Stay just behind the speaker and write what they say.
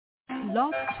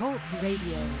Blog Talk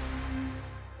Radio.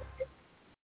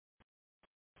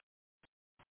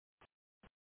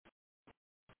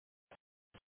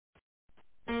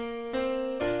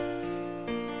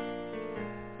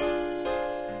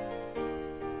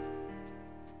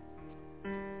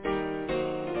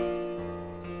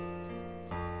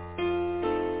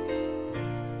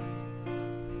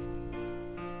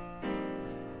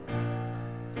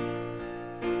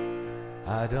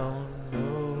 I don't know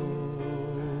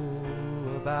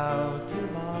about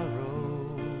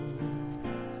tomorrow.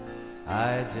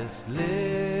 I just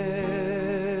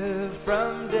live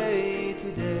from day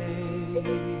to day.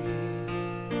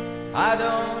 I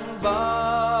don't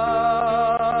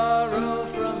borrow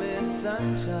from its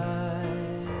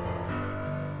sunshine,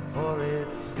 for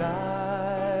its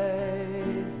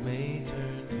skies may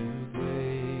turn to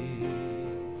gray.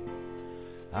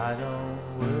 I don't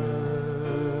worry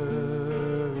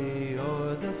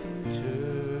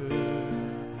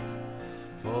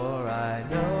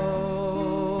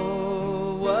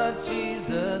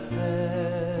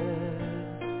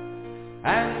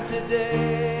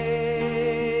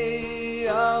today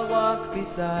I'll walk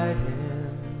beside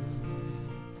him,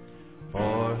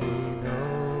 for he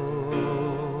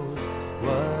knows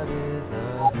what is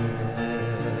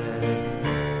ahead.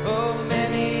 Oh,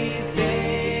 many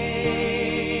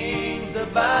things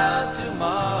about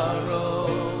tomorrow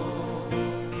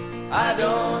I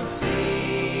don't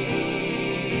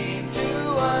seem to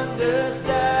understand,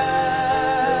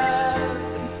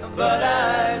 but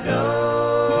I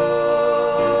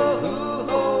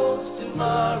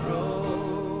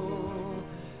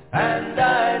and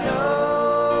I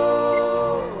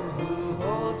know who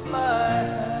holds my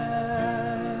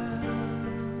hand.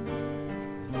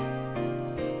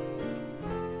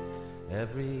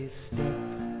 Every step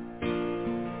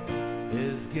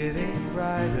is getting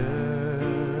brighter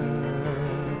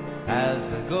as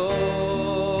the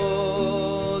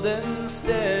golden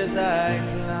stairs I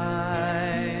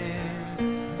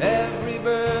climb. Every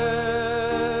burden's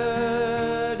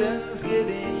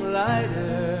getting lighter.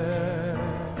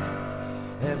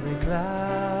 Every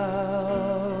cloud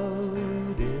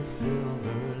is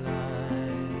silver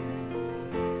lined.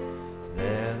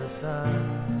 There the sun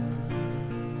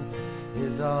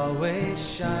is always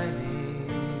shining.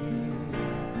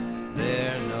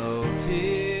 There no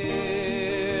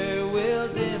tear will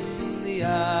dim the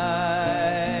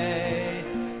eye.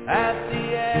 At the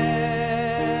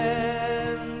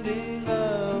ending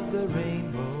of the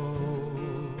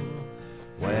rainbow,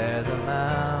 where the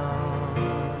mountains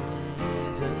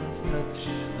touch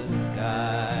the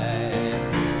sky.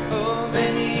 Oh,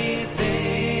 many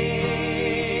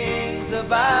things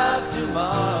about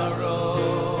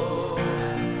tomorrow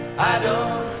I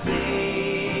don't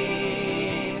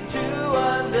seem to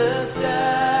understand,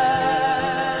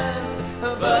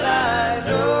 but I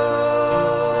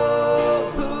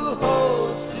know who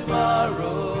holds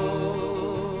tomorrow,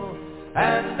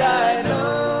 and I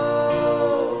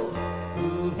know who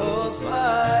holds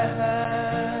my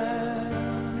hand.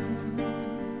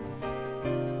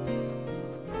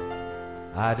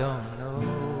 I don't know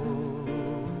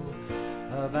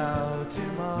about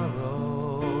tomorrow.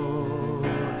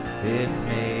 It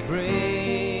may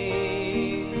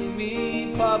bring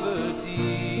me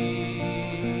poverty,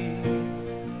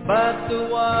 but the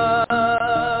one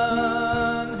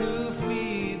who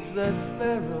feeds the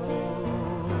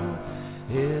sparrow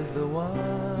is the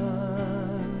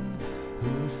one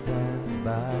who stands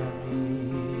by me,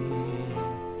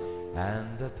 and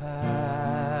the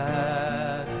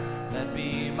path that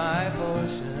be my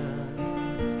portion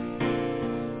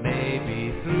may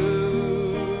be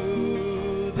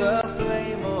through the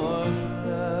flame or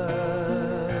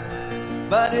flood,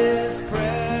 but his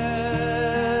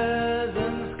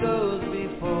presence goes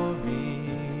before me,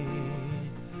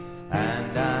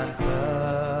 and I'm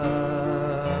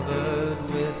covered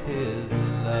with his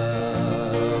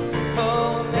love.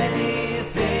 Oh, many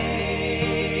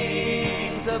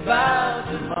things about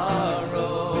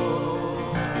tomorrow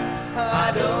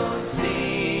I don't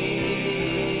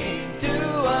seem to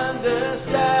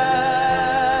understand,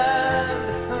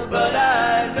 but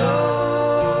I know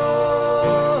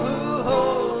who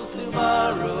holds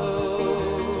tomorrow,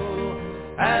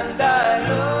 and I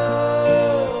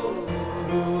know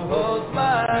who holds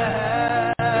my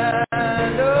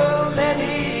hand. Oh,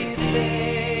 many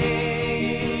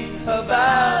things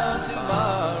about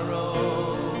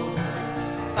tomorrow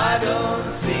I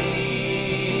don't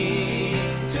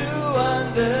seem to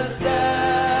understand,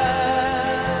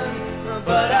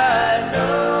 but I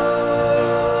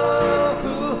know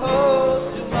who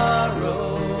holds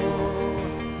tomorrow,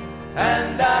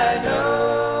 and I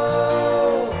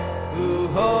know who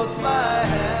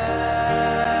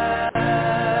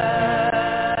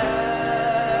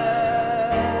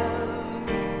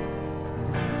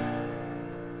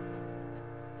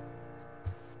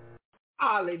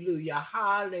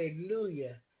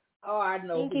Hallelujah. Oh, I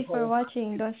know. Thank you for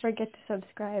watching. Don't forget to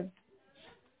subscribe.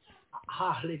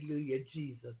 Hallelujah,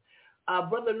 Jesus.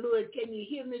 Brother Louis, can you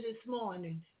hear me this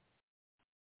morning?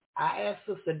 I asked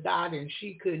Sister Dot, and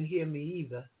she couldn't hear me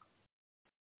either.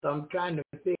 So I'm trying to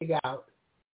figure out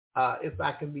if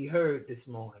I can be heard this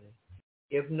morning.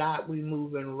 If not, we're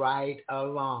moving right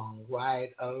along.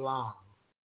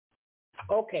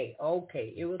 Okay.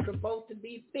 It was supposed to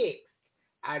be fixed.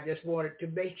 I just wanted to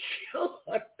make sure.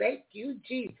 Thank you,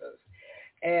 Jesus.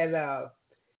 And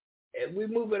we're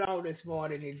moving on this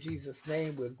morning in Jesus'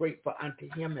 name. We're grateful unto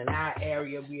him. In our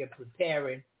area, we are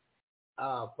preparing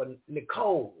for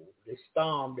Nicole, the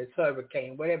storm, this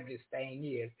hurricane, whatever this thing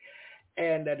is.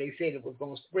 And they said it was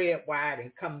going to spread wide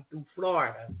and come through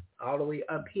Florida, all the way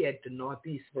up here to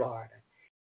northeast Florida.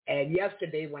 And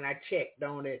yesterday when I checked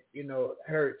on it,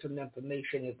 heard some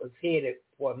information, it was headed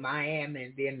for Miami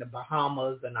and then the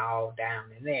Bahamas and all down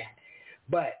in there.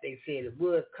 But they said it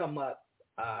would come up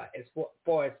as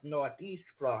far as northeast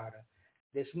Florida.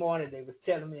 This morning they was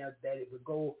telling me that it would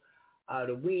go,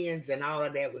 the winds and all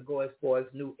of that would go as far as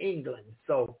New England.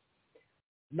 So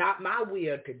not my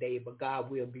will today, but God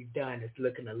will be done. It's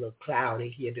looking a little cloudy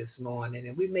here this morning,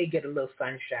 and we may get a little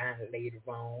sunshine later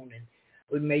on, and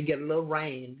we may get a little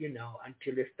rain,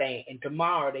 until this thing. And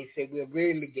tomorrow they say we'll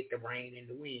really get the rain and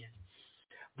the wind.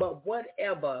 But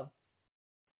whatever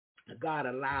God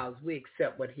allows, we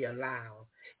accept what he allows.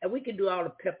 And we can do all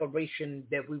the preparation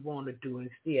that we want to do and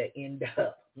still end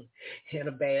up in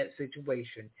a bad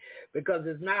situation. Because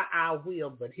it's not our will,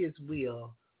 but his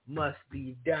will must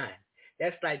be done.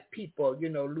 That's like people,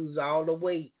 lose all the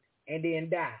weight and then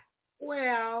die.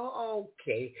 Well,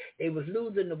 okay. They was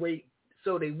losing the weight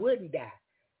so they wouldn't die.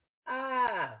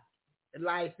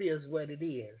 Life is what it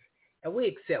is. And we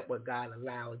accept what God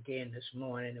allowed again this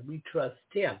morning, and we trust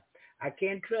him. I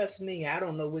can't trust me. I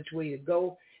don't know which way to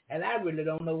go, and I really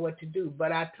don't know what to do.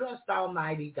 But I trust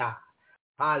Almighty God.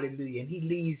 Hallelujah. And he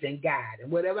leads and guides.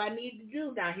 And whatever I need to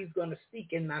do now, he's going to speak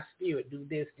in my spirit. Do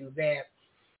this, do that.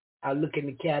 I look in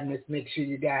the cabinets, make sure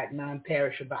you got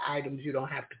non-perishable items you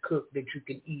don't have to cook that you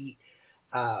can eat,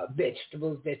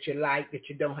 vegetables that you like that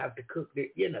you don't have to cook,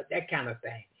 that kind of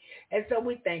thing. And so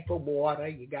we thank for water.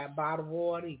 You got bottled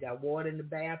water. You got water in the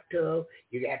bathtub.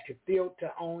 You got your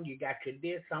filter on. You got your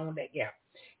this on, that, yeah.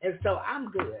 And so I'm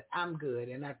good.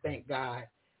 And I thank God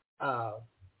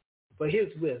for his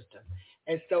wisdom.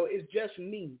 And so it's just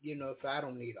me, so I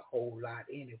don't need a whole lot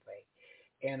anyway.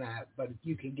 But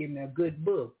you can give me a good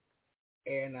book.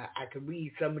 And I can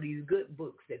read some of these good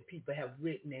books that people have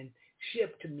written and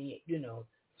shipped to me,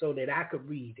 so that I could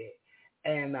read it.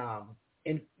 And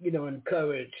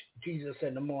encourage Jesus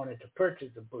in the morning to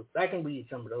purchase the books. I can read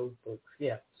some of those books,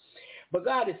 yeah. But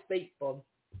God is faithful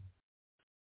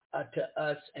to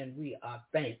us, and we are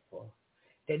thankful.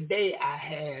 Today I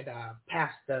had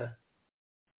Pastor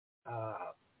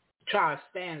Charles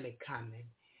Stanley coming,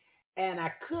 and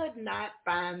I could not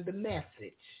find the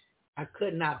message. I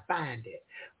could not find it.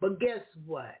 But guess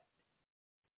what?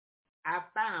 I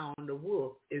found the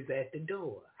wolf is at the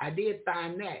door. I did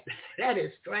find that. That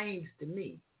is strange to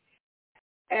me.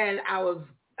 And I was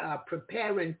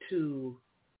preparing to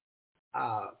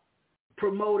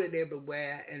promote it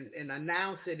everywhere and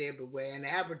announce it everywhere and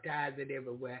advertise it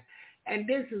everywhere. And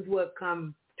this is what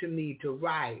comes to me to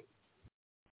write.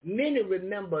 Many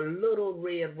remember Little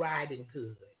Red Riding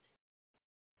Hood.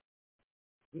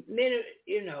 Many,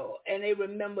 and they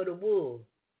remember the wolves.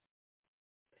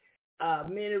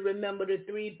 Many remember the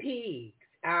 3 pigs.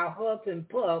 I'll huff and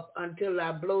puff until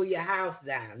I blow your house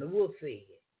down, the wolf said.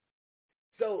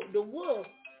 So the wolf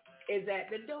is at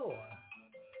the door.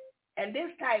 And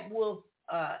this type wolf,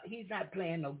 he's not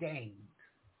playing no games.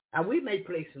 Now, we may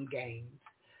play some games,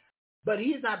 but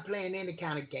he's not playing any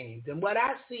kind of games. And what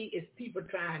I see is people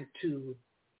trying to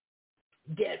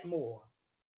get more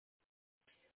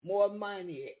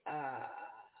money,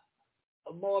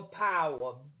 more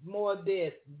power, more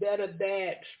this, better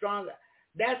that, stronger.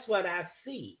 That's what I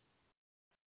see.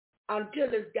 Until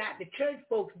it's got the church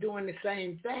folks doing the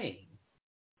same thing.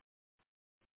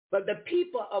 But the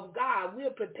people of God, we're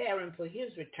preparing for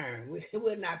his return.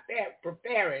 We're not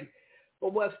preparing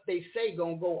for what they say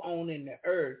going to go on in the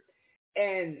earth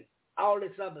and all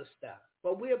this other stuff.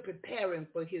 But we're preparing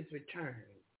for his return.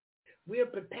 We're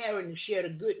preparing to share the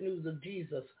good news of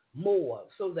Jesus more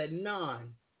so that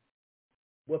none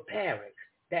will perish.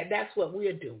 That's what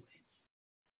we're doing.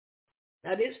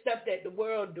 Now, this stuff that the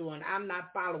world doing, I'm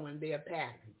not following their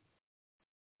pattern.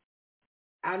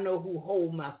 I know who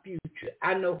holds my future.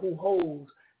 I know who holds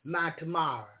my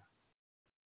tomorrow.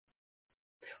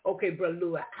 Okay, Brother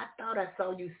Louis, I thought I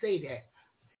saw you say that.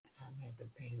 the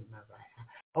pain in my right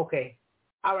eye. Okay.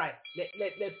 All right.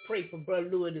 Let's pray for Brother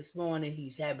Louis this morning.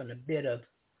 He's having a bit of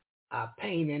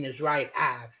pain in his right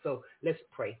eye. So let's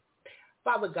pray.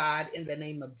 Father God, in the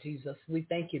name of Jesus, we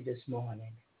thank you this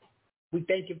morning. We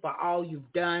thank you for all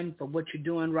you've done, for what you're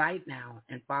doing right now,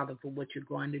 and Father, for what you're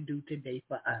going to do today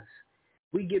for us.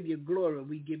 We give you glory,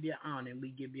 we give you honor, and we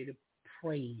give you the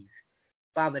praise.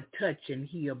 Father, touch and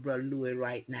heal Brother Louis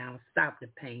right now. Stop the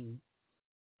pain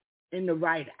in the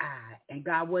right eye. And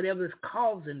God, whatever is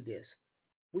causing this,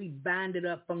 we bind it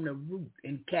up from the root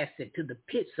and cast it to the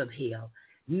pits of hell,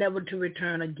 never to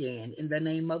return again, in the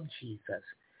name of Jesus.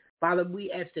 Father,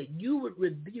 we ask that you would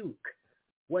rebuke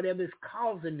whatever is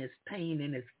causing this pain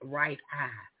in his right eye.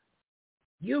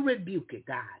 You rebuke it,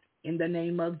 God, in the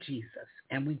name of Jesus.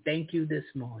 And we thank you this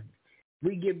morning.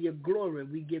 We give you glory,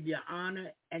 we give you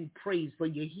honor and praise for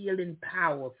your healing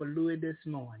power for Louis this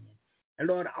morning. And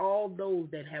Lord, all those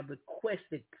that have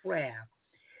requested prayer,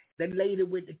 the lady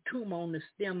with the tumor on the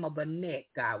stem of her neck,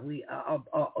 God,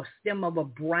 a stem of her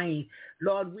brain,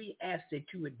 Lord, we ask that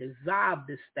you would dissolve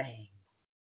this thing.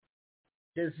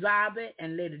 Dissolve it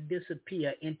and let it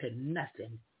disappear into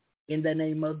nothing in the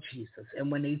name of Jesus. And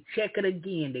when they check it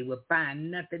again, they will find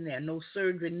nothing there. No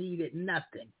surgery needed,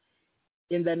 nothing.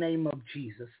 In the name of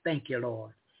Jesus. Thank you,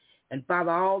 Lord. And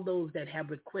Father, all those that have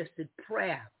requested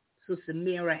prayer, Sister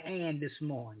Mary Ann this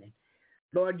morning,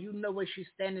 Lord, you know what she's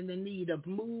standing in need of.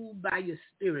 Move by your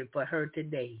spirit for her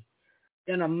today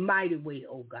in a mighty way,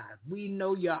 oh God. We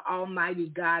know you're almighty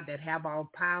God that have all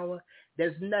power.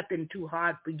 There's nothing too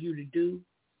hard for you to do.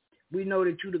 We know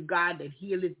that you're the God that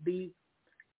healeth thee.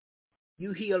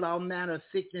 You heal all manner of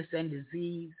sickness and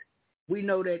disease. We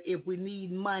know that if we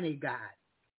need money, God,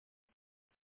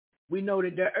 we know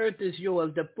that the earth is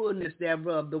yours, the fullness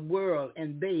thereof, the world,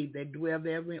 and they that dwell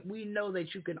therein. We know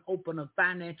that you can open a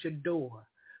financial door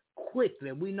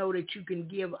quickly. We know that you can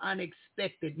give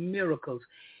unexpected miracles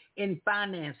in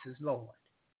finances, Lord.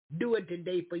 Do it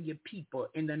today for your people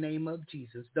in the name of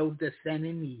Jesus, those that stand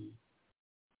in need.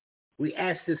 We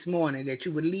ask this morning that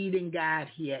you would lead and guide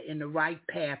here in the right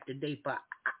path today for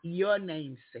your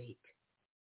name's sake.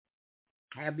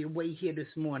 Have your way here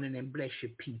this morning and bless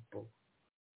your people.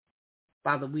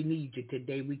 Father, we need you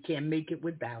today. We can't make it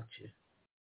without you.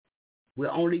 We're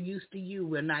only used to you.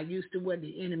 We're not used to what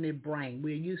the enemy brings.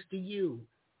 We're used to you.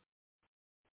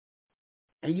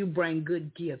 And you bring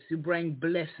good gifts. You bring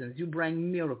blessings. You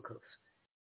bring miracles.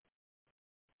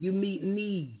 You meet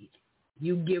need.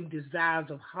 You give desires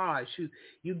of hearts.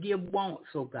 You give wants,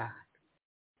 oh God.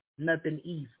 Nothing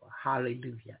evil.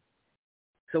 Hallelujah.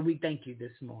 So we thank you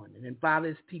this morning. And Father,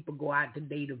 as people go out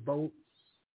today to vote,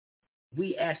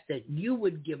 we ask that you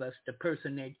would give us the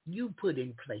person that you put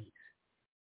in place.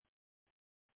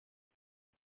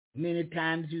 Many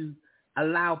times you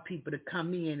allow people to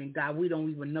come in and God, we don't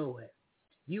even know it.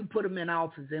 You put them in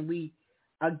office and we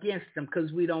against them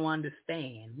because we don't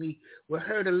understand. We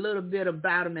heard a little bit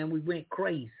about them and we went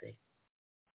crazy.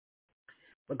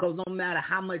 Because no matter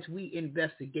how much we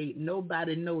investigate,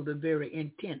 nobody knows the very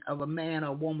intent of a man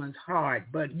or woman's heart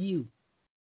but you.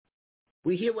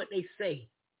 We hear what they say.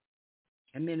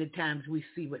 And many times we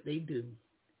see what they do.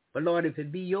 But Lord, if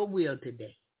it be your will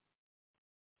today,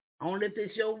 only if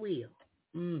it's your will.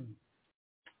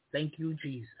 Thank you,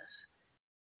 Jesus.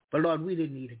 But Lord, we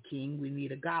didn't need a king. We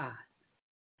need a God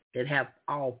that have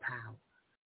all power.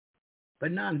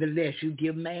 But nonetheless, you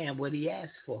give man what he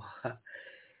asks for.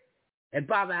 And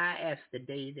Father, I ask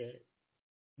today that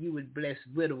you would bless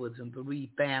widowers and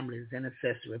bereaved families,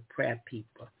 intercessory prayer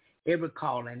people, every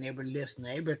caller and every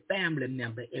listener, every family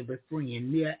member, every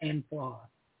friend, near and far.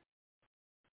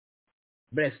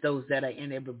 Bless those that are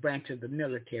in every branch of the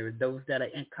military, those that are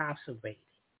incarcerated,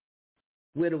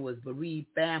 widowers, bereaved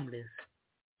families,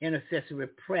 intercessory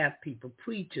prayer people,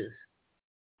 preachers,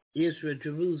 Israel,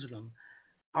 Jerusalem,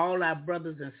 all our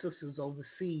brothers and sisters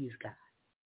overseas, God,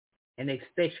 and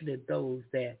especially those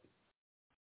that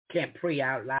can't pray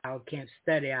out loud, can't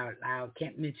study out loud,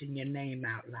 can't mention your name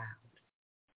out loud.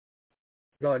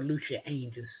 Lord, loose your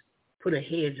angels. Put a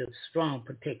hedge of strong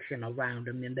protection around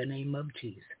them in the name of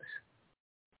Jesus.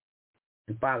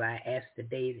 And Father, I ask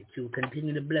today that you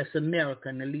continue to bless America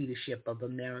and the leadership of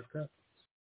America.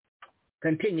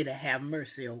 Continue to have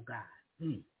mercy, oh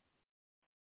God.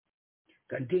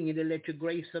 Continue to let your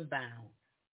grace abound.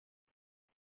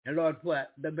 And Lord, for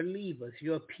the believers,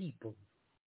 your people,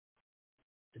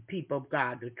 the people of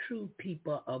God, the true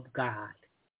people of God,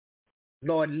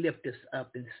 Lord, lift us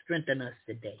up and strengthen us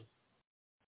today.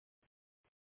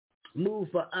 Move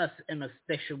for us in a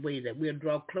special way that we'll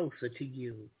draw closer to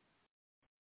you.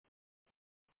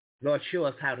 Lord, show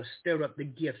us how to stir up the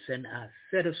gifts in us.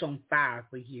 Set us on fire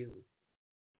for you.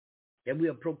 that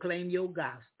we'll proclaim your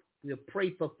gospel. We'll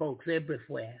pray for folks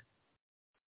everywhere.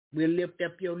 We'll lift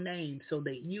up your name so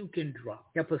that you can draw.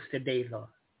 Help us today, Lord.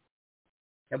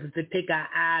 Help us to take our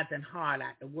eyes and heart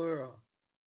out the world.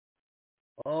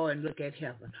 Oh, and look at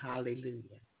heaven.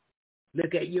 Hallelujah.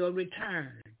 Look at your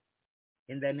return.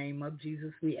 In the name of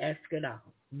Jesus, we ask it all.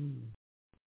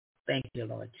 Thank you,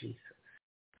 Lord Jesus.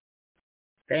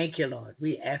 Thank you, Lord.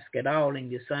 We ask it all in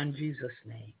your Son, Jesus'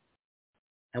 name.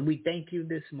 And we thank you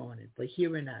this morning for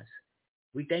hearing us.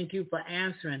 We thank you for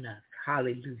answering us.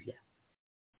 Hallelujah.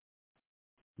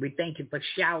 We thank you for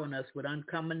showering us with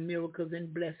uncommon miracles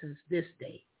and blessings this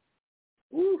day.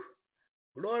 Woo.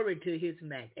 Glory to his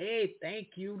name. Hey, thank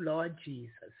you, Lord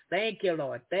Jesus. Thank you,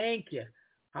 Lord. Thank you.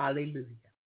 Hallelujah.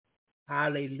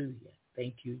 Hallelujah.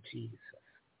 Thank you, Jesus.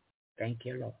 Thank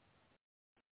you, Lord.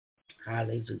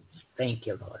 Hallelujah. Thank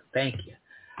you, Lord. Thank you.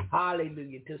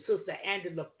 Hallelujah. To Sister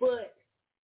Angela Foote,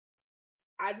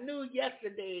 I knew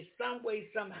yesterday some way,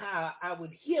 somehow, I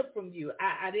would hear from you.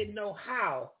 I didn't know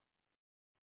how,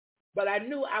 but I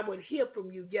knew I would hear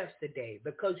from you yesterday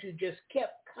because you just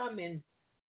kept coming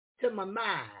to my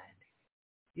mind.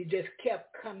 You just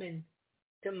kept coming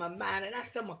to my mind. And I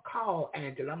said, I'm going to call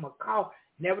Angela. I'm going to call.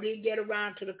 Never did get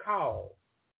around to the call.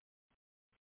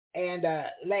 And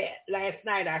last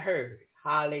night I heard,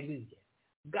 hallelujah,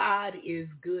 God is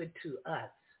good to us.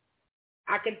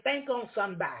 I can think on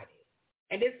somebody.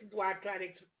 And this is why I try to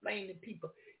explain to people,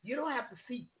 you don't have to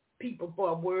seek people for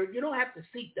a word. You don't have to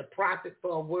seek the prophet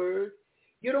for a word.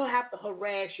 You don't have to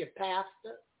harass your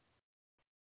pastor.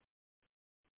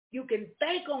 You can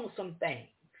think on some things.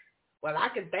 Well, I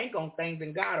can think on things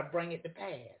and God will bring it to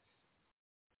pass.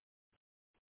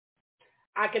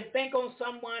 I can think on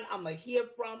someone, I'm going to hear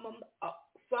from them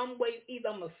some way. Either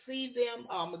I'm going to see them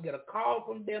or I'm going to get a call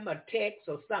from them, a text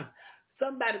or something.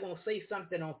 Somebody going to say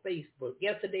something on Facebook.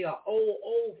 Yesterday, an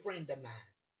old friend of mine,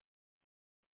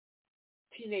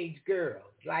 teenage girl,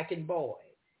 liking boys.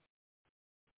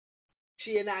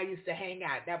 She and I used to hang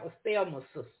out. That was Thelma's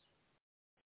sister.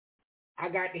 I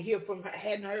got to hear from her,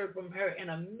 hadn't heard from her in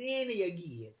a many a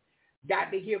years.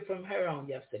 Got to hear from her on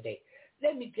yesterday.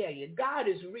 Let me tell you, God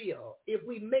is real if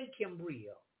we make him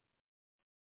real.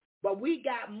 But we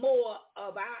got more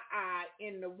of our eye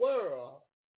in the world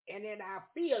and in our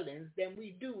feelings than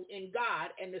we do in God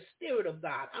and the Spirit of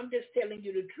God. I'm just telling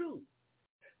you the truth.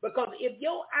 Because if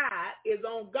your eye is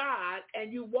on God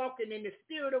and you walking in the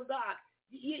Spirit of God,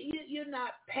 you're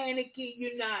not panicking.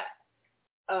 You're not,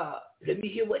 let me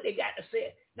hear what they got to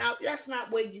say. Now, that's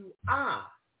not where you are.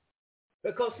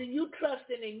 Because see, you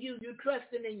trusting in you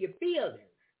trusting in your feelings.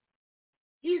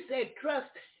 He said,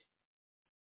 trust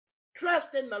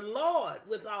in the Lord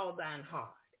with all thine heart,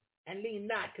 and lean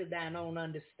not to thine own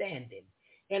understanding.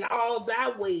 In all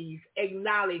thy ways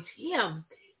acknowledge him.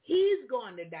 He's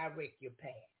going to direct your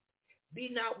path. Be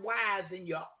not wise in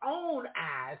your own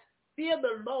eyes. Fear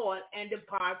the Lord and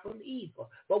depart from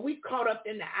evil. But we caught up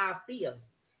in our feelings.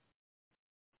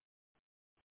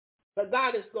 But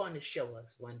God is going to show us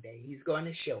one day. He's going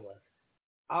to show us.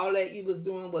 All that you was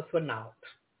doing was for naught.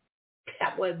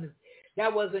 That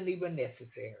wasn't even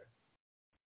necessary.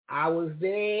 I was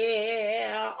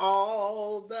there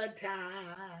all the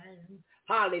time.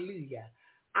 Hallelujah.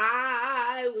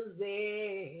 I was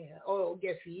there. Oh,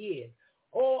 yes, he is.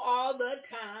 Oh, all the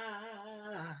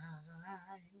time.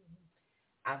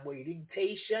 I'm waiting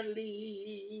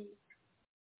patiently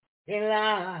in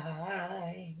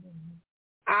line.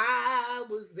 I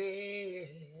was there,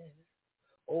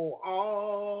 oh,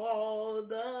 all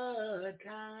the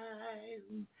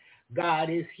time. God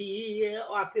is here.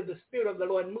 Oh, I feel the Spirit of the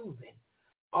Lord moving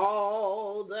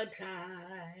all the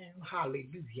time.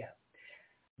 Hallelujah.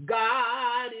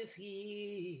 God is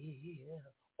here,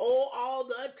 oh, all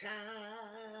the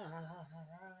time.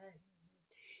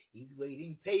 He's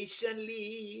waiting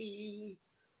patiently,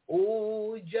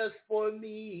 oh, just for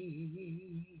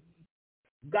me.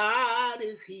 God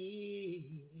is here,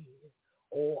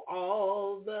 oh,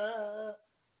 all the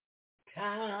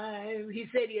time. He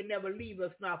said he'll never leave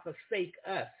us nor forsake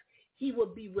us. He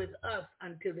will be with us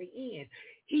until the end.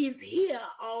 He's here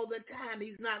all the time.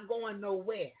 He's not going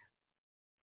nowhere.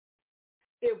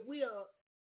 If we'll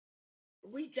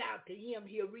reach out to him,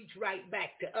 he'll reach right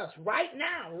back to us. Right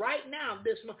now,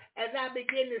 this moment, as I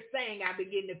begin to sing, I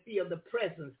begin to feel the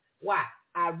presence. Why?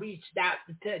 I reached out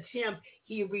to touch him.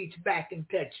 He reached back and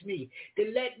touched me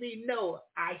to let me know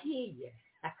I hear you.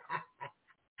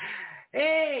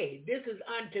 Hey, this is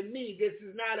unto me. This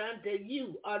is not unto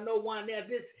you or no one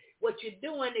else. What you're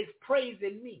doing is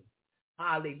praising me.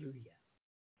 Hallelujah.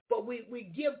 But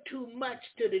we give too much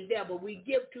to the devil. We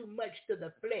give too much to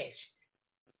the flesh.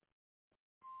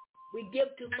 We give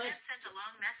too much.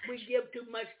 We give too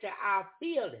much to our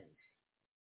feelings.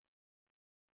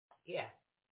 Yeah.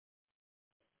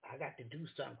 I got to do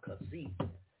something because, see,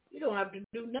 you don't have to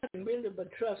do nothing really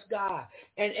but trust God.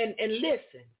 And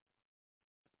listen.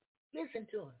 Listen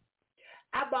to him.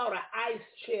 I bought an ice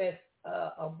chest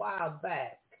a while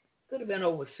back. Could have been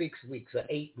over 6 weeks or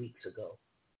 8 weeks ago.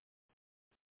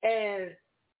 And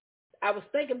I was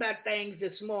thinking about things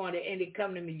this morning, and it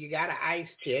come to me, you got an ice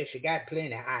chest, you got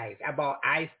plenty of ice. I bought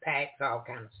ice packs, all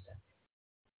kind of stuff.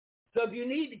 So if you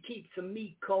need to keep some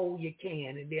meat cold, you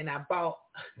can. And then I bought,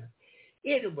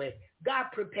 anyway, God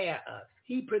prepare us.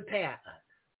 He prepare us.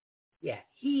 Yeah,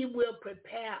 he will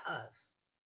prepare us.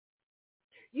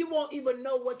 You won't even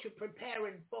know what you're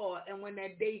preparing for, and when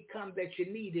that day comes that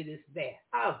you need it, it's there.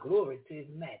 Oh, glory to his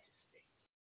majesty.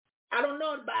 I don't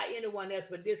know about anyone else,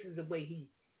 but this is the way he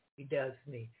does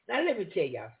me. Now, let me tell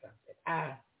y'all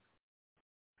something.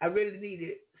 I really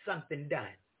needed something done.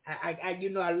 I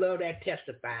love that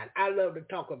testifying. I love to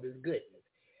talk of his goodness,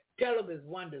 tell of his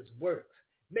wondrous works,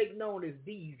 make known his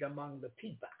deeds among the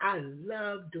people. I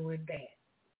love doing that.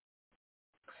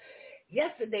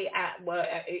 Yesterday,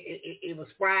 it was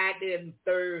Friday and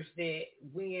Thursday,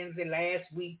 Wednesday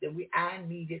last week that I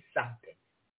needed something.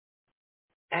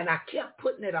 And I kept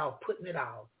putting it off.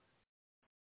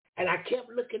 And I kept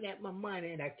looking at my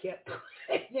money and I kept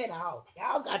putting it off.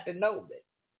 Y'all got to know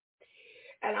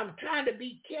that. And I'm trying to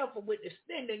be careful with the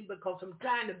spending because I'm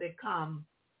trying to become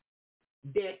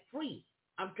debt free.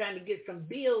 I'm trying to get some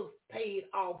bills paid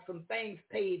off, some things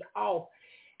paid off.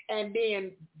 And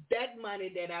then that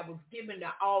money that I was giving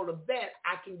to all of that,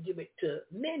 I can give it to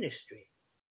ministry.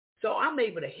 So I'm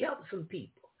able to help some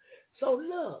people. So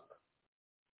look,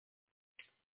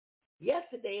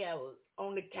 yesterday I was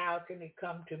on the couch and it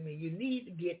come to me, you need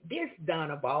to get this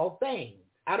done of all things.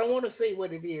 I don't want to say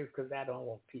what it is because I don't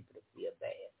want people to feel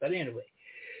bad. But anyway,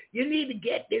 you need to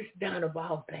get this done of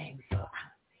all things. So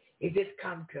it just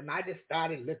come to me. I just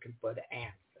started looking for the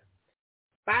answer.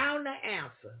 Found the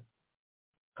answer.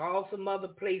 Called some other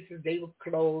places, they were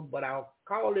closed, but I'll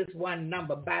call this one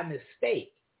number by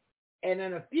mistake. And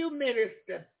in a few minutes,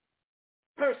 the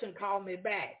person called me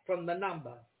back from the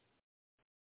number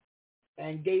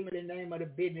and gave me the name of the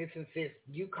business and said,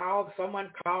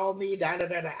 someone called me,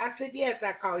 da-da-da-da. I said, yes,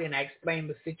 I called you, and I explained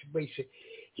the situation.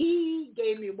 He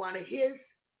gave me one of his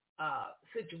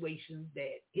situations,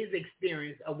 that his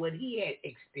experience of what he had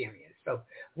experienced. So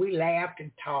we laughed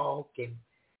and talked, and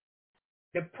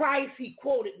the price he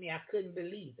quoted me, I couldn't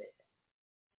believe it.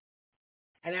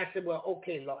 And I said, well,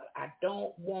 okay, Lord, I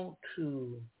don't want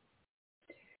to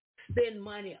spend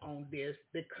money on this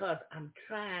because I'm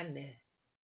trying to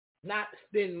not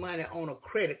spend money on a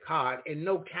credit card in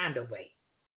no kind of way.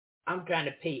 I'm trying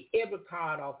to pay every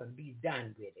card off and be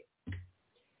done with it.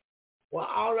 Well,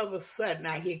 all of a sudden,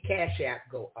 I hear Cash App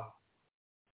go off.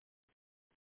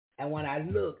 And when I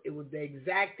looked, it was the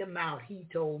exact amount he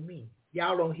told me.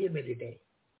 Y'all don't hear me today.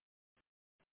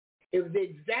 It was the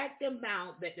exact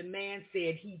amount that the man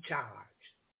said he charged.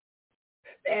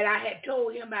 And I had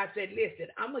told him, I said, listen,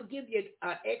 I'm going to give you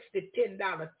an extra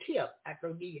 $10 tip. I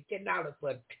can give you $10 for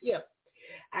a tip.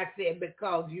 I said,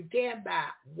 because you can buy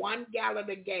 1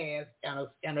 gallon of gas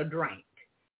and a drink,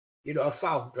 a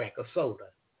soft drink, a soda.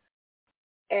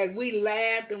 And we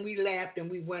laughed and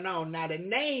we went on. Now, the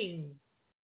name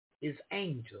is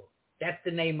Angel. That's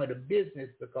the name of the business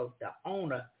because the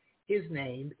owner, his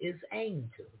name is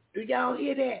Angel. Do y'all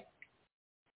hear that?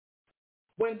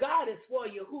 When God is for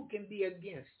you, who can be against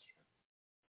you?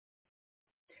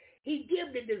 He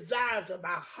gives the desires of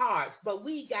our hearts, but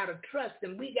we got to trust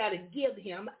him. We got to give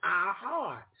him our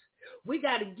hearts. We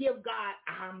got to give God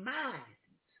our minds.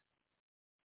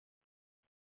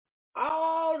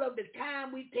 All of the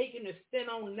time we taking to spend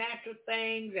on natural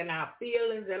things and our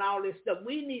feelings and all this stuff,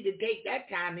 we need to take that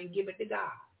time and give it to God.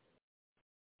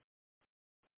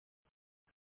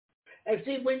 And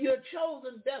see, when you're a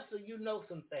chosen vessel, you know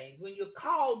some things. When you're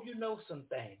called, you know some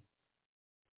things.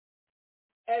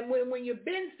 And when you've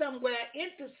been somewhere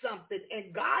into something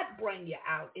and God bring you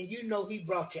out and you know he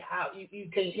brought you out, you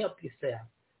can't help yourself.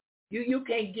 You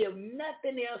can't give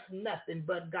nothing else, nothing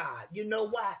but God. You know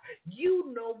why?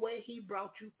 You know where he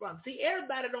brought you from. See,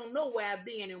 everybody don't know where I've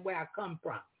been and where I come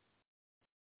from.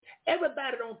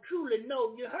 Everybody don't truly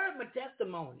know. You heard my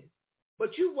testimony,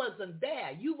 but you wasn't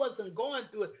there. You wasn't going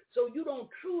through it, so you don't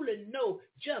truly know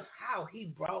just how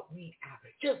he brought me out.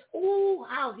 Just,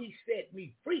 how he set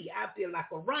me free. I feel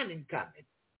like a running coming.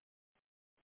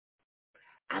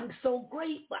 I'm so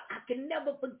grateful. I can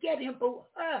never forget him for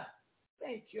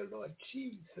thank you, Lord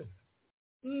Jesus,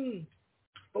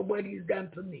 for what he's done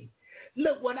for me.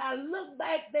 Look, when I look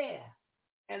back there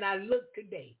And I look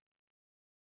today,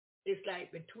 it's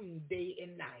like between day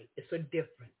and night. It's a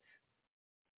difference.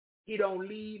 He don't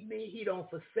leave me. He don't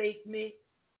forsake me.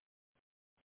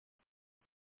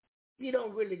 He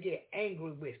don't really get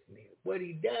angry with me. What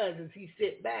he does is he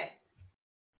sit back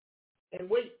and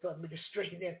wait for me to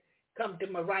straighten and come to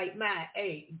my right mind.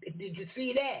 Hey, did you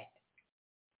see that?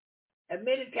 And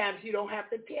many times you don't have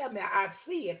to tell me. I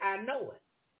see it. I know it.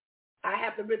 I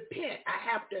have to repent.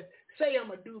 I have to say I'm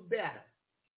going to do better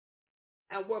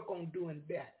and work on doing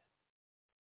better.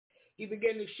 He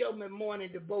began to show me morning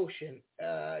devotion.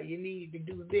 You need to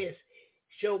do this.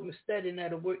 Show me studying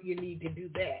of the word. You need to do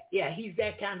that. Yeah, he's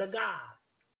that kind of God.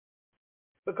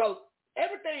 Because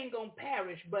everything going to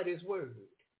perish but his word.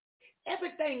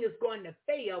 Everything is going to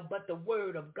fail but the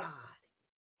word of God.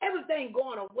 Everything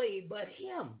going away but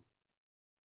him.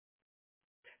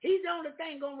 He's the only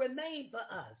thing going to remain for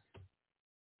us.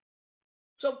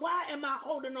 So why am I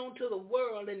holding on to the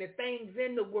world and the things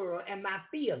in the world and my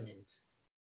feelings?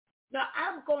 Now,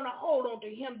 I'm going to hold on to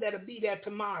him that'll be there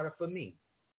tomorrow for me.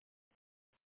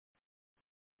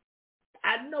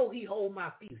 I know he holds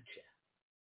my future.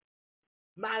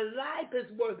 My life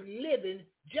is worth living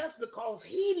just because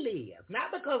he lives,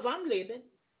 not because I'm living,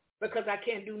 because I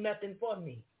can't do nothing for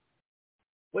me.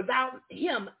 Without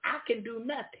him, I can do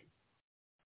nothing.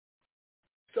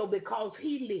 So because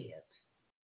he lives,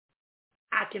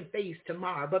 I can face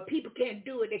tomorrow. But people can't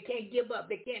do it. They can't give up.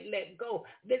 They can't let go.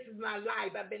 This is my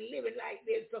life. I've been living like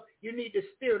this. So you need the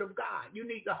Spirit of God. You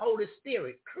need the Holy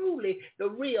Spirit. Truly, the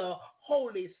real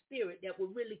Holy Spirit that will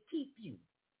really keep you,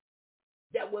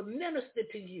 that will minister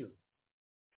to you,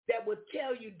 that will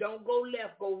tell you don't go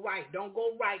left, go right. Don't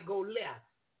go right, go left.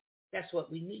 That's what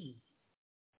we need.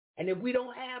 And if we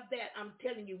don't have that, I'm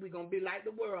telling you, we're going to be like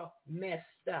the world,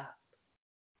 messed up.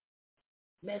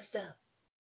 Messed up.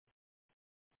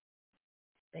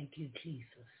 Thank you, Jesus.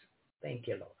 Thank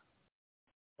you, Lord.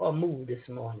 Or move this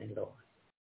morning, Lord.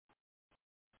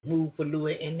 Move for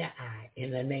Louis in the eye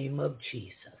in the name of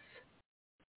Jesus.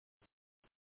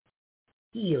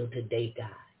 Heal today, God.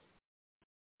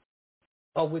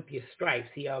 Or with your stripes,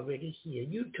 he already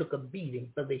healed. You took a beating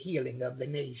for the healing of the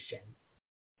nation.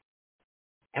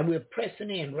 And we're pressing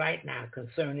in right now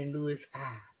concerning Louis'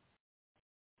 eye,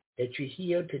 that you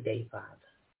heal today, Father,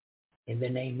 in the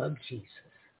name of Jesus.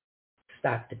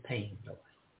 Stop the pain, Lord.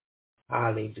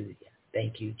 Hallelujah.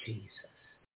 Thank you, Jesus.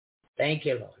 Thank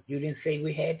you, Lord. You didn't say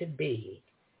we had to beg.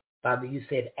 Father, you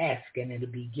said ask and it'll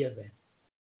be given.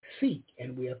 Seek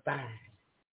and we'll find.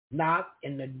 Knock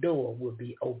and the door will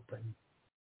be open.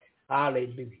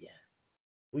 Hallelujah.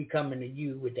 We coming to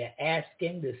you with the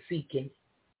asking, the seeking,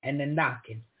 and the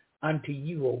knocking unto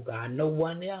you, oh God. No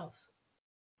one else.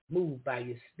 Move by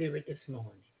your Spirit this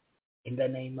morning. In the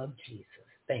name of Jesus.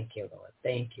 Thank you, Lord.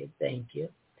 Thank you, thank you.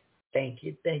 Thank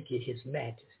you, thank you, His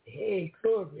Majesty. Hey,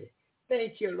 glory.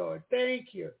 Thank you, Lord. Thank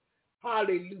you.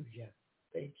 Hallelujah.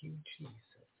 Thank you, Jesus.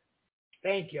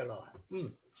 Thank you,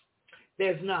 Lord.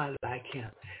 There's none like him.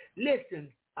 Listen,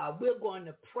 we're going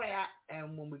to prayer,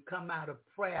 and when we come out of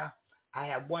prayer, I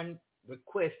have one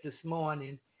request this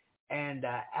morning, and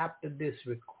after this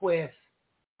request,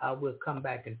 we'll come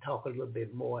back and talk a little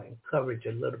bit more, encourage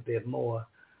a little bit more,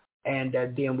 and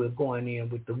then we're going in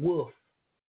with the wolf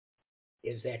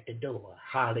is at the door.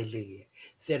 Hallelujah.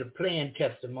 Instead of playing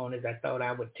testimonies, I thought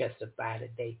I would testify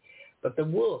today, but the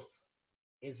wolf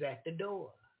is at the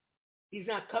door. He's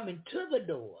not coming to the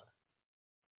door.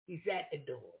 He's at the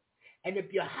door. And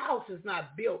if your house is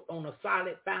not built on a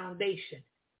solid foundation,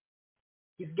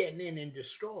 he's getting in and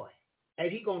destroy.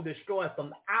 And he's going to destroy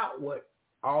from outward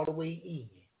all the way in.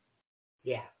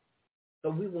 Yeah. So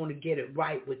we want to get it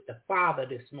right with the Father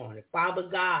this morning. Father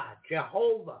God,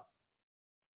 Jehovah.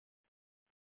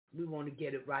 We want to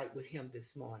get it right with him this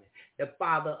morning. The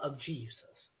Father of Jesus.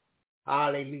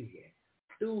 Hallelujah.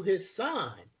 Through his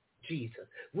Son, Jesus.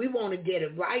 We want to get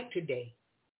it right today.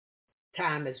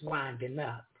 Time is winding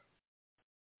up.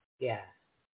 Yeah.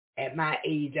 At my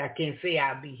age, I can't say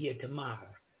I'll be here tomorrow.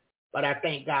 But I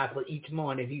thank God for each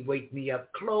morning he wakes me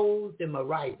up clothed in my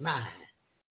right mind.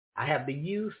 I have the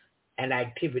youth and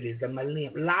activities of my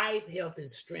limb, life, health,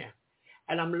 and strength.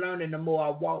 And I'm learning the more I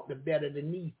walk, the better the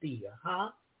knee feel, huh?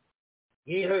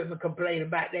 You ain't heard me complain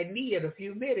about that knee in a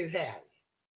few minutes, have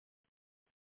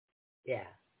you? Yeah.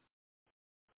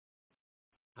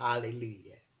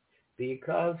 Hallelujah.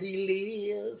 Because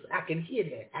he lives. I can hear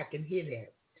that. I can hear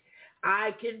that.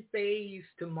 I can face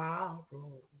tomorrow.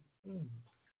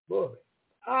 Glory.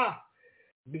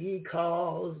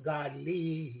 Because God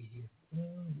lives.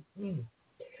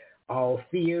 All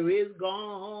fear is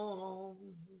gone.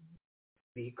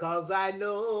 because I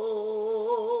know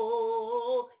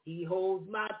he holds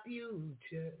my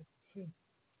future,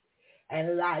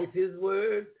 and life is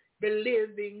worth the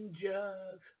living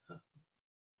just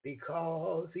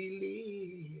because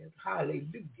he lives.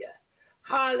 Hallelujah.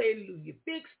 Hallelujah.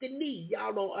 Fix the knee.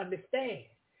 Y'all don't understand.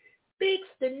 Fix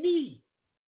the knee.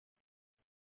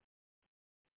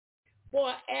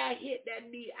 Boy, air hit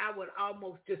that knee, I would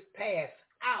almost just pass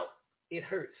out. It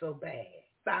hurt so bad.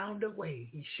 Found a way.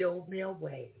 He showed me a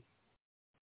way.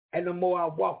 And the more I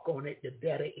walk on it, the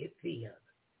better it feels.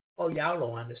 Oh, y'all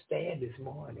don't understand this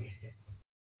morning.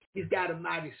 He's got a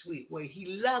mighty sweet way. He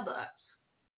loves us.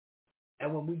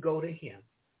 And when we go to him,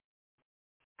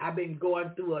 I've been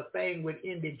going through a thing with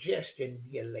indigestion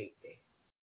here lately.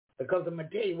 Because I'm going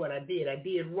to tell you what I did. I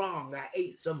did wrong. I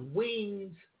ate some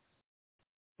wings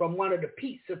from one of the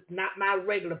pizza, not my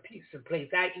regular pizza place.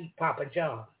 I eat Papa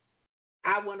John's.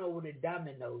 I went over to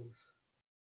Domino's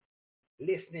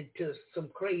listening to some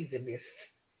craziness.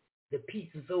 The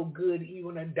pizza's so good,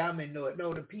 even a Domino.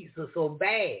 No, the pizza's so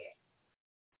bad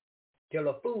till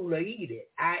a fool will eat it.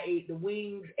 I ate the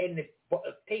wings, and it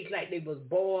tastes like they was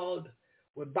boiled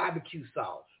with barbecue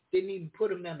sauce. Didn't even put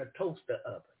them in a toaster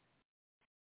oven.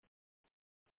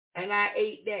 And I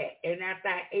ate that. And after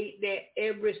I ate that,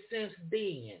 ever since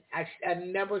then, I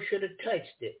never should have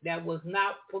touched it. That was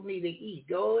not for me to eat.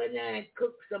 Go in there and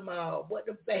cook some, what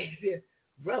the thing is,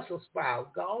 Brussels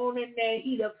sprouts. Go on in there and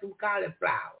heat up some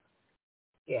cauliflower.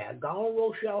 Yeah, go on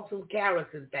roast y'all some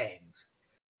carrots and things.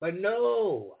 But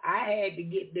no, I had to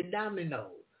get the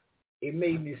Domino's. It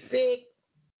made me sick,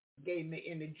 gave me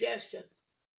indigestion.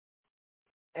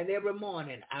 And every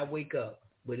morning I wake up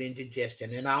with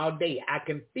indigestion, and all day I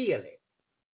can feel it.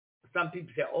 Some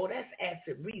people say, oh, that's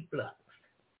acid reflux.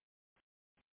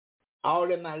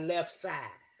 All in my left side.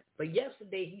 But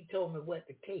yesterday he told me what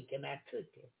to take, and I took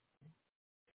it.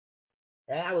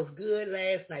 And I was good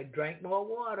last night. Drank more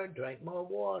water.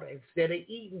 Instead of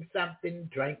eating something,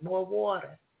 drank more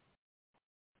water.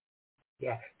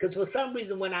 Yeah, because for some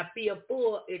reason when I feel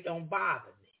full, it don't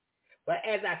bother me. But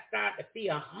as I start to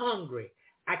feel hungry,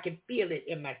 I can feel it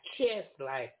in my chest,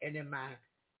 like, and in my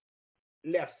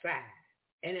left side.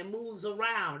 And it moves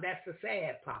around. That's the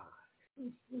sad part.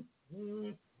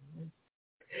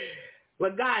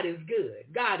 But God is good.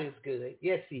 God is good.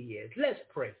 Yes, he is. Let's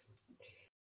pray.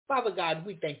 Father God,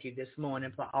 we thank you this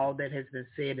morning for all that has been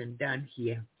said and done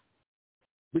here.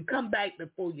 We come back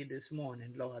before you this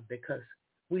morning, Lord, because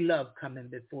we love coming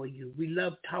before you. We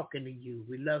love talking to you.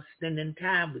 We love spending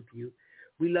time with you.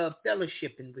 We love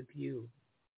fellowshipping with you.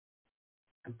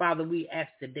 And Father, we ask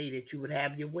today that you would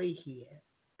have your way here,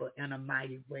 but in a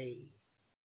mighty way.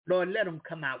 Lord, let them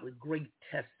come out with great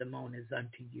testimonies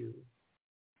unto you.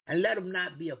 And let them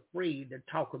not be afraid to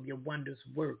talk of your wondrous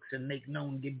works and make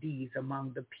known your deeds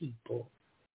among the people.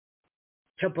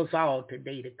 Help us all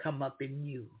today to come up in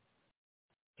you.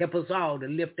 Help us all to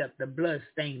lift up the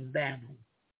blood-stained banner.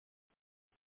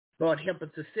 Lord, help us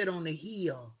to sit on the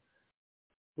hill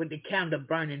with the candle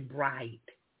burning bright.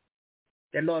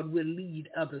 That, Lord, will lead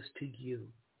others to you.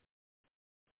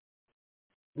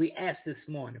 We ask this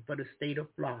morning for the state of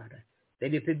Florida,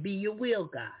 that if it be your will,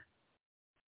 God,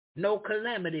 no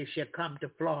calamity shall come to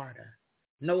Florida.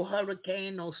 No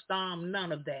hurricane, no storm,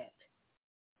 none of that.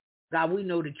 God, we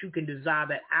know that you can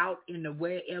dissolve it out into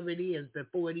wherever it is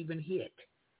before it even hit,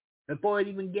 before it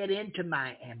even get into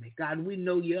Miami. God, we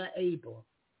know you're able.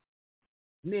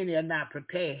 Many are not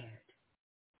prepared.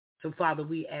 So, Father,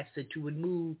 we ask that you would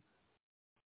move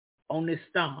on this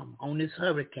storm, on this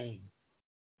hurricane.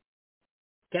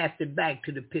 Cast it back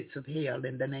to the pits of hell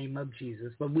in the name of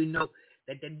Jesus. But we know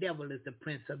that the devil is the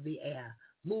prince of the air.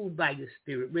 Move by your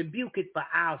spirit. Rebuke it for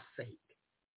our sake.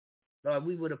 Lord,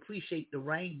 we would appreciate the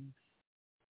rain.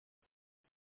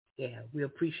 Yeah, we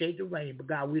appreciate the rain. But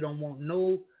God, we don't want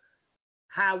no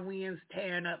high winds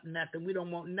tearing up nothing. We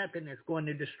don't want nothing that's going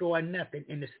to destroy nothing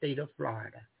in the state of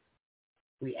Florida.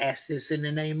 We ask this in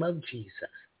the name of Jesus.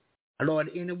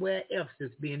 Lord, anywhere else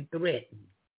that's being threatened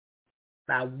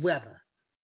by weather,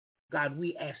 God,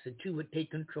 we ask that you would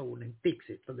take control and fix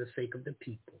it for the sake of the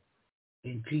people.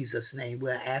 In Jesus' name,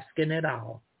 we're asking it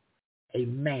all.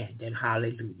 Amen and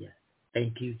hallelujah.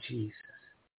 Thank you, Jesus.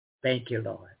 Thank you,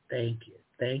 Lord. Thank you.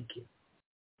 Thank you.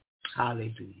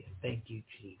 Hallelujah. Thank you,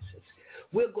 Jesus.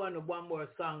 We're going to one more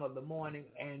song of the morning,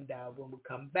 and when we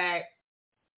come back,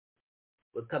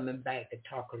 we're coming back to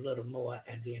talk a little more,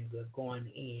 and then we're going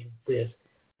in with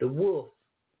the wolf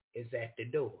is at the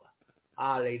door.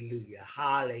 Hallelujah.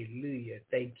 Hallelujah.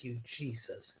 Thank you,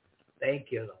 Jesus. Thank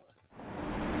you, Lord.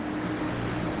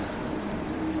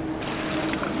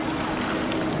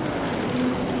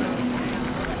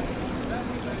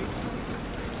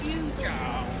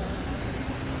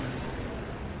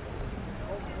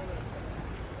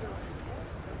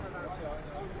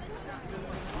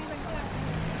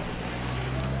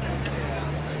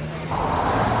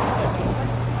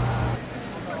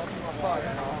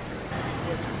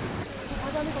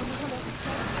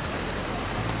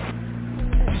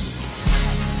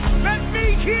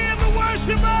 hear the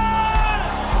worshipers?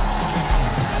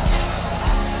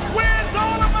 Where's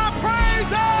all of my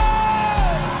praises?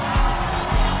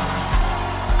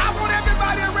 I want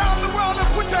everybody around the world to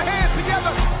put your hands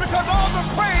together because all the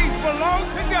praise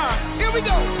belongs to God. Here we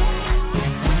go.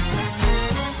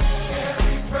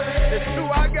 It's to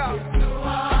our God.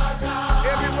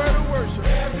 Every word of worship.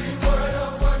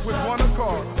 With one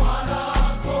accord.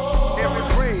 Every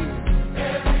praise.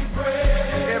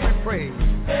 Every praise.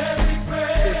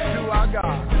 It's to our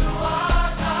God.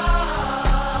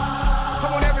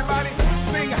 Come on, everybody.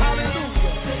 Sing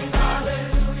hallelujah.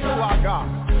 To our God.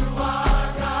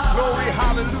 Glory,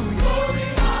 hallelujah.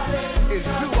 It's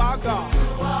to our God.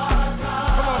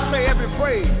 Come on, say every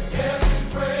praise.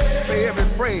 Say every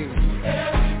praise.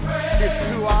 It's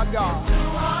to our God.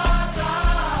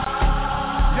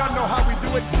 Y'all know how we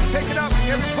do it. Take it up.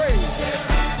 Every praise.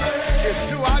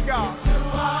 It's to our God.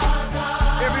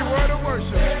 Every word of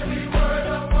worship.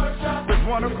 With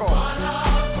one accord.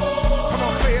 Come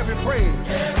on, say every praise.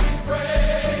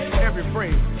 Every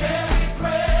praise.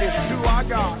 It's to our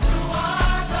God.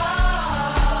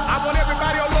 I want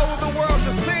everybody all over the world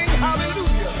to sing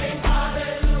hallelujah.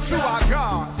 To our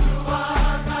God.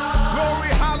 Glory,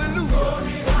 hallelujah.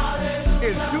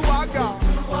 It's to our God.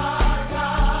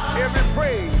 Every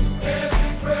praise.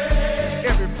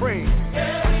 Every praise.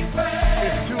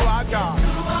 It's to our God.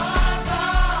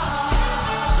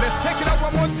 Let's take it up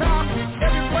one more time.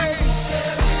 Every praise.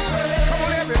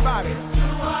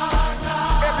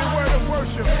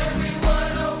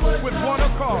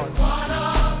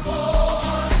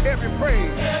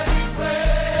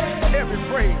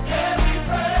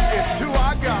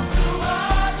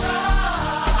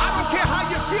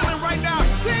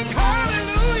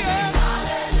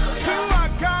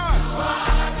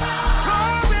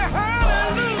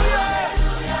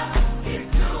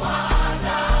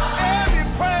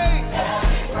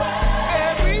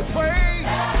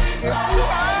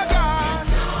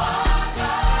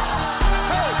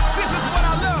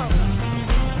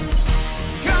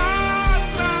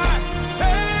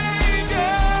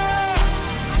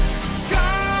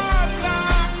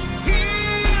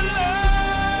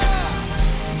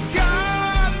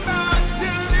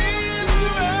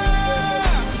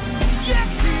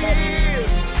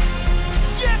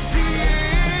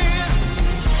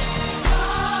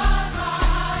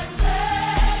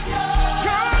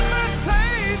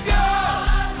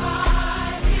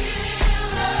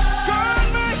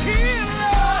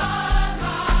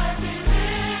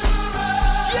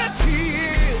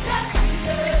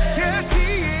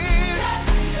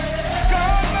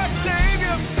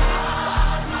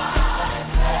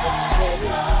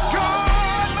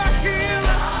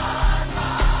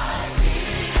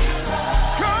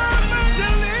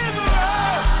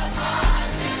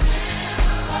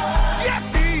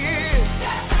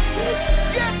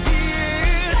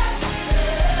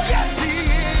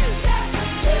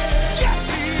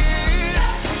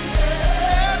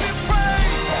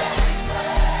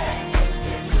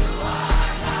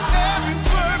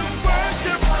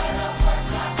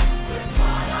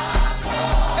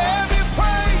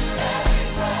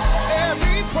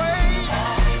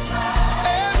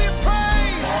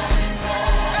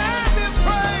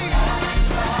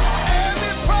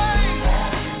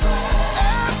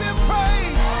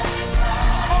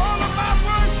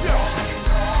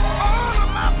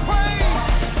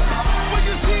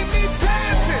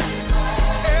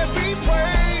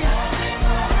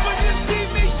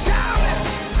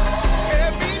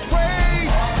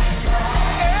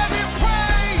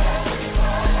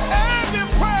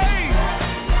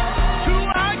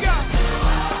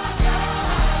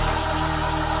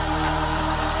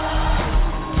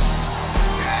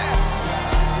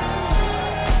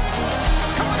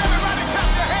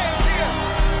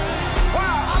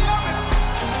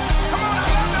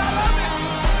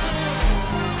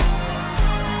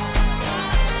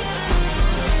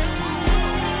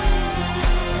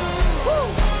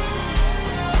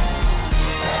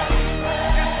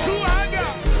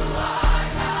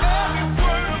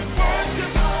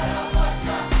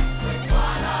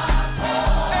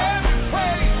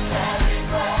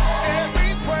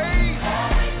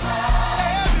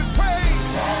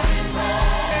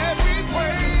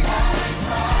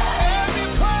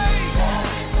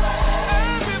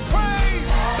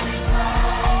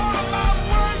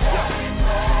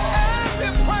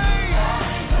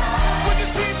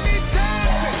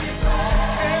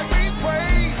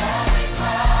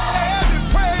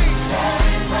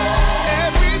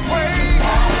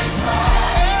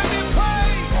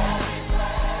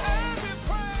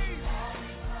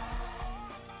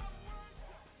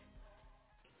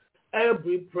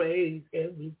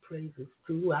 every praise is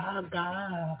to our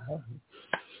God.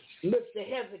 Mr.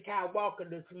 Hezekiah Walker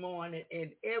this morning,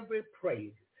 and every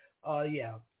praise. Oh,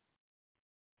 yeah.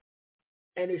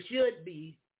 And it should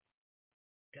be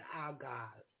to our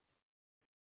God.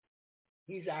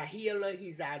 He's our healer.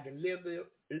 He's our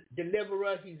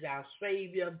deliverer. He's our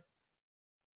Savior.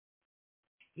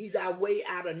 He's our way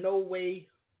out of no way.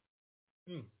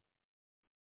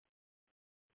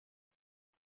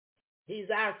 He's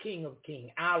our King of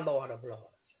Kings, our Lord of Lords.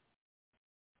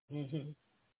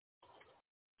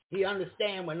 He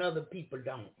understands when other people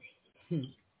don't.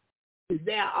 He's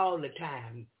there all the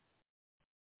time.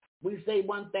 We say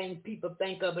one thing, people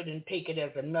think of it and take it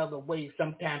as another way.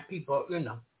 Sometimes people,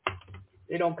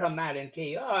 they don't come out and tell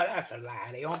you, oh, that's a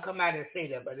lie. They don't come out and say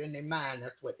that, but in their mind,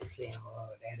 that's what they're saying. Oh,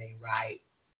 that ain't right.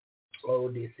 Oh,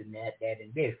 this and that, that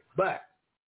and this. But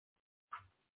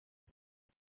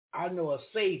I know a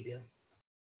Savior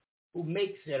who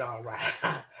makes it all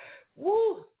right.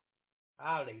 Woo!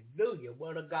 Hallelujah.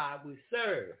 What a God we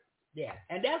serve. Yeah.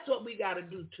 And that's what we got to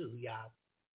do too, y'all.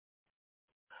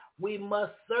 We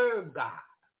must serve God.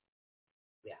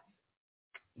 Yeah.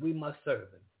 We must serve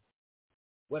him.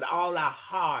 With all our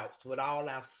hearts, with all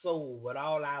our soul, with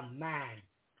all our mind.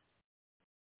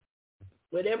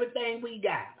 With everything we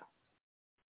got.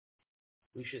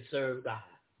 We should serve God.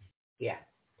 Yeah.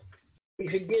 We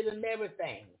should give him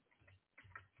everything.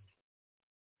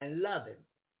 And love him.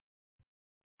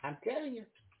 I'm telling you.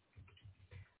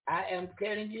 I am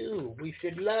telling you, we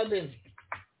should love him.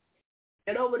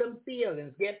 Get over them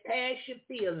feelings. Get past your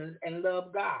feelings and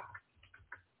love God.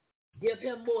 Give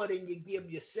him more than you give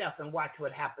yourself and watch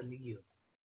what happens to you.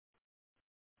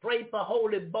 Pray for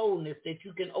holy boldness that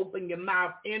you can open your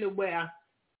mouth anywhere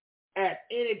at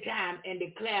any time and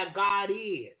declare God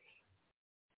is.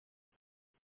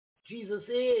 Jesus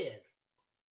is.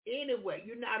 Anywhere.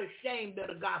 You're not ashamed of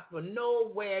the gospel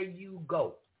nowhere you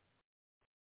go.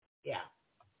 Yeah.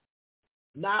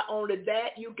 Not only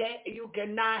that, you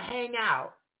cannot hang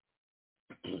out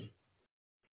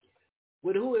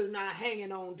with who is not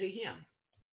hanging on to him.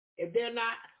 If they're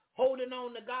not holding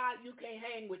on to God, you can't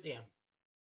hang with them.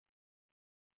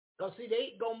 Because see, they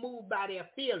ain't going to move by their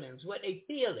feelings, what they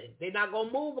feeling. They're not going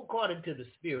to move according to the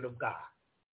Spirit of God.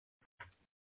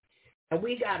 And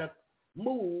we got to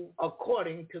move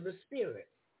according to the Spirit.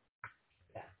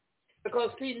 Yeah. Because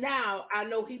see, now I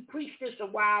know he preached this a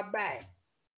while back.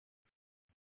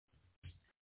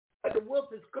 But the wolf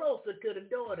is closer to the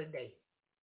door today.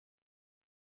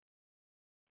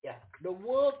 Yeah, the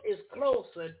wolf is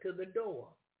closer to the door.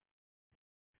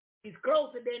 He's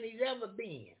closer than he's ever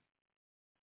been.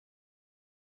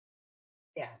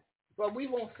 Yeah, but we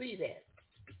won't see that.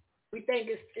 We think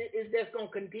it's just going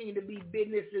to continue to be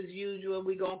business as usual.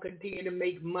 We're going to continue to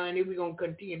make money. We're going to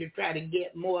continue to try to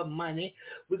get more money.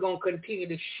 We're going to continue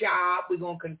to shop. We're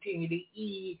going to continue to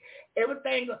eat.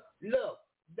 Everything. Look,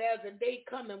 there's a day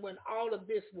coming when all of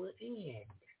this will end.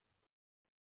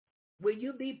 Will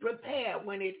you be prepared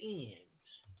when it ends?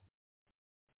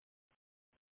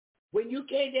 When you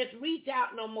can't just reach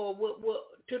out no more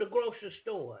to the grocery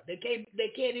store. They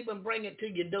can't even bring it to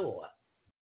your door.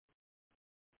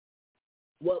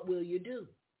 What will you do?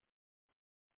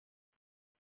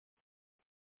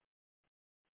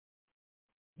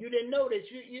 You didn't notice.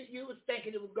 You was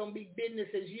thinking it was going to be business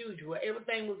as usual.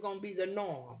 Everything was going to be the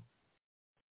norm.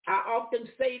 I often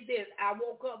say this. I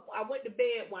woke up, I went to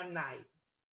bed one night,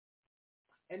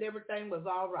 and everything was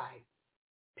all right.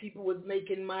 People was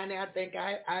making money. I think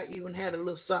I even had a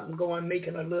little something going,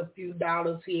 making a little few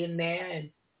dollars here and there, and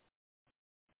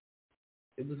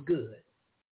it was good.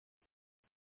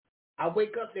 I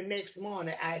wake up the next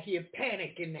morning, I hear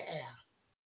panic in the air.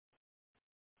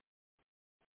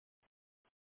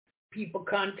 People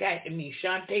contacting me,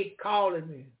 Shantae calling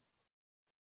me.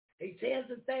 They say there's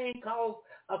a thing called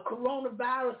a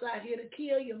coronavirus out here to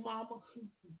kill you, mama.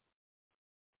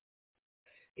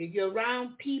 If you're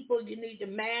around people, you need to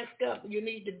mask up. You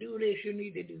need to do this. You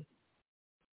need to do.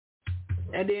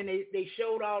 And then they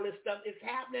showed all this stuff. It's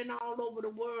happening all over the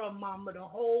world, mama, the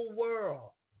whole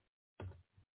world.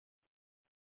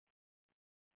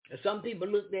 And some people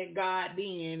looked at God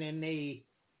then and they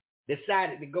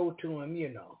decided to go to him,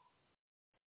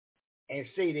 and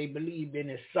say they believed in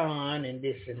his son and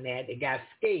this and that. They got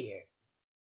scared.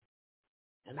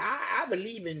 And I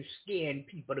believe in scaring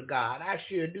people to God. I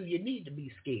sure do. You need to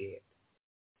be scared.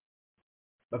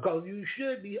 Because you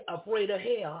should be afraid of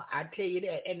hell, I tell you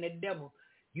that. And the devil,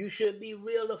 you should be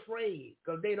real afraid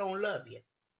because they don't love you.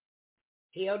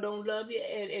 Hell don't love you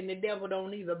and the devil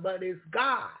don't either, but it's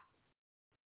God.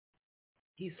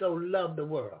 He so loved the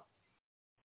world.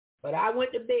 But I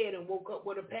went to bed and woke up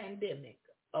with a pandemic.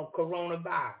 of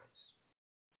coronavirus.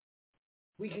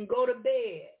 We can go to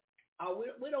bed.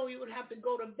 We don't even have to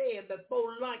go to bed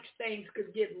before lunch. Things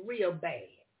could get real bad.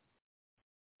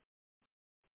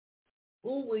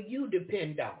 Who will you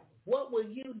depend on? What will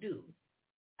you do?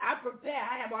 I prepare.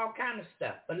 I have all kinds of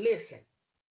stuff. But listen,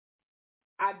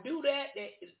 I do that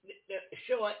to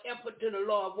show an effort to the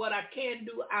Lord. What I can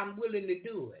do, I'm willing to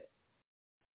do it.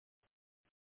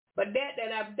 But that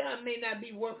I've done may not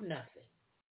be worth nothing.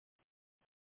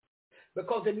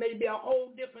 Because it may be a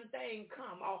whole different thing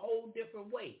come, a whole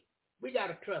different way. We got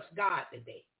to trust God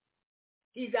today.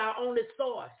 He's our only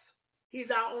source. He's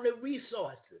our only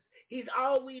resources. He's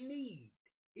all we need.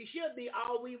 He should be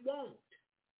all we want.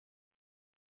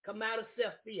 Come out of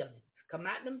self-feelings. Come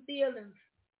out of them feelings.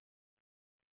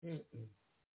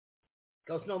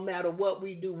 Because no matter what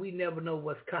we do, we never know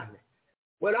what's coming.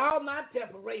 With all my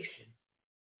preparation,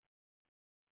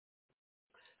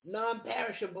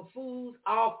 non-perishable foods,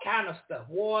 all kind of stuff,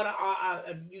 water,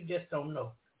 you just don't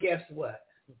know. Guess what?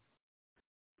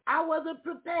 I wasn't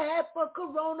prepared for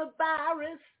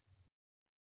coronavirus.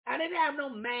 I didn't have no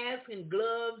mask and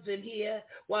gloves in here.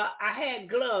 Well, I had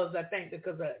gloves, I think,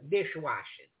 because of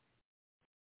dishwashing.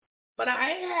 But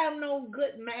I ain't have no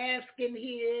good mask in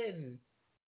here. And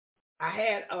I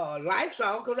had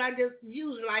Lysol because I just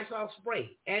used Lysol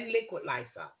spray and liquid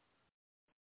Lysol.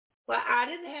 But I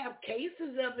didn't have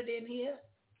cases of it in here.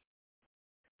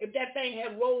 If that thing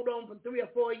had rolled on for 3 or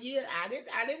 4 years, I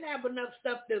didn't have enough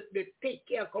stuff to take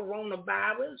care of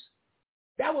coronavirus.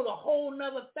 That was a whole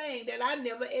nother thing that I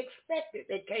never expected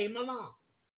that came along.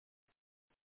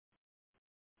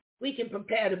 We can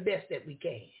prepare the best that we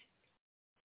can.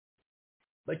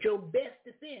 But your best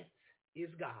defense is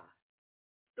God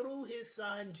through his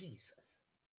son, Jesus.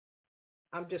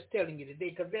 I'm just telling you today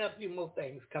because there are a few more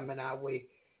things coming our way.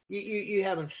 You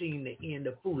haven't seen the end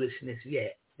of foolishness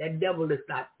yet. That devil is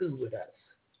not through with us.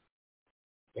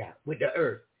 Yeah, with the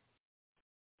earth.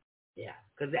 Yeah,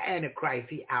 because the Antichrist,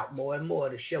 he out more and more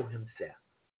to show himself.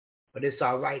 But it's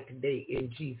all right today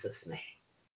in Jesus' name.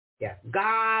 Yeah,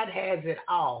 God has it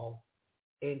all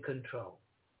in control.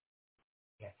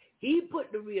 Yeah, he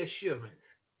put the reassurance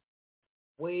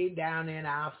way down in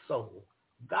our soul.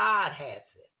 God has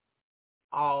it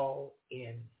all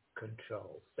in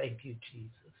control. Thank you,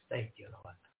 Jesus. Thank you,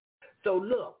 Lord. So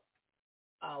look,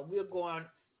 we're going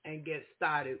and get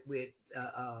started with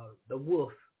the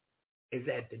wolf is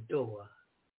at the door.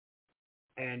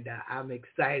 And I'm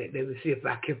excited. Let me see if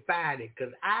I can find it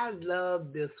because I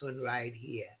love this one right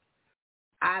here.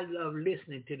 I love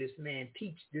listening to this man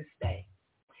teach this thing.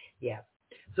 Yeah.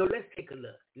 So let's take a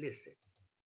look. Listen.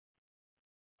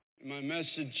 My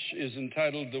message is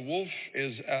entitled, The Wolf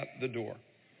is at the Door.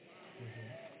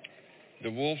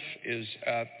 The wolf is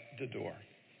at the door.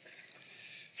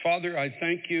 Father, I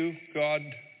thank you, God.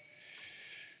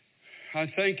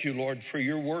 I thank you, Lord, for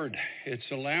your word. It's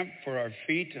a lamp for our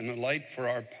feet and a light for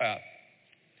our path.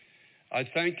 I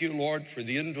thank you, Lord, for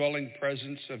the indwelling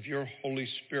presence of your Holy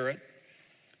Spirit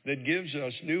that gives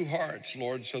us new hearts,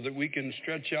 Lord, so that we can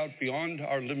stretch out beyond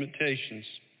our limitations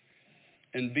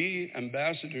and be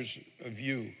ambassadors of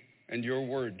you and your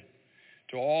word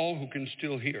to all who can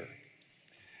still hear.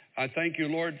 I thank you,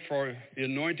 Lord, for the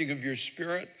anointing of your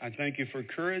Spirit. I thank you for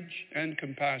courage and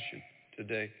compassion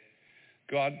today,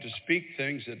 God, to speak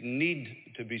things that need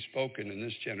to be spoken in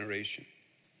this generation.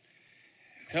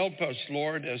 Help us,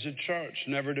 Lord, as a church,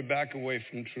 never to back away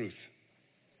from truth.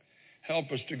 Help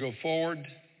us to go forward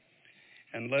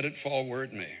and let it fall where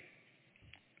it may.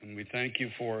 And we thank you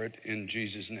for it in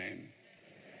Jesus' name.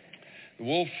 The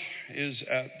wolf is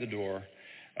at the door.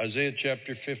 Isaiah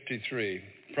chapter 53.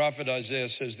 Prophet Isaiah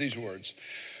says these words,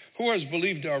 Who has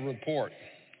believed our report?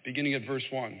 Beginning at verse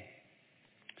 1.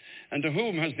 And to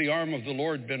whom has the arm of the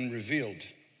Lord been revealed?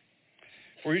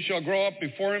 For he shall grow up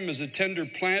before him as a tender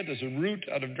plant, as a root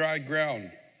out of dry ground.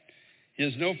 He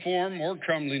has no form or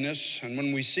comeliness, and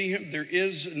when we see him, there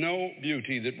is no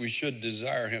beauty that we should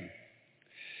desire him.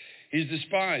 He is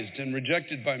despised and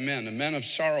rejected by men, a man of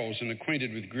sorrows and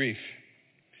acquainted with grief.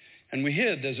 And we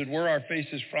hid, as it were, our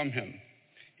faces from him.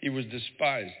 He was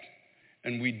despised,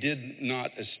 and we did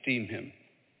not esteem him.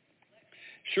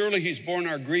 Surely he's borne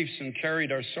our griefs and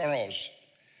carried our sorrows.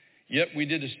 Yet we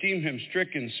did esteem him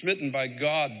stricken, smitten by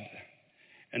God,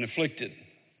 and afflicted.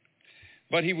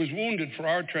 But he was wounded for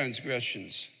our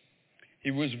transgressions.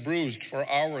 He was bruised for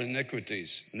our iniquities,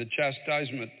 and the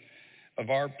chastisement of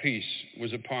our peace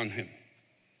was upon him.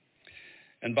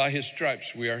 And by his stripes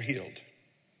we are healed.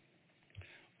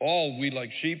 All we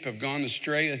like sheep have gone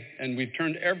astray, and we've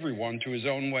turned everyone to his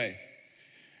own way.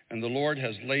 And the Lord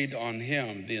has laid on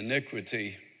him the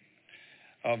iniquity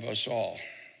of us all.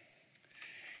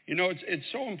 You know, it's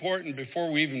so important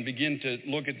before we even begin to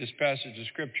look at this passage of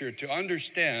Scripture to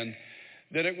understand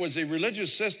that it was a religious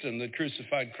system that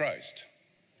crucified Christ.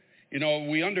 You know,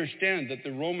 we understand that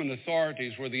the Roman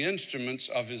authorities were the instruments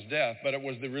of his death, but it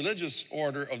was the religious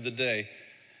order of the day,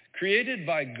 created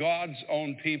by God's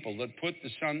own people, that put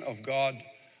the Son of God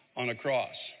on a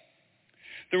cross.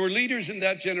 There were leaders in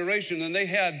that generation, and they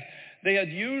had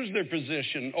used their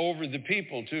position over the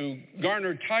people to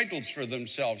garner titles for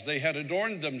themselves. They had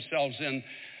adorned themselves in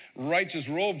righteous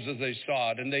robes, as they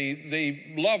saw it, and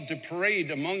they loved to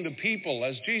parade among the people,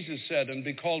 as Jesus said, and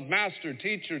be called master,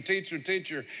 teacher, teacher,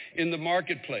 teacher in the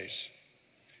marketplace.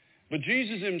 But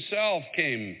Jesus himself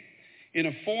came in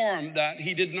a form that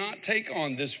he did not take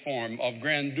on this form of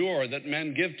grandeur that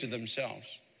men give to themselves.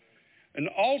 And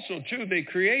also, too, they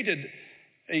created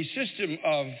a system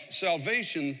of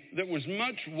salvation that was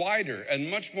much wider and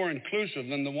much more inclusive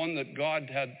than the one that God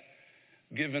had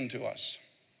given to us.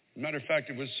 As a matter of fact,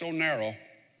 it was so narrow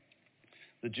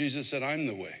that Jesus said, I'm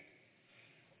the way,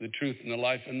 the truth, and the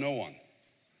life, and no one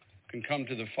can come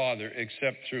to the Father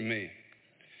except through me.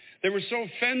 They were so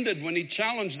offended when he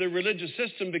challenged their religious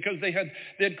system because they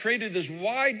had created this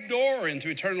wide door into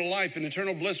eternal life and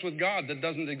eternal bliss with God that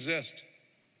doesn't exist.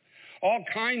 All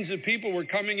kinds of people were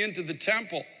coming into the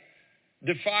temple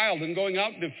defiled and going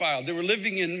out defiled. They were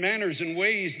living in manners and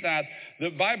ways that the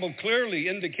Bible clearly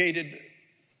indicated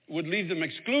would leave them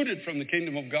excluded from the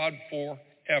kingdom of God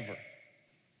forever.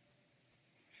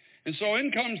 And so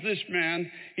in comes this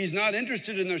man. He's not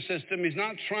interested in their system. He's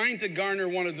not trying to garner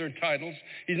one of their titles.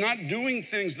 He's not doing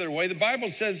things their way. The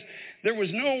Bible says there was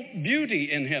no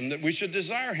beauty in him that we should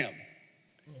desire him.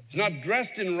 He's not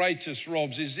dressed in righteous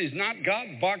robes. He's not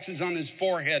got boxes on his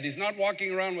forehead. He's not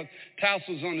walking around with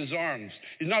tassels on his arms.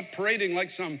 He's not parading like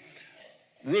some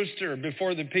rooster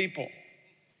before the people,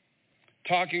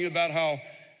 talking about how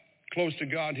close to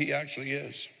God he actually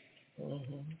is.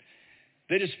 Mm-hmm.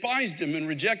 They despised him and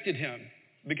rejected him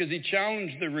because he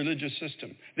challenged their religious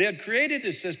system. They had created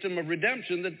a system of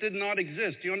redemption that did not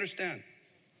exist. Do you understand?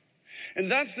 And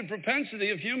that's the propensity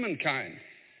of humankind.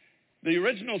 The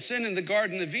original sin in the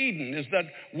Garden of Eden is that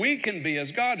we can be as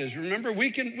God is. Remember,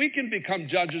 we can become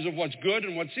judges of what's good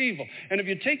and what's evil. And if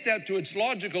you take that to its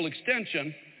logical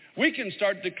extension, we can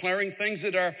start declaring things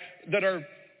that are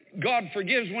God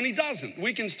forgives when he doesn't.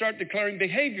 We can start declaring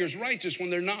behaviors righteous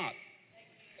when they're not.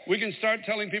 We can start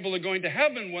telling people they're going to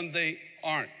heaven when they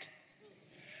aren't.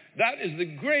 That is the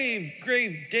grave,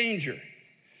 grave danger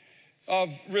of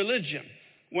religion,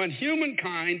 when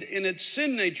humankind in its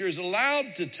sin nature is allowed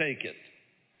to take it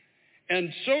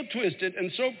and so twist it and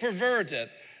so pervert it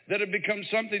that it becomes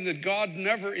something that God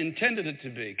never intended it to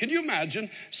be. Can you imagine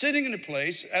sitting in a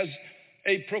place as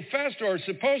a professed or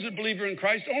supposed believer in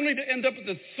Christ only to end up at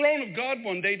the throne of God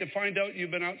one day to find out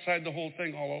you've been outside the whole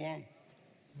thing all along?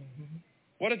 Mm-hmm.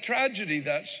 What a tragedy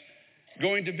that's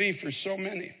going to be for so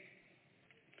many.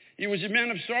 He was a man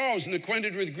of sorrows and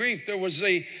acquainted with grief. There was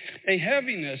a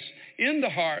heaviness in the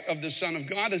heart of the Son of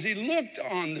God as he looked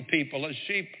on the people as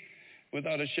sheep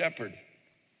without a shepherd.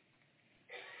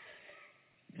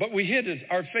 But we hid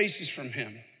our faces from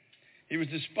him. He was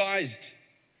despised,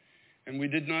 and we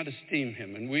did not esteem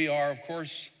him. And we are, of course,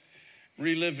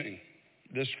 reliving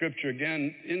this scripture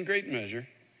again in great measure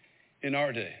in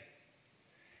our day.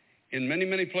 In many,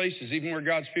 many places, even where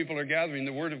God's people are gathering,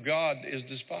 the word of God is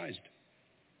despised.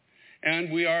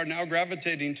 And we are now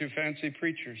gravitating to fancy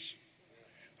preachers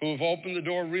who have opened the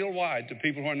door real wide to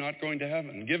people who are not going to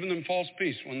heaven, giving them false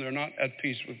peace when they're not at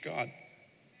peace with God.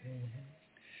 Mm-hmm.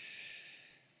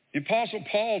 The Apostle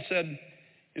Paul said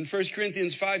in 1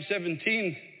 Corinthians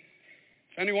 5:17,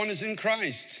 if anyone is in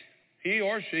Christ, he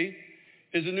or she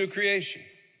is a new creation.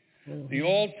 Mm-hmm. The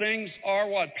old things are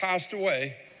what? Passed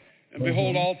away. And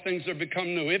behold, all things are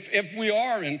become new. If we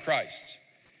are in Christ,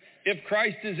 if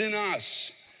Christ is in us,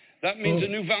 that means a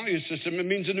new value system. It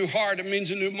means a new heart. It means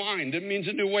a new mind. It means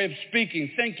a new way of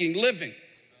speaking, thinking, living.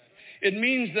 It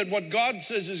means that what God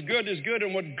says is good,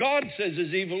 and what God says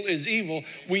is evil is evil.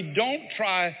 We don't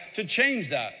try to change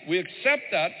that. We accept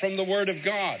that from the Word of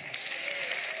God.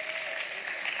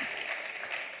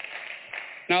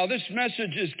 Now, this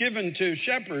message is given to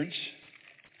shepherds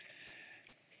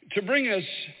to bring us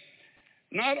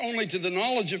not only to the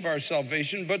knowledge of our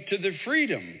salvation, but to the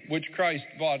freedom which Christ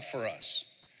bought for us.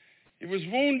 He was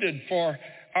wounded for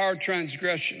our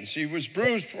transgressions. He was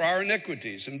bruised for our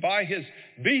iniquities. And by his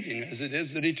beating, as it is,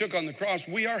 that he took on the cross,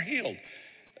 we are healed.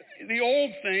 The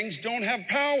old things don't have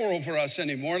power over us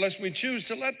anymore unless we choose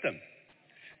to let them.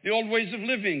 The old ways of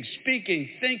living, speaking,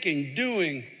 thinking,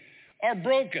 doing are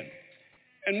broken.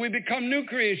 And we become new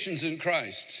creations in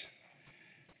Christ.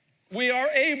 we are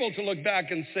able to look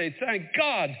back and say, thank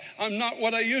God I'm not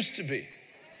what I used to be.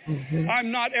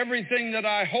 I'm not everything that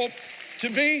I hope to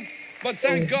be, but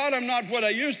thank God I'm not what I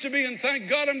used to be, and thank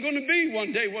God I'm going to be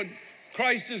one day what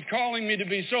Christ is calling me to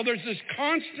be. So there's this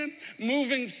constant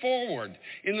moving forward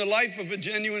in the life of a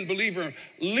genuine believer,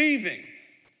 leaving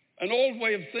an old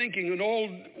way of thinking, an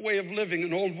old way of living,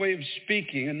 an old way of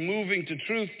speaking, and moving to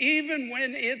truth, even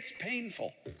when it's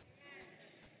painful.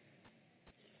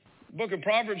 The book of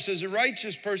Proverbs says a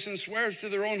righteous person swears to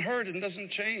their own hurt and doesn't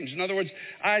change. In other words,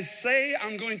 I say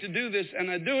I'm going to do this,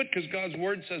 and I do it because God's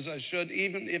word says I should,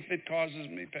 even if it causes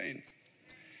me pain.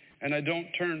 And I don't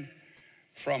turn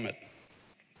from it.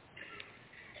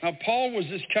 Now, Paul was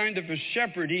this kind of a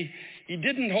shepherd. He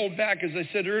didn't hold back, as I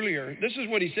said earlier. This is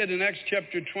what he said in Acts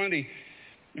chapter 20,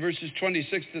 verses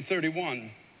 26 to 31.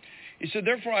 He said,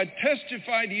 therefore I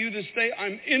testify to you this day,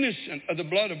 I'm innocent of the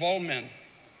blood of all men.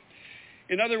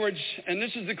 In other words, and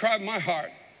this is the cry of my heart,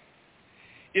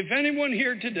 if anyone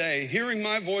here today, hearing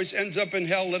my voice, ends up in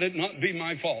hell, let it not be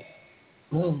my fault.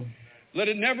 Let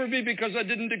it never be because I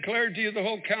didn't declare to you the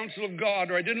whole counsel of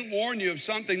God, or I didn't warn you of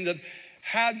something that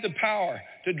had the power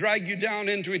to drag you down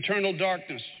into eternal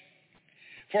darkness.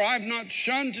 For I have not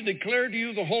shunned to declare to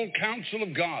you the whole counsel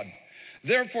of God.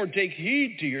 Therefore take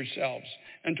heed to yourselves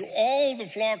and to all the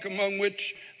flock among which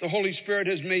the Holy Spirit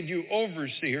has made you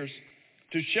overseers,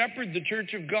 to shepherd the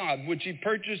church of God, which he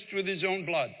purchased with his own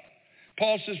blood.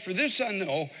 Paul says, for this I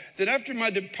know, that after my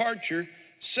departure,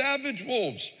 savage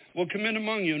wolves will come in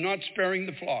among you, not sparing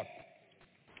the flock.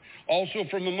 Also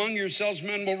from among yourselves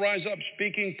men will rise up,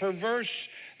 speaking perverse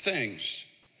things,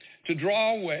 to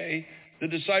draw away the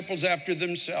disciples after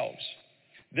themselves.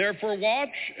 Therefore watch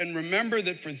and remember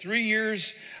that for 3 years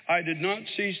I did not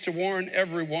cease to warn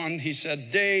everyone, he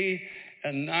said, day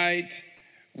and night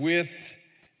with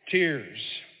tears.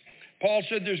 Paul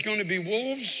said there's going to be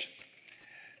wolves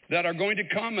that are going to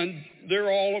come, and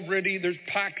they're all already, there's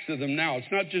packs of them now.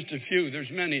 It's not just a few, there's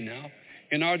many now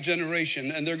in our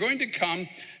generation. And they're going to come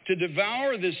to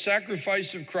devour the sacrifice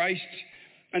of Christ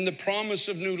and the promise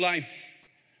of new life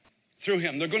through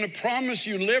him. They're going to promise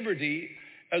you liberty,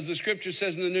 as the scripture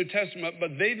says in the New Testament,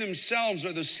 but they themselves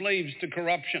are the slaves to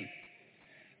corruption.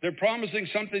 They're promising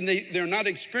something they're not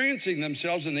experiencing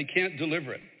themselves, and they can't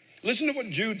deliver it. Listen to what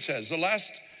Jude says, the last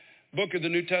book of the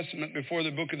New Testament before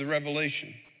the book of the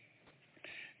Revelation.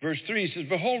 Verse 3 says,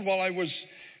 behold, while I was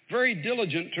very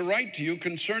diligent to write to you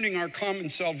concerning our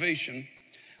common salvation,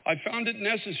 I found it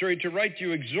necessary to write to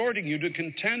you, exhorting you to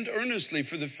contend earnestly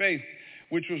for the faith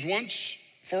which was once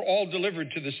for all delivered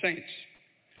to the saints.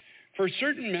 For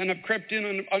certain men have crept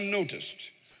in unnoticed,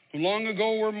 who long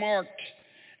ago were marked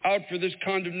out for this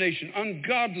condemnation,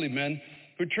 ungodly men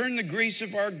who turn the grace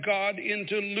of our God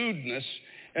into lewdness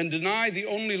and deny the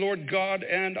only Lord God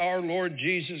and our Lord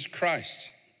Jesus Christ.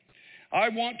 I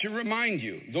want to remind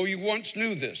you, though you once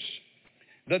knew this,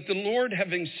 that the Lord,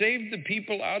 having saved the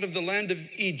people out of the land of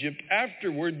Egypt,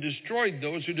 afterward destroyed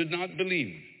those who did not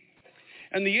believe.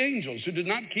 And the angels who did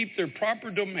not keep their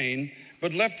proper domain,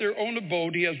 but left their own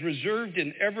abode, he has reserved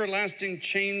in everlasting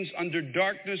chains under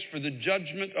darkness for the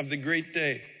judgment of the great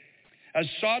day. As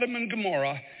Sodom and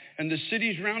Gomorrah and the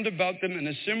cities round about them in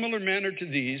a similar manner to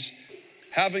these,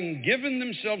 having given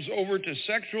themselves over to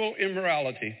sexual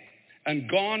immorality and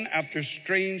gone after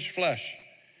strange flesh,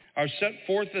 are set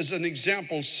forth as an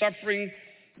example, suffering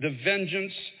the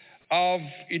vengeance of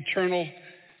eternal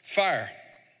fire.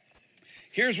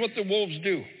 Here's what the wolves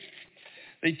do.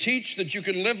 They teach that you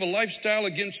can live a lifestyle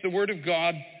against the Word of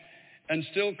God and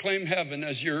still claim heaven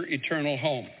as your eternal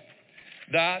home.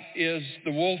 That is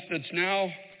the wolf that's now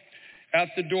at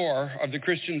the door of the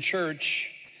Christian church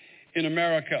in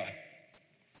America.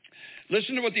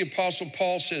 Listen to what the Apostle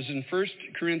Paul says in 1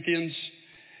 Corinthians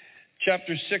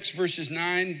chapter 6, verses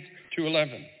 9 to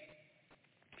 11.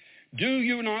 Do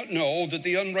you not know that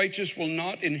the unrighteous will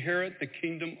not inherit the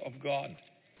kingdom of God?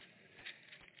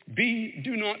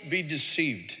 Do not be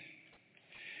deceived.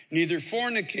 Neither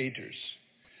fornicators.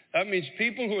 That means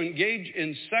people who engage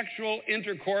in sexual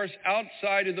intercourse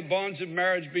outside of the bonds of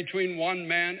marriage between one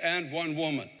man and one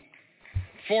woman.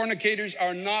 Fornicators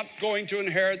are not going to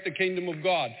inherit the kingdom of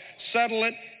God. Settle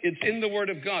it. It's in the Word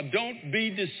of God. Don't be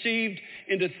deceived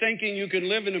into thinking you can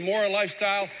live in a moral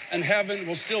lifestyle and heaven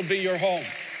will still be your home.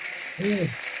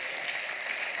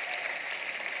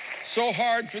 So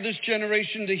hard for this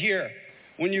generation to hear.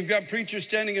 When you've got preachers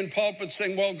standing in pulpits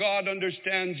saying, well, God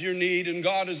understands your need, and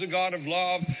God is a God of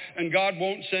love, and God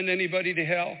won't send anybody to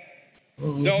hell.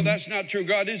 No, that's not true.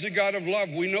 God is a God of love.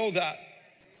 We know that.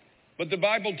 But the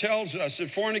Bible tells us that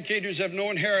fornicators have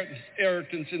no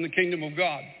inheritance in the kingdom of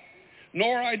God,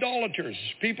 nor idolaters,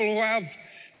 people who have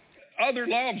other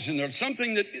loves in there,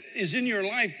 something that is in your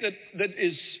life that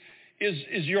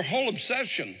is your whole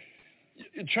obsession.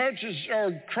 Churches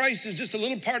or Christ is just a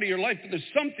little part of your life, but there's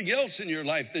something else in your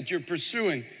life that you're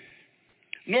pursuing.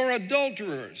 Nor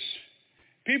adulterers,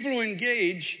 people who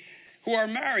engage, who are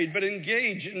married but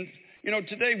engage in,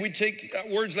 today we take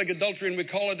words like adultery and we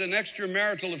call it an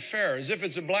extramarital affair, as if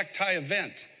it's a black tie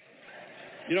event.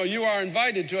 You are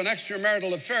invited to an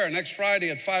extramarital affair next Friday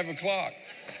at 5 o'clock.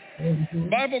 The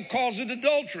Bible calls it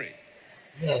adultery.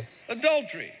 Yes.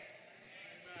 Adultery.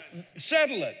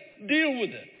 Settle it. Deal with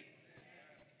it.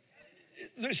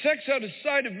 The sex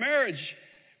outside of marriage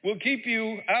will keep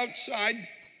you outside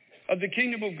of the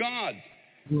kingdom of God.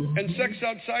 And sex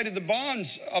outside of the bonds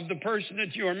of the person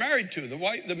that you are married to,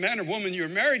 the man or woman you're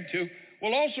married to,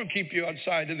 will also keep you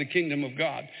outside of the kingdom of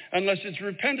God, unless it's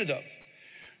repented of.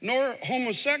 Nor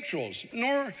homosexuals,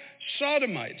 nor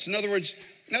sodomites. In other words,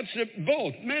 that's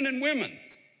both, men and women.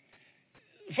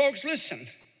 Folks, listen.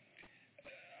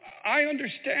 I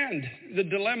understand the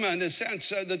dilemma in the sense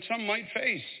that some might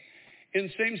face in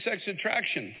same-sex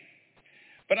attraction.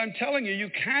 But I'm telling you, you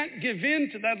can't give in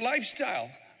to that lifestyle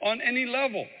on any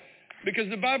level, because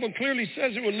the Bible clearly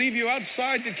says it will leave you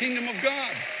outside the kingdom of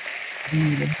God.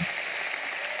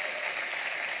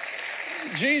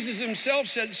 Jesus himself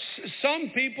said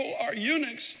some people are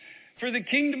eunuchs for the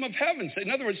kingdom of heaven. In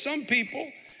other words, some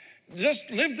people just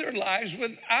live their lives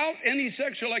without any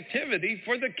sexual activity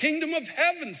for the kingdom of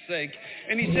heaven's sake.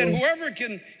 And he said, whoever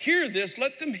can hear this,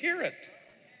 let them hear it.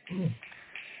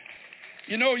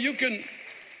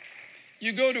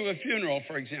 You go to a funeral,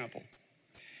 for example,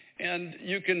 and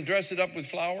you can dress it up with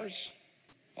flowers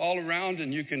all around,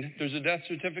 and there's a death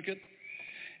certificate,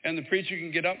 and the preacher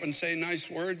can get up and say nice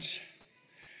words.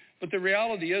 But the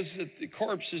reality is that the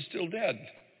corpse is still dead.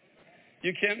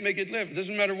 You can't make it live. It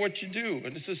doesn't matter what you do.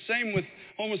 And it's the same with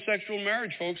homosexual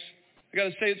marriage, folks. I got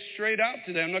to say it straight out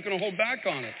today. I'm not going to hold back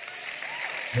on it.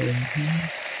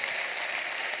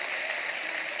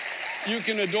 You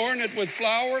can adorn it with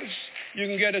flowers. You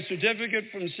can get a certificate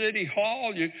from City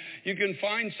Hall. You can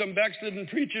find some backslidden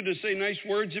preacher to say nice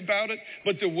words about it.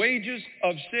 But the wages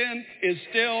of sin is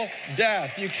still death.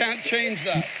 You can't change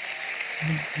that.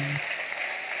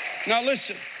 Now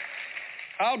listen,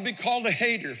 I'll be called a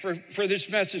hater for this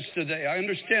message today. I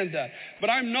understand that.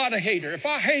 But I'm not a hater. If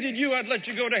I hated you, I'd let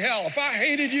you go to hell. If I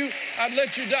hated you, I'd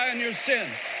let you die in your sin.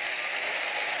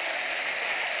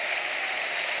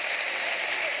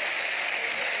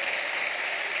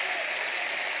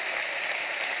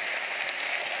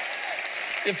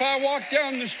 If I walk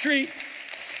down the street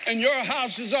and your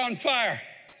house is on fire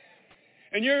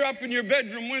and you're up in your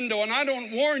bedroom window and I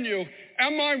don't warn you,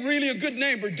 am I really a good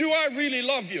neighbor? Do I really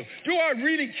love you? Do I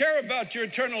really care about your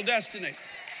eternal destiny?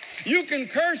 You can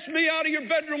curse me out of your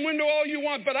bedroom window all you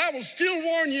want, but I will still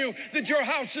warn you that your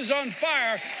house is on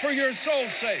fire for your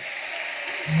soul's sake.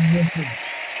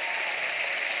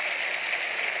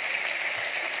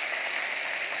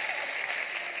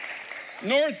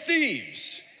 Nor thieves,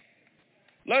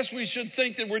 lest we should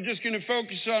think that we're just going to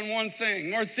focus on one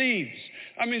thing. Nor thieves.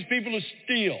 That means people who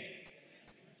steal.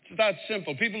 It's that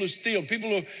simple. People who steal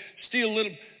a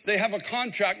little, they have a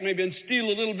contract maybe and steal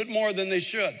a little bit more than they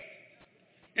should.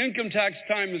 Income tax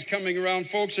time is coming around,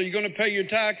 folks. Are you going to pay your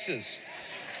taxes?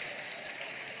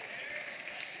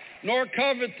 Nor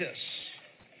covetous.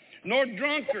 Nor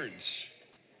drunkards.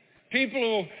 People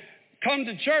who come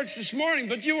to church this morning,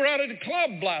 but you were out at a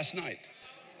club last night.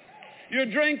 You're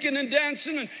drinking and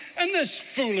dancing and this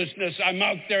foolishness. I'm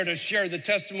out there to share the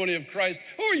testimony of Christ.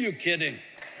 Who are you kidding?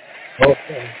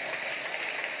 Okay.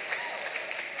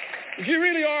 If you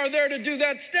really are there to do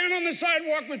that, stand on the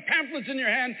sidewalk with pamphlets in your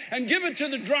hand and give it to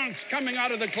the drunks coming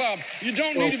out of the club. You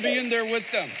don't need to be in there with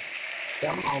them.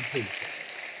 Come on, people.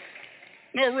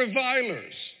 Nor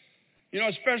revilers.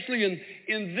 Especially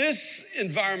in this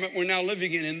environment we're now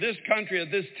living in this country at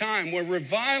this time, where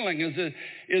reviling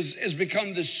has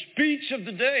become the speech of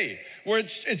the day, where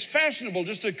it's fashionable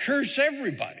just to curse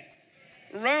everybody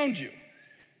around you.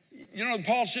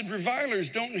 Paul said revilers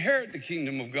don't inherit the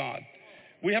kingdom of God.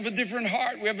 We have a different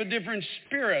heart. We have a different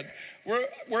spirit.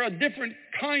 We're a different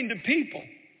kind of people.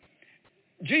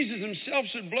 Jesus himself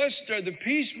said, blessed are the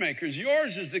peacemakers.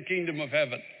 Yours is the kingdom of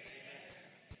heaven.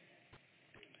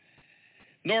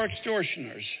 Nor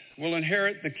extortioners will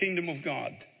inherit the kingdom of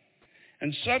God.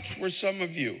 And such were some of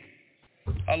you.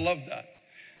 I love that.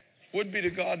 Would be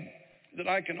to God that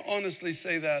I can honestly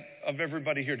say that of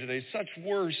everybody here today. Such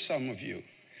were some of you.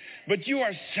 But you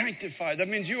are sanctified. That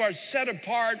means you are set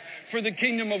apart for the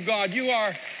kingdom of God. You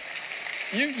are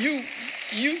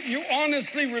You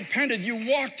honestly repented. You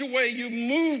walked away. You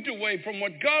moved away from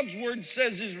what God's word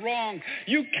says is wrong.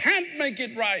 You can't make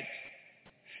it right.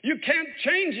 You can't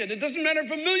change it. It doesn't matter if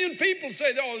 1 million people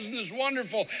say, oh, isn't this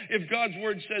wonderful? If God's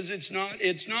word says it's not,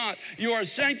 it's not. You are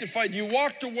sanctified. You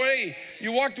walked away.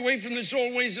 You walked away from these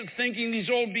old ways of thinking,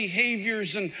 these old behaviors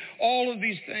and all of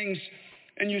these things.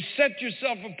 And you set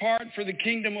yourself apart for the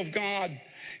kingdom of God.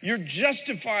 You're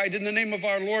justified in the name of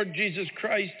our Lord Jesus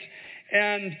Christ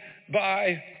and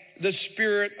by the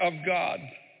Spirit of God.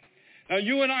 Now,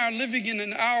 you and I are living in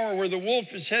an hour where the wolf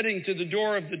is heading to the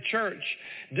door of the church,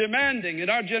 demanding in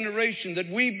our generation that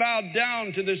we bow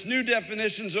down to this new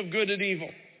definitions of good and evil.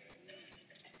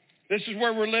 This is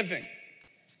where we're living.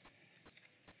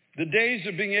 The days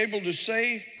of being able to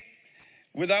say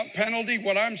without penalty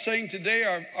what I'm saying today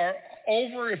are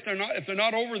over. If they're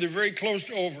not over, they're very close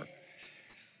to over.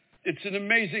 It's an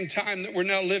amazing time that we're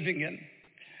now living in.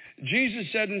 Jesus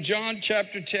said in John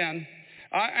chapter 10,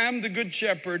 I am the good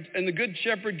shepherd, and the good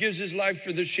shepherd gives his life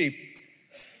for the sheep.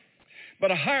 But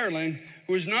a hireling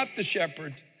who is not the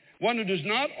shepherd, one who does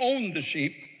not own the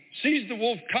sheep, sees the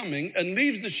wolf coming and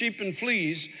leaves the sheep and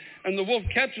flees, and the wolf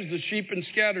catches the sheep and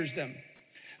scatters them.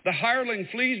 The hireling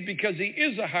flees because he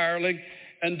is a hireling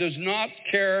and does not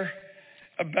care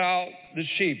about the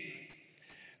sheep.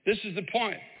 This is the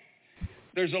point.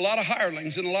 There's a lot of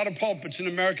hirelings in a lot of pulpits in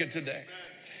America today.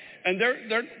 And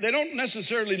they don't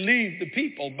necessarily leave the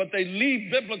people, but they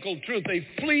leave biblical truth. They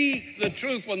flee the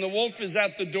truth when the wolf is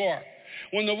at the door.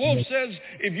 When the wolf says,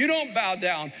 if you don't bow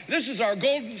down, this is our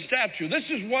golden statue. This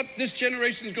is what this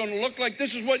generation is going to look like.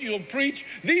 This is what you'll preach.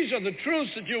 These are the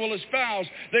truths that you will espouse.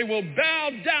 They will bow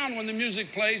down when the music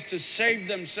plays to save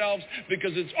themselves,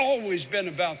 because it's always been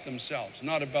about themselves,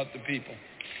 not about the people.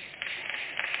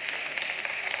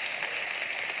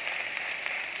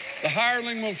 The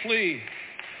hireling will flee.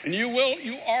 And you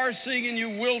are seeing and you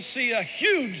will see a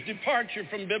huge departure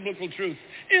from biblical truth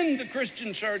in the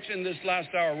Christian church in this last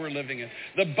hour we're living in.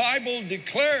 The Bible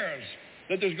declares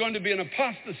that there's going to be an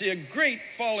apostasy, a great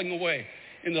falling away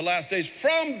in the last days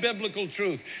from biblical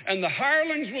truth. And the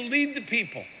hirelings will lead the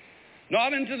people,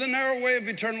 not into the narrow way of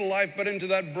eternal life, but into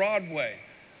that broad way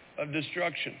of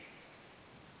destruction.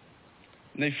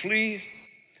 And they flee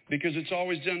because it's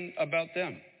always been about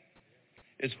them.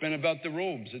 It's been about the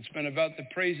robes. It's been about the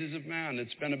praises of man.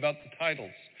 It's been about the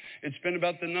titles. It's been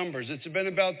about the numbers. It's been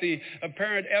about the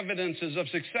apparent evidences of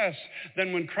success.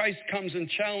 Then when Christ comes and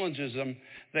challenges them,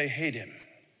 they hate him.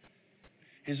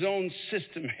 His own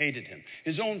system hated him.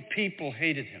 His own people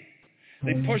hated him.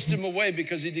 They pushed him away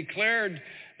because he declared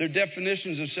their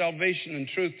definitions of salvation and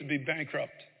truth to be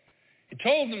bankrupt. He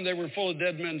told them they were full of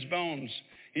dead men's bones.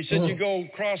 He said, you go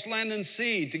across land and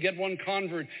sea to get one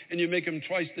convert, and you make him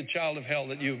twice the child of hell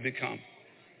that you have become.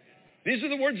 These are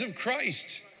the words of Christ.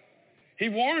 He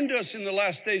warned us in the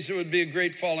last days there would be a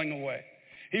great falling away.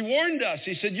 He warned us.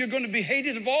 He said, you're going to be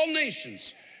hated of all nations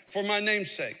for my name's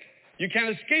sake. You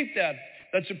can't escape that.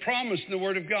 That's a promise in the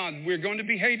Word of God. We're going to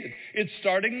be hated. It's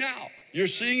starting now. You're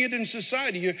seeing it in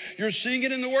society. You're seeing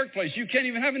it in the workplace. You can't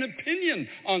even have an opinion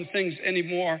on things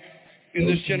anymore in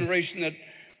this generation that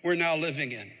we're now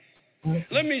living in.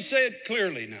 Let me say it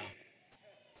clearly now.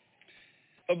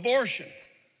 Abortion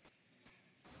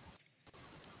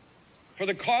for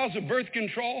the cause of birth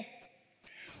control,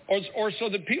 or so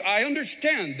that people, I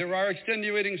understand there are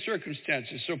extenuating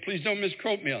circumstances, so please don't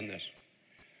misquote me on this.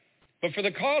 But for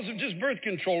the cause of just birth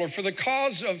control, or for the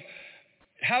cause of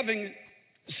having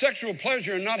sexual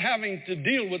pleasure and not having to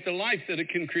deal with the life that it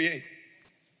can create,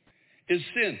 is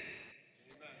sin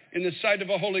in the sight of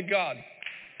a holy God.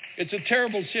 It's a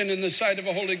terrible sin in the sight of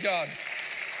a holy God.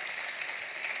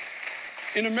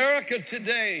 In America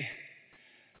today,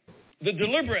 the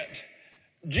deliberate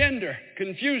gender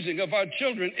confusing of our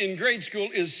children in grade school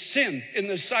is sin in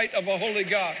the sight of a holy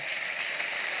God.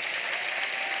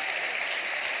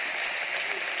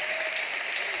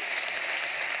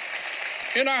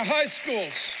 In our high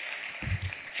schools,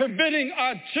 forbidding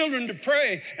our children to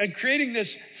pray and creating this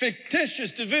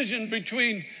fictitious division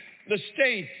between the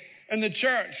state and the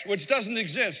church, which doesn't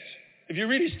exist. If you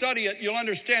really study it, you'll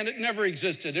understand it never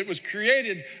existed. It was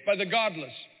created by the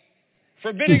godless.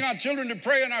 Forbidding our children to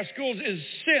pray in our schools is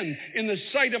sin in the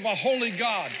sight of a holy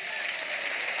God.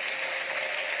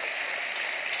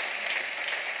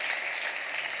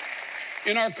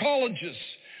 In our colleges,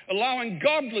 allowing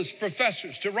godless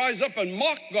professors to rise up and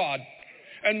mock God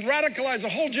and radicalize a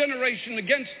whole generation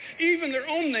against even their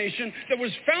own nation that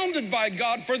was founded by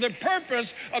God for the purpose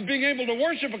of being able to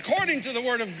worship according to the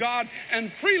Word of God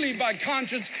and freely by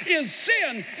conscience, is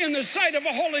sin in the sight of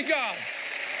a holy God.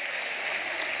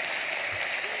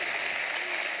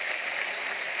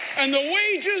 And the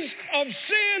wages of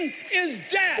sin is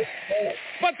death.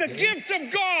 But the gift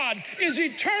of God is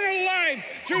eternal life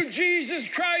through Jesus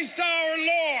Christ our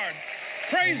Lord.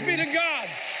 Praise be to God.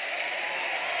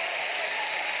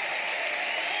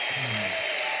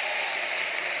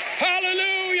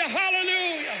 Hallelujah,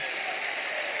 hallelujah.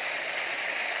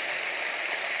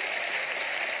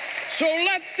 So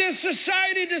let this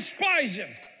society despise him.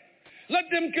 Let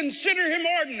them consider him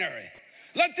ordinary.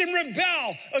 Let them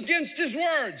rebel against his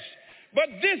words. But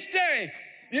this day,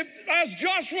 as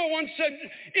Joshua once said,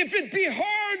 if it be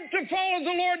hard to follow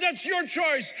the Lord, that's your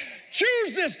choice.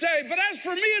 Choose this day. But as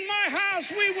for me and my house,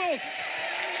 we will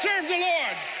serve the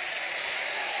Lord.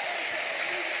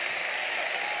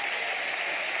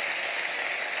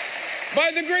 By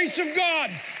the grace of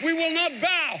God, we will not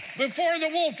bow before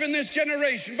the wolf in this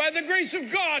generation. By the grace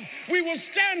of God, we will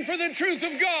stand for the truth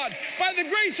of God. By the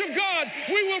grace of God,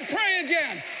 we will pray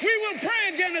again. We will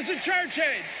pray again as a church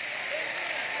age.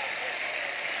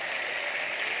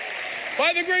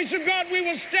 By the grace of God, we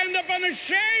will stand up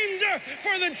unashamed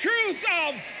for the truth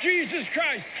of Jesus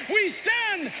Christ. We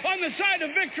stand on the side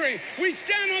of victory. We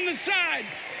stand on the side.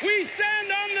 We stand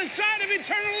on the side of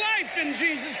eternal life in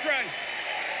Jesus Christ.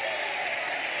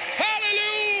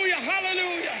 Hallelujah,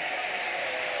 hallelujah.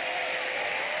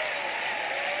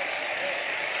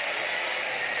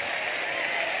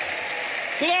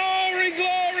 Glory,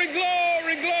 glory,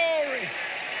 glory, glory.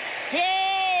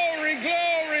 Glory,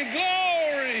 glory,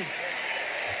 glory.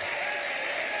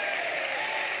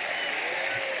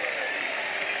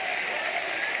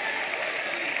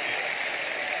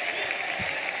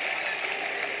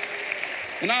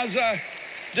 And as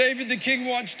David the king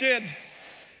once did,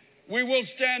 we will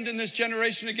stand in this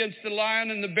generation against the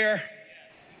lion and the bear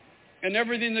and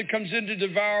everything that comes in to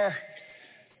devour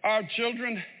our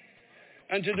children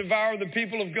and to devour the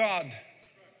people of God.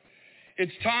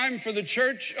 It's time for the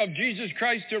church of Jesus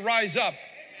Christ to rise up.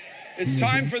 It's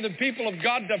time for the people of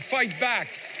God to fight back.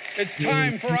 It's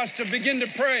time for us to begin to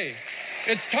pray.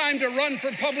 It's time to run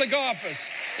for public office.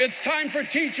 It's time for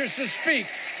teachers to speak.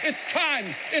 It's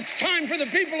time for the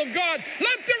people of God.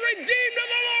 Let the redeemed of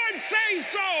the Lord say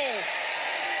so.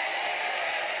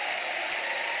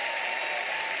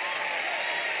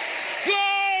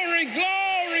 Glory,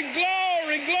 glory,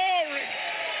 glory, glory.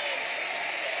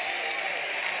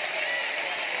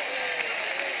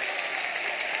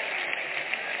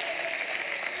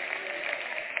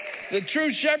 The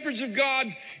true shepherds of God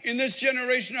in this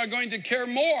generation are going to care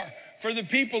more for the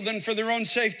people than for their own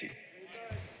safety.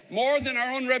 More than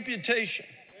our own reputation.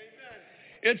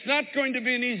 It's not going to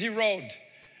be an easy road.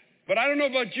 But I don't know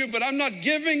about you, but I'm not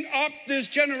giving up this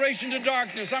generation to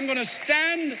darkness. I'm going to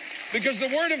stand because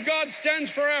the Word of God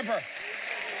stands forever.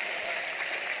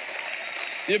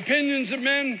 The opinions of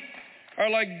men are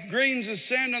like grains of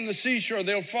sand on the seashore.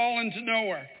 They'll fall into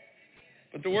nowhere.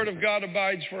 But the Word of God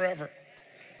abides forever.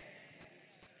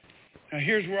 Now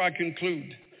here's where I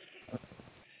conclude.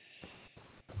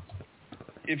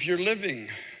 If you're living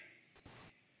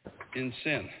in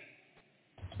sin,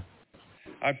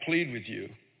 I plead with you,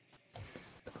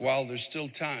 while there's still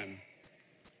time,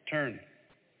 turn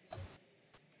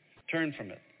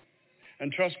from it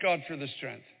and trust God for the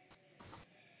strength.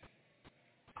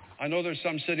 I know there's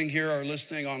some sitting here or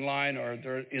listening online or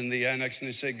they're in the annex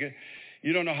and they say,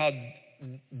 you don't know how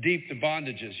deep the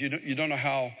bondage is. You don't know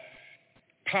how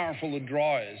powerful the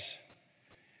draw is.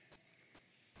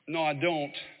 No, I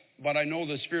don't. But I know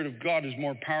the Spirit of God is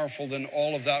more powerful than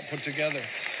all of that put together.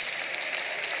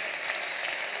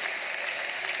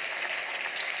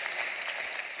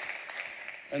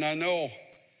 And I know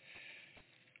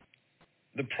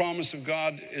the promise of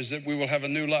God is that we will have a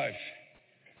new life,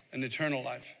 an eternal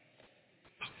life.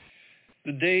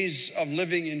 The days of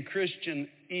living in Christian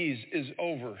ease is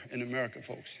over in America,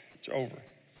 folks. It's over.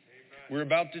 We're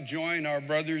about to join our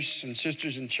brothers and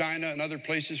sisters in China and other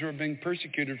places who are being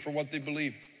persecuted for what they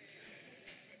believe.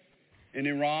 In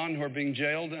Iran, who are being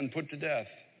jailed and put to death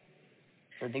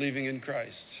for believing in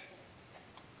Christ.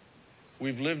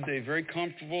 We've lived a very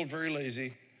comfortable, very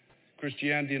lazy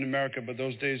Christianity in America, but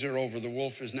those days are over. The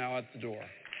wolf is now at the door.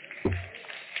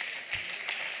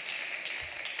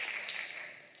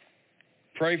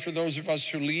 Pray for those of us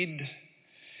who lead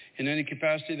in any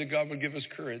capacity that God would give us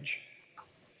courage.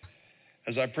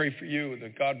 As I pray for you,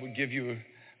 that God would give you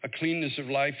a cleanness of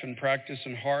life and practice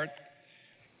and heart,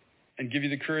 and give you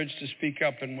the courage to speak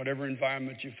up in whatever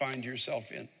environment you find yourself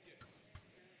in.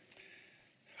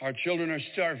 Our children are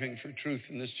starving for truth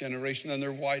in this generation, and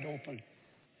they're wide open.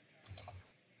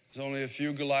 There's only a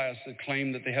few Goliaths that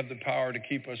claim that they have the power to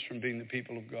keep us from being the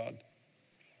people of God.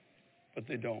 But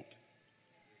they don't.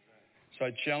 So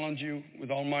I challenge you with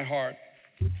all my heart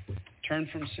turn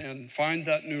from sin, find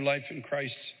that new life in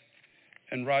Christ,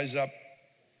 and rise up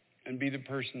and be the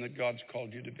person that God's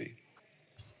called you to be.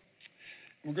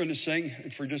 We're going to sing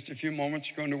for just a few moments.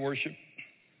 We're going to worship.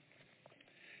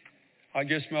 I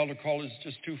guess my altar call is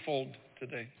just twofold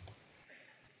today.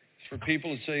 It's for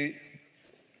people that say,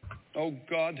 oh,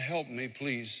 God, help me,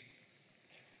 please,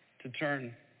 to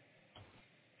turn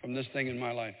from this thing in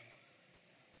my life.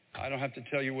 I don't have to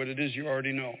tell you what it is. You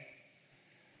already know.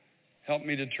 Help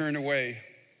me to turn away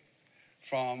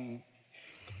from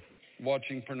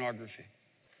watching pornography.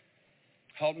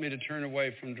 Help me to turn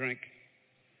away from drink.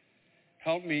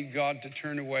 Help me, God, to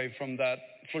turn away from that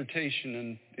flirtation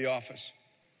in the office.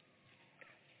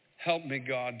 Help me,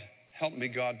 God,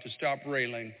 to stop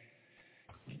railing.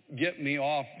 Get me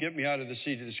out of the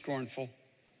seat of the scornful,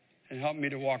 and help me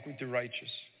to walk with the righteous.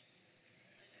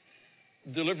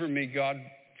 Deliver me, God,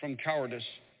 from cowardice,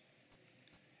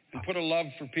 and put a love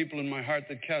for people in my heart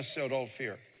that casts out all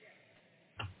fear.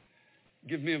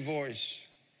 Give me a voice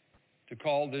to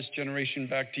call this generation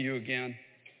back to you again.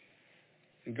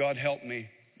 And God, help me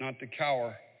not to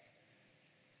cower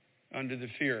under the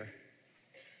fear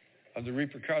of the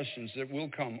repercussions that will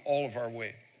come all of our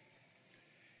way.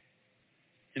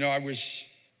 You know, I was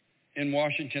in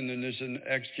Washington, and there's an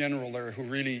ex-general there who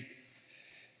really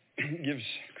gives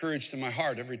courage to my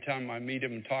heart every time I meet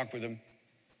him and talk with him.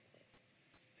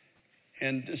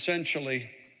 And essentially,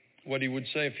 what he would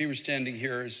say if he were standing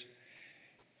here is,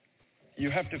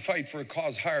 you have to fight for a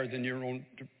cause higher than your own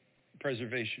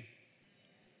preservation.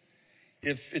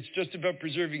 If it's just about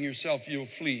preserving yourself, you'll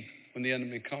flee when the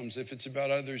enemy comes. If it's about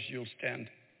others, you'll stand.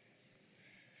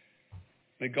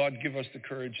 May God give us the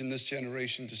courage in this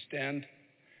generation to stand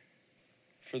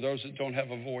for those that don't have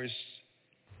a voice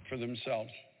for themselves,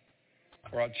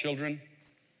 for our children,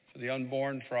 for the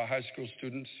unborn, for our high school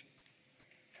students,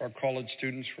 for our college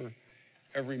students, for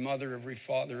every mother, every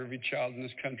father, every child in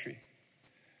this country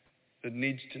that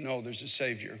needs to know there's a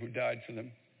Savior who died for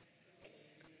them.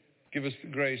 Give us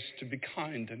the grace to be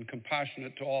kind and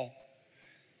compassionate to all,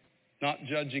 not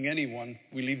judging anyone.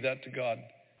 We leave that to God,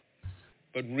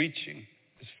 but reaching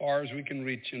as far as we can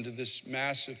reach into this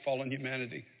mass of fallen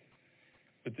humanity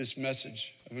with this message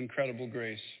of incredible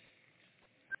grace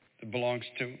that belongs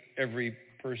to every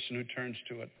person who turns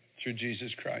to it through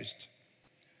Jesus Christ.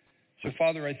 So,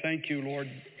 Father, I thank you, Lord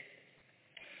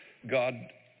God,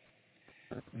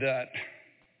 that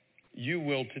you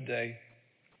will today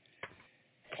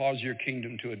cause your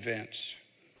kingdom to advance.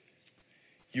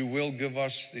 You will give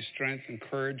us the strength and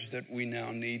courage that we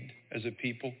now need as a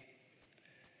people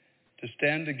to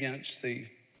stand against the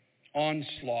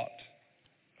onslaught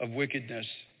of wickedness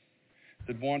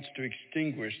that wants to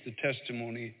extinguish the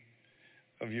testimony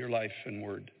of your life and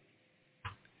word.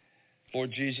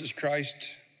 Lord Jesus Christ,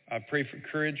 I pray for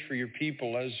courage for your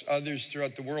people as others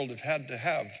throughout the world have had to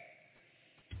have.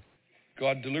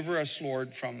 God, deliver us,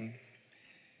 Lord, from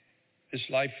this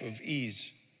life of ease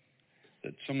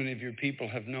that so many of your people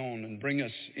have known, and bring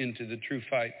us into the true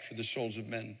fight for the souls of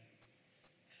men.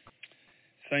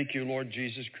 Thank you, Lord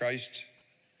Jesus Christ.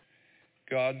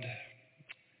 God,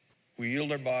 we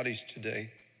yield our bodies today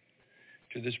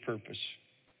to this purpose.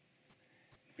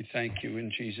 We thank you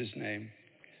in Jesus' name.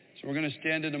 So we're going to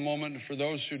stand in a moment. For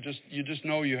those who just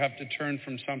know you have to turn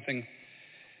from something,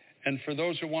 and for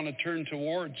those who want to turn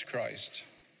towards Christ,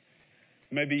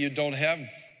 maybe you don't have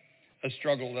a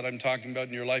struggle that I'm talking about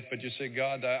in your life, but you say,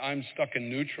 God, I'm stuck in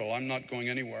neutral. I'm not going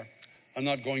anywhere. I'm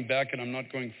not going back, and I'm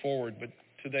not going forward. But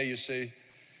today you say,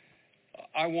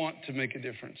 I want to make a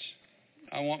difference.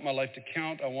 I want my life to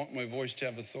count. I want my voice to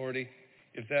have authority.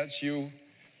 If that's you,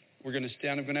 we're going to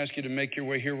stand. I'm going to ask you to make your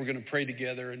way here. We're going to pray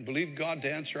together and believe God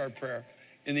to answer our prayer.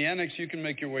 In the annex, you can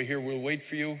make your way here. We'll wait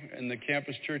for you in the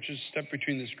campus churches. Step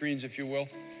between the screens, if you will.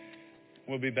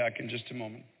 We'll be back in just a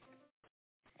moment.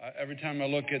 Every time I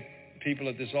look at people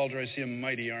at this altar, I see a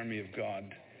mighty army of God.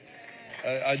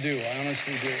 I do. I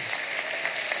honestly do.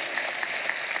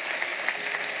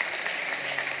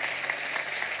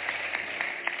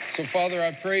 So, Father,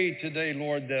 I pray today,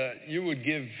 Lord, that you would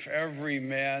give every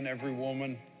man, every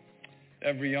woman,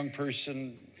 every young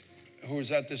person who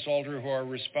is at this altar, who are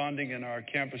responding in our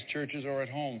campus churches or at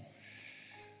home,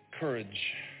 courage,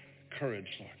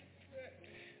 Lord,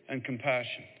 and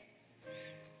compassion.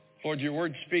 Lord, your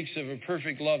word speaks of a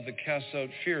perfect love that casts out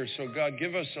fear. So, God,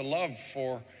 give us a love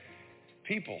for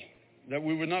people, that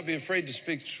we would not be afraid to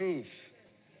speak truth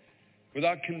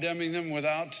without condemning them,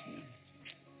 without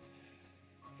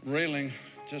railing,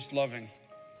 just loving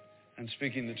and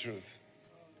speaking the truth.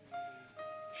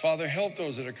 Father, help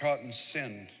those that are caught in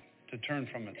sin to turn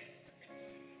from it.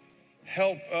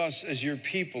 Help us as your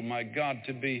people, my God,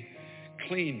 to be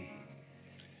clean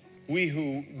we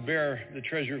who bear the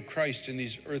treasure of Christ in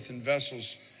these earthen vessels,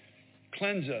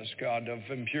 cleanse us, God, of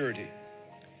impurity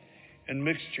and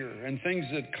mixture and things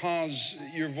that cause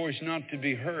your voice not to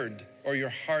be heard or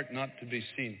your heart not to be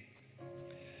seen.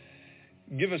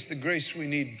 Give us the grace we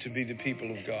need to be the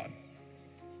people of God.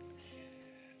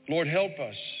 Lord, help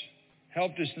us.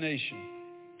 Help this nation.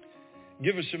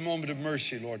 Give us a moment of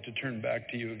mercy, Lord, to turn back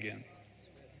to you again.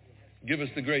 Give us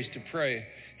the grace to pray.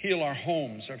 Heal our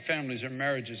homes, our families, our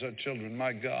marriages, our children,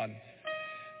 my God.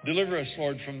 Deliver us,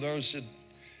 Lord, from those that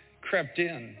crept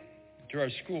in to our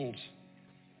schools,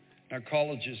 our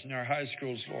colleges, and our high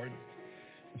schools, Lord,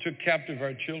 and took captive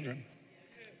our children.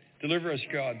 Deliver us,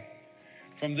 God,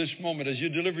 from this moment. As you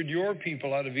delivered your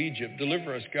people out of Egypt,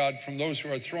 deliver us, God, from those who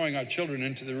are throwing our children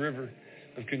into the river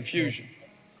of confusion.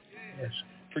 Yes.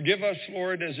 Forgive us,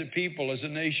 Lord, as a people, as a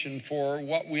nation, for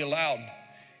what we allowed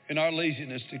in our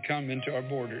laziness to come into our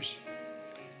borders.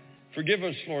 Forgive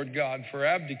us, Lord God, for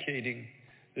abdicating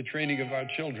the training of our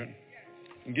children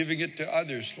and giving it to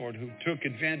others, Lord, who took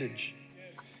advantage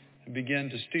and began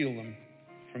to steal them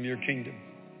from your kingdom.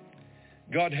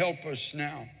 God, help us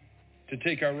now to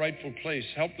take our rightful place.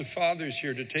 Help the fathers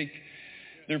here to take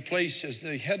their place as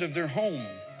the head of their home,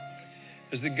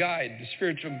 as the guide, the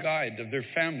spiritual guide of their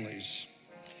families.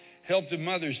 Help the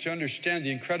mothers to understand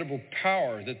the incredible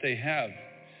power that they have.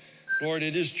 Lord,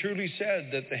 it is truly said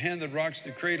that the hand that rocks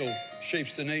the cradle shapes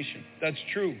the nation. That's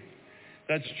true.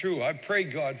 That's true. I pray,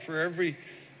 God, for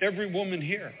every woman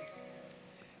here.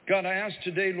 God, I ask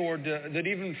today, Lord, that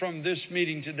even from this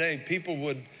meeting today, people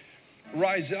would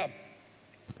rise up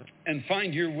and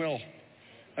find your will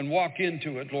and walk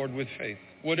into it, Lord, with faith.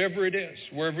 Whatever it is,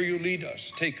 wherever you lead us,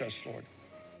 take us, Lord.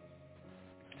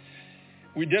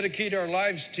 We dedicate our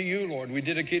lives to you, Lord. We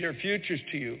dedicate our futures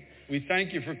to you. We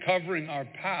thank you for covering our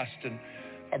past and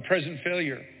our present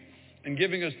failure and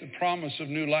giving us the promise of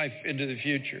new life into the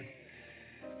future.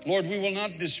 Lord, we will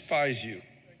not despise you.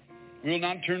 We will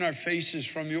not turn our faces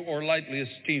from you or lightly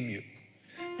esteem you.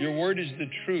 Your word is the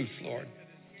truth, Lord.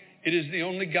 It is the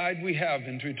only guide we have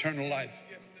into eternal life.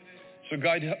 So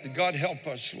God, help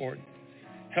us, Lord.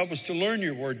 Help us to learn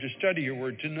your word, to study your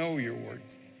word, to know your word,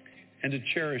 and to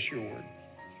cherish your word.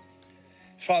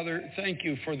 Father, thank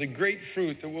you for the great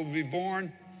fruit that will be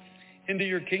born into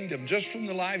your kingdom just from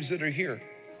the lives that are here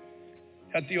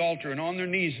at the altar and on their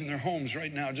knees in their homes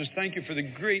right now. Just thank you for the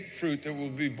great fruit that will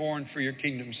be born for your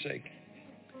kingdom's sake.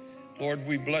 Lord,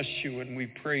 we bless you and we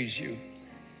praise you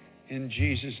in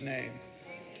Jesus' name.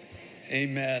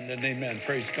 Amen and amen.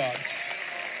 Praise God.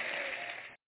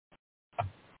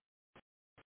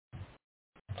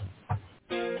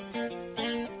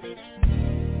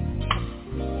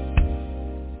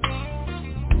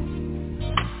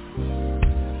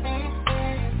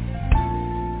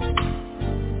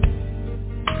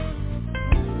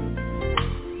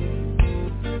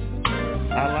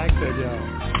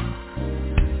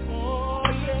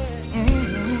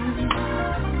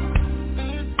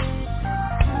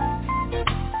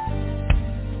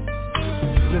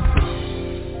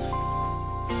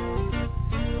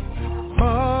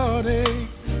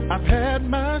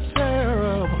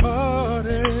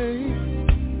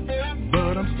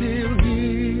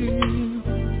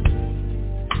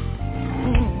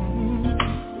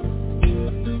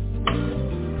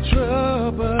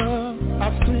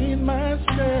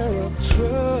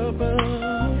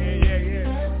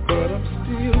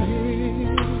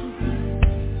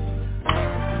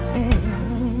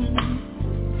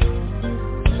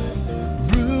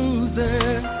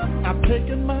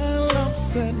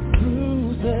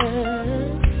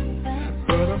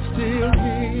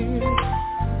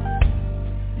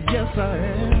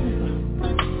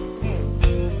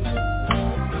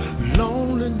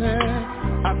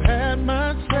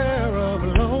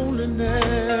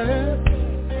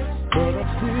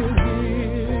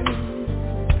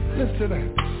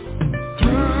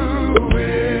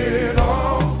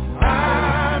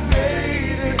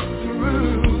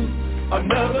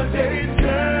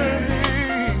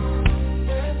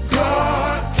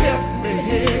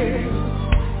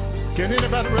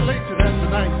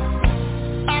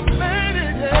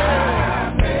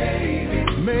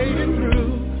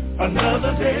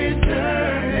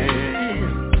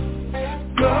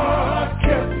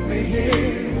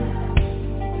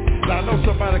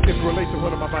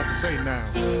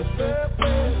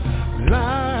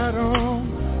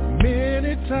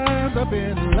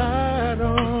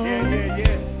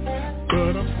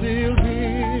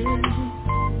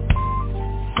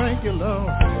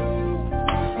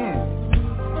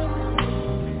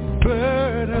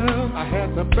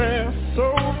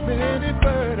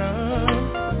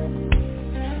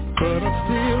 But I'm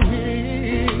still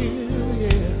here.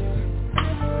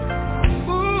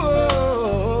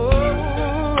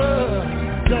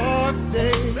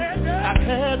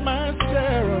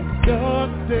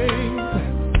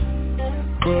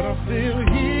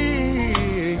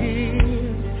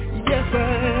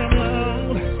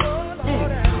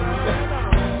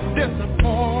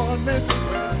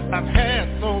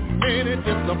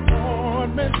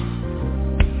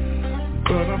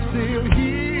 still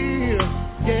here.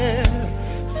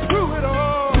 Yeah, through it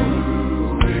all.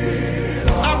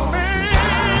 I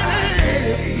made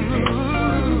it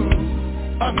through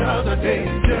another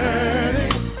day's journey.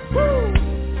 Woo.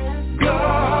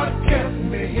 God kept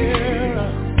me here.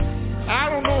 I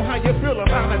don't know how you feel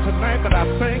about it tonight, but I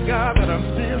thank God that I'm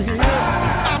still here.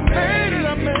 I made it,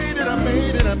 I made it, I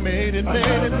made it, I made it, made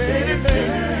it, made it,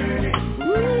 made it.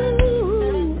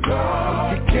 Woo.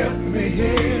 God kept me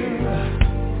here.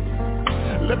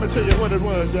 Let me tell you what it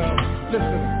was, y'all.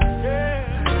 Listen.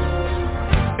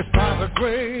 Yeah. It's by the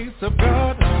grace of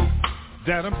God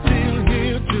that I'm still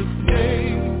here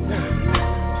today.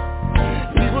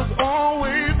 He was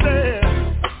always there,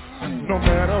 no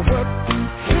matter what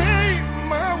came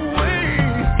my way.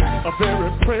 A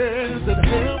very present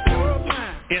help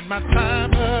in my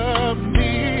time of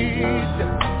need.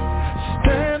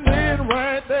 Standing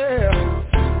right there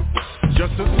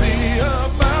just to see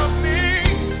about me.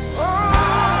 Oh,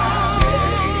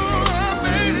 I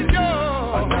made it,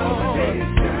 y'all.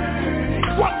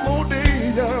 One more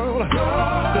day, y'all.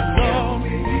 The Lord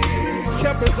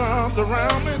kept his arms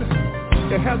around me.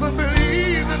 It hasn't been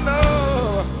easy, no.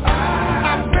 I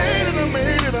made it, I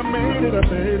made it, I made it, I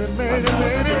made it, made it,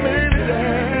 made it, made it,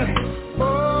 yeah.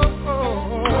 Oh,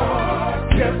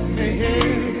 kept me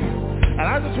here. And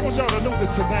I just want y'all to know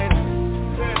this tonight.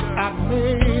 I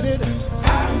made it. I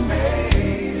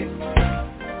made it.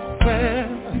 Well,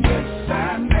 yes, I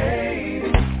made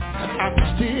it. I'm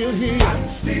still here. I'm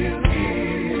still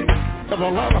here. But a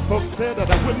lot of folks said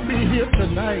that I wouldn't be here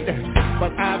tonight.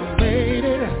 But I made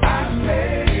it. I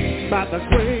made it. By the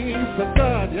grace of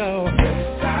God, yo.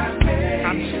 Yes, I made it.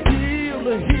 I'm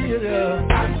still here, yo.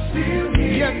 I'm still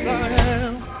here. Yes, I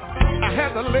am. I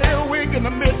had to lay awake in the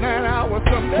midnight hour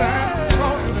sometimes.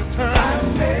 All the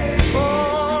time.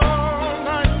 All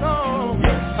night long.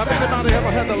 Have anybody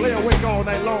ever had to lay awake all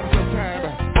night long sometimes?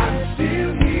 I'm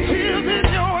still here. Tears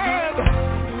in your eyes.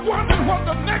 Wondering what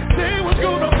the next day was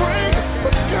going to bring.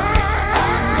 But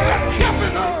God kept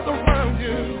it all around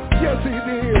you. Yes, he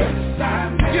did.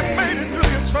 You made it through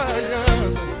your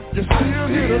trials. You're still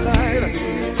here tonight.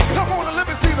 Come on and let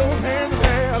me see those hands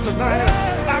there tonight.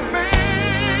 I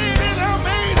made it, I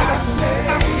made it.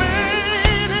 I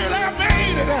made it, I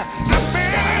made it. I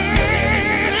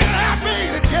made it, I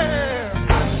made it, yeah.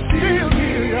 I'm still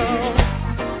here, y'all.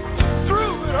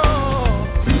 Through it all.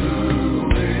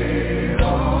 Through it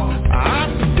all.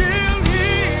 I'm still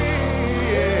here.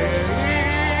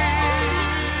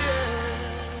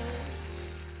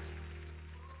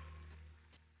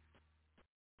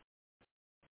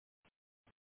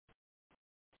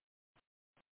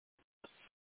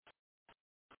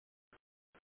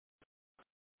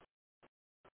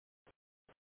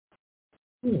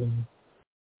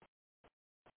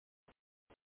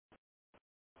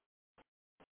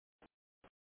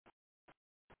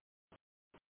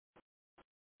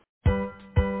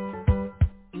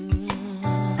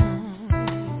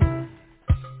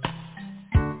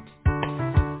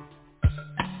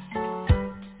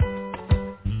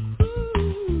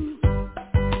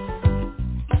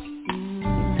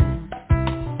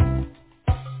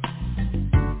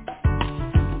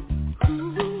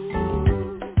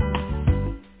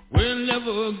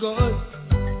 Whenever God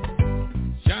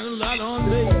shine a light on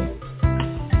me,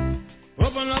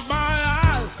 open up my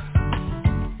eyes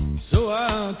so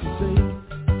I can see.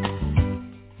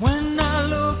 When I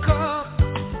look up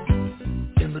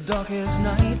in the darkest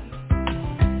night,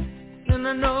 and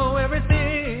I know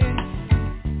everything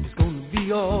is gonna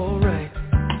be alright.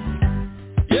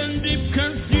 In deep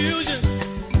confusion,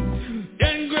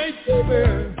 in great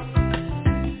fear,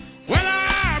 when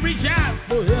I reach out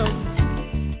for help,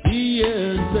 He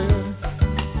is there.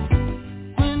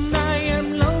 When I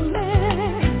am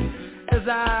lonely as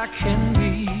I can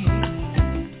be,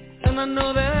 and I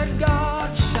know that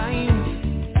God shines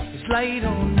His light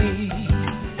on me.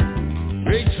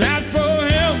 Reach out for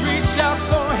help, reach out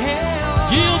for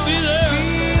help. He'll be there.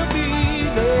 He'll be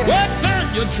there. Within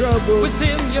your trouble,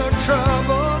 within your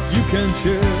trouble, you can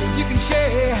share. You can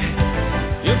share.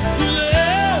 If you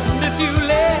love, if you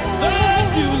love,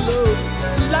 life you love,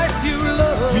 life you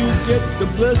love, you get the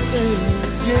blessing,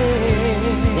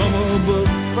 yeah, from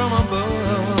above, from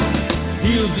above.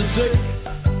 Heals the sick,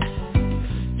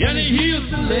 and He heals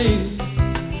the lame.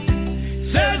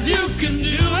 Says you can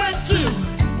do it too,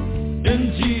 in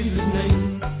Jesus' name.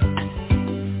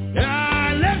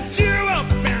 I lift you up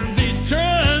and He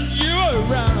turns you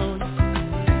around,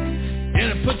 and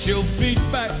He puts your feet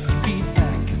back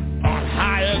on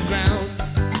higher ground.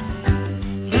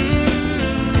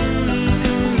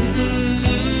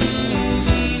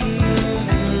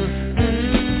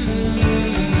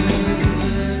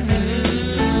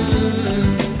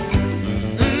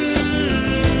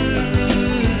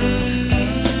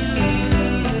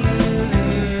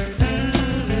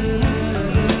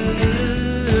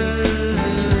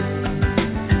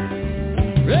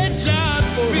 Reach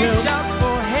out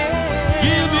for help.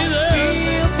 He'll be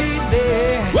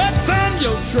there. Within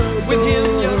your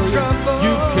trouble,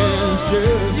 you can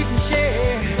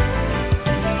share.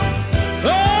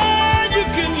 Oh, you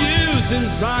can use His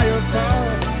higher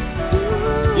power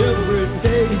every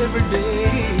day.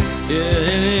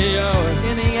 Yeah,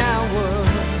 any hour.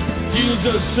 Heals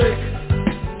the sick,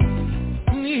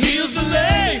 heals the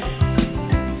lame,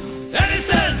 and He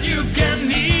says you can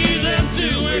heal them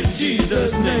too in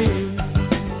Jesus' name.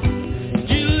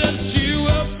 He lifts you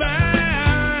up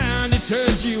and He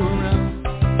turns you around.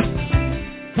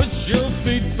 Puts your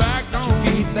feet back on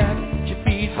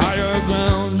higher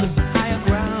ground.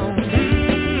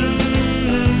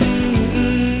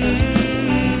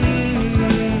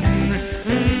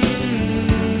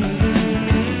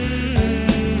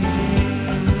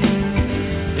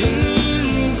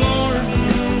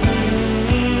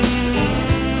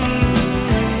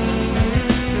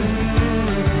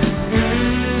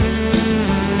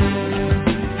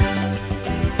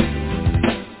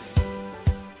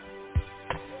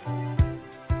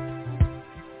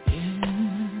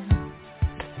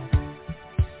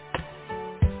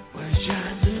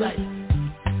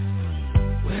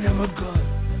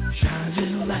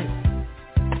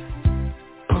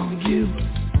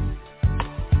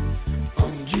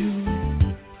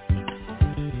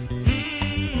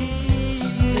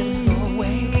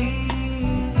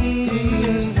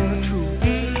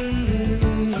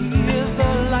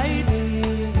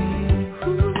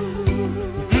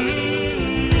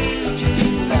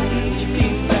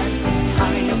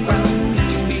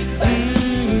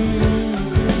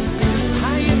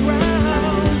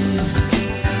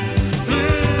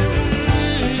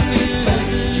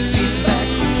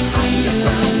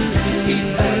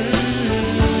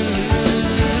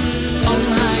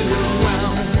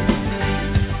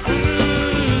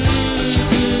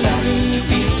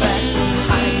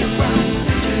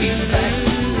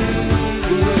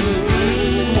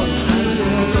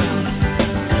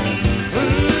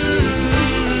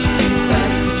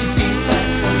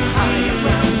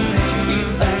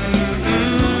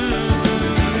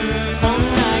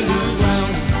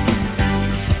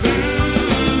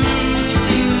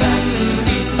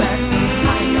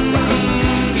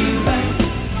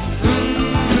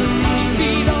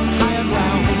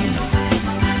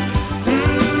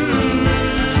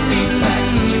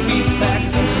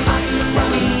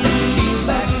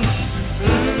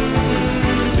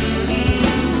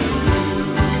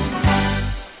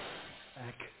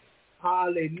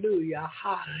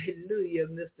 Hallelujah,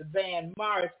 Mr. Van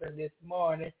Morrison this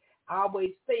morning. I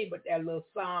always favorite that little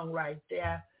song right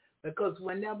there because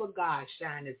whenever God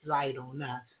shines His light on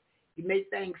us, He makes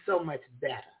things so much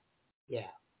better.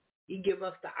 Yeah. He gives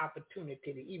us the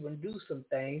opportunity to even do some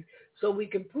things so we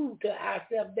can prove to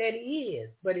ourselves that He is.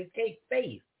 But it takes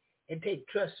faith and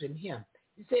takes trust in Him.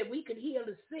 He said we could heal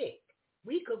the sick.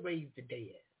 We could raise the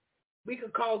dead. We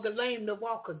could cause the lame to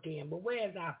walk again. But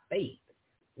where's our faith?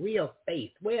 Real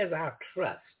faith. Where's our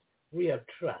trust? Real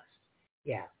trust.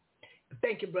 Yeah.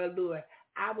 Thank you, Brother Louis.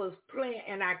 I was playing,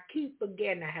 and I keep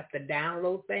forgetting I have to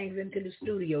download things into the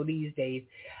studio these days.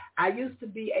 I used to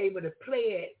be able to play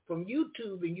it from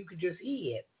YouTube, and you could just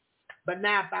hear it. But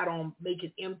now if I don't make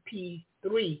it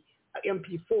MP3,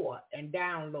 MP4, and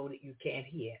download it, you can't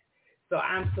hear. So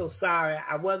I'm so sorry.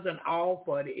 I wasn't all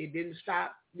for it. It didn't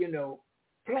stop,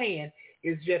 playing.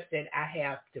 It's just that I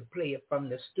have to play it from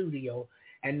the studio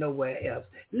and nowhere else.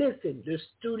 Listen, the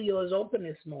studio is open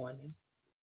this morning.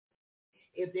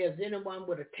 If there's anyone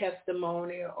with a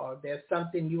testimony or there's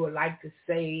something you would like to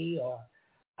say, or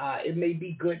it may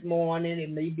be good morning,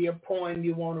 it may be a poem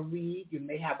you want to read, you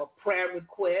may have a prayer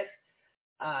request,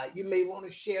 you may want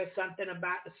to share something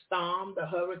about the storm, the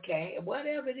hurricane,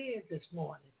 whatever it is this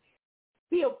morning,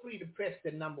 feel free to press the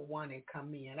number 1 and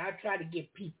come in. I try to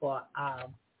give people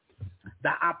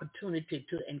the opportunity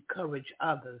to encourage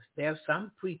others. There are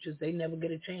some preachers, they never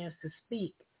get a chance to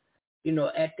speak,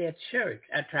 at their church.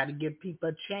 I try to give people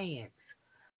a chance.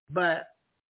 But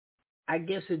I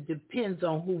guess it depends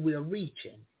on who we're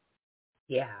reaching.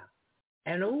 Yeah.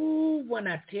 And when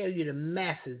I tell you the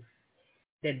masses,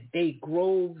 that they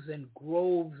groves and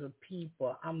groves of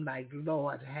people, I'm like,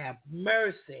 Lord, have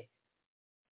mercy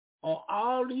on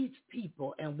all these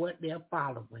people and what they're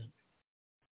following.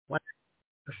 What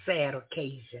a sad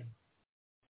occasion.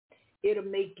 It'll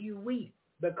make you weep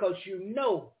because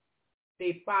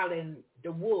they following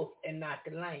the wolf and not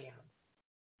the lamb.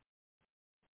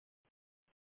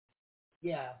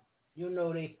 Yeah,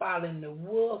 they following the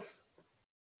wolf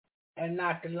and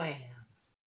not the lamb.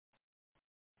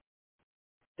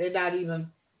 They're not even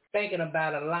thinking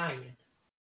about a lion,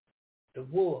 the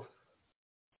wolf,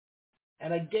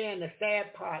 And again, the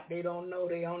sad part, they don't know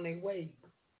they're on their way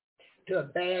to a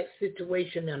bad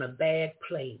situation and a bad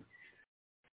place.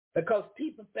 Because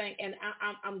people think, and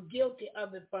I'm guilty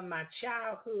of it from my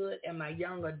childhood and my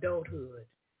young adulthood.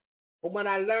 But when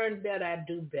I learn better, I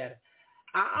do better.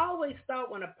 I always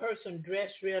thought when a person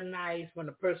dressed real nice, when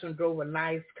a person drove a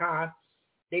nice car,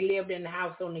 they lived in the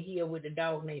house on the hill with a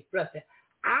dog named Frazier,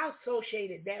 I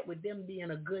associated that with them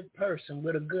being a good person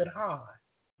with a good heart.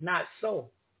 Not so.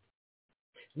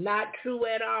 Not true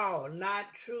at all. Not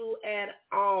true at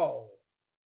all.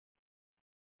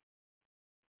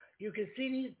 You can see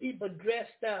these people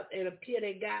dressed up and appear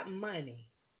they got money.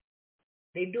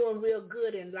 They doing real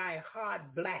good in life, hard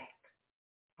black,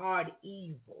 hard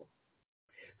evil.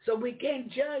 So we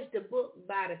can't judge the book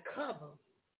by the cover.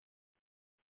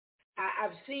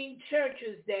 I've seen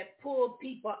churches that pull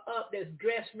people up that's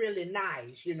dressed really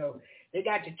nice. You know, they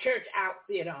got the church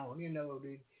outfit on, you know,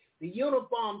 the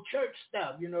uniform church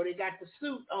stuff. You know, they got the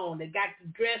suit on. They got the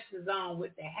dresses on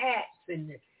with the hats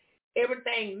and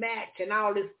everything match and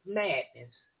all this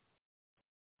madness.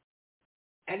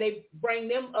 And they bring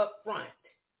them up front.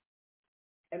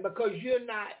 And because you're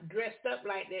not dressed up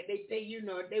like that, they say, you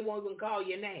know, they won't even call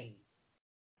your name.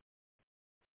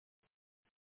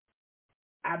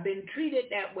 I've been treated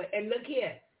that way. And look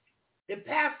here, the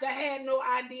pastor had no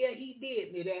idea he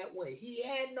did me that way. He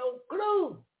had no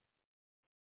clue.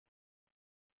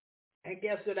 And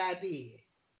guess what I did?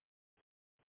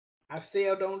 I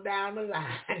sailed on down the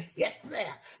line. Yes,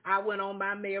 ma'am. I went on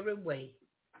my merry way.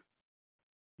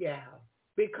 Yeah,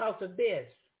 because of this.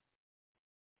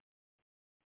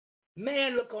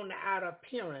 Man look on the outer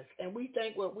appearance, and we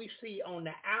think what we see on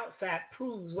the outside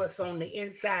proves what's on the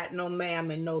inside. No,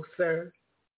 ma'am, and no, sir.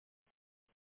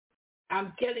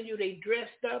 I'm telling you, they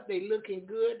dressed up, they looking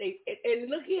good. And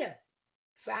look here,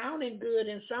 sounding good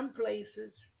in some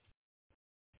places.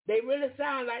 They really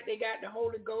sound like they got the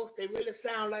Holy Ghost. They really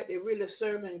sound like they're really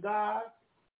serving God.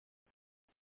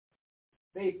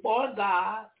 They for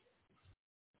God.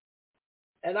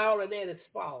 And all of that is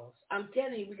false. I'm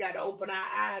telling you, we got to open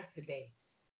our eyes today.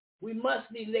 We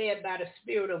must be led by the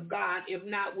Spirit of God. If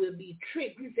not, we'll be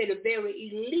tricked. We say the very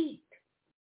elite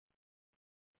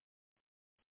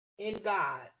in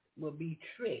God will be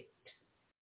tricked.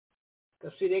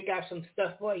 Because, see, they got some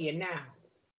stuff for you now.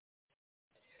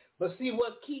 But see,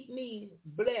 what keep me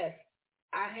blessed,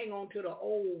 I hang on to the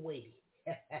old way.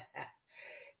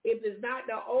 If it's not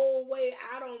the old way,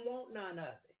 I don't want none of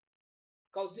it.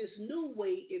 Because this new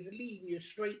way is leading you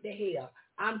straight to hell.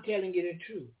 I'm telling you the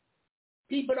truth.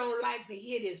 People don't like to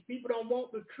hear this. People don't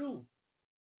want the truth.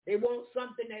 They want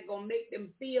something that's going to make them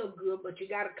feel good, but you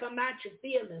got to come out your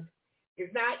feelings.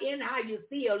 It's not in how you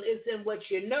feel, it's in what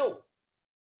you know.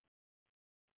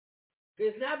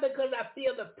 It's not because I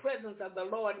feel the presence of the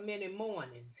Lord many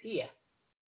mornings here,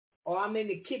 or I'm in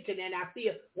the kitchen and I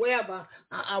feel, wherever,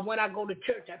 when I go to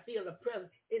church, I feel the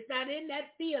presence. It's not in that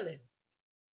feeling.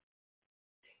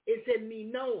 It's in me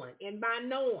knowing, in my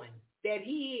knowing that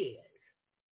he is.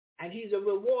 And he's a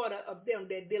rewarder of them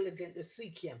that diligently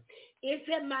seek him. It's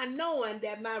in my knowing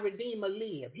that my Redeemer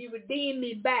lived. He redeemed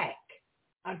me back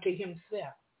unto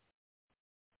himself.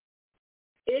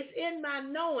 It's in my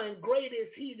knowing great is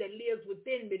he that lives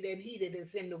within me than he that is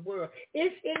in the world.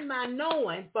 It's in my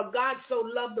knowing, for God so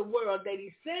loved the world that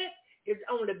he sent his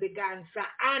only begotten son.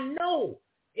 I know.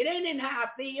 It ain't in how I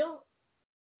feel.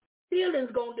 Feelings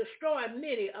going to destroy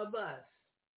many of us.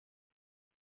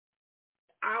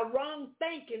 Our wrong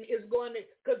thinking is going to,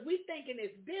 because we thinking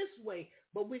it's this way,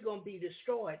 but we're going to be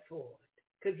destroyed for it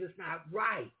because it's not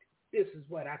right. This is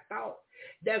what I thought.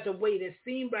 There's a way that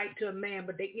seemed right to a man,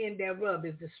 but the end thereof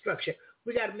is destruction.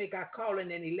 We got to make our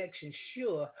calling and election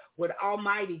sure with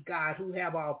Almighty God who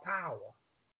have all power.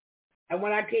 And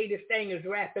when I tell you this thing is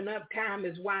wrapping up, time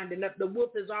is winding up, the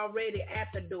wolf is already at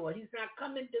the door. He's not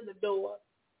coming to the door.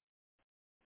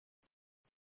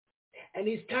 And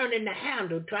he's turning the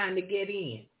handle trying to get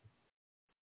in.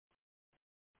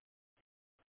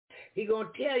 He's going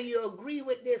to tell you, agree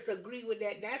with this, agree with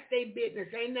that. That's their business.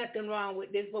 Ain't nothing wrong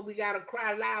with this, but we got to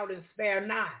cry loud and spare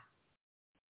not.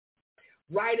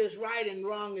 Right is right and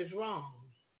wrong is wrong.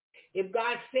 If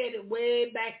God said it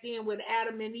way back then with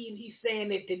Adam and Eve, he's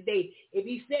saying it today. If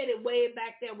he said it way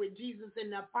back there with Jesus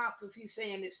and the apostles, he's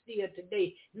saying it still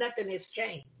today. Nothing has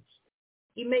changed.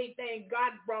 He made things,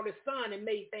 God brought his son and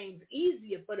made things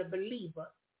easier for the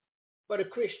believer, for the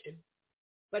Christian.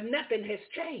 But nothing has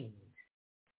changed.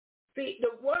 See,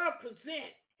 the world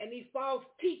presents, and these false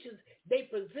teachers, they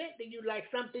present to you like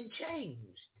something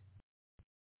changed.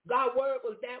 God's word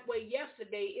was that way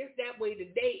yesterday, it's that way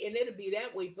today, and it'll be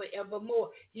that way forevermore.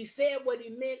 He said what he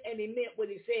meant, and he meant what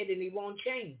he said, and he won't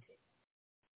change it.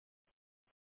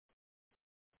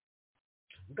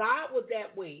 God was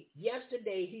that way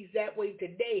yesterday. He's that way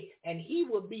today, and he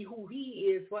will be who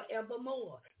he is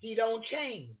forevermore. He don't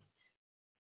change.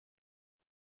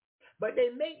 But they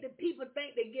make the people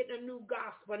think they're getting a new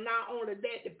gospel. Not only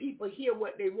that, the people hear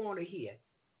what they want to hear.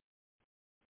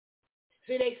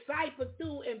 See, they cipher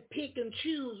through and pick and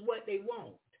choose what they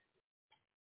want.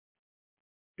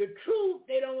 The truth,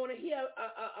 they don't want to hear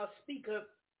a speaker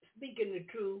speaking the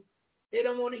truth. They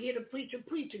don't want to hear the preacher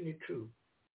preaching the truth.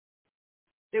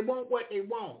 They want what they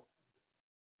want.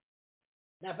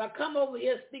 Now, if I come over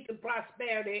here speaking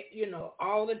prosperity,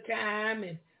 all the time,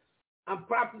 and I'm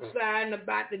prophesying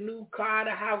about the new car,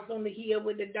 the house on the hill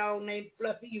with the dog named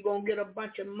Fluffy, you're going to get a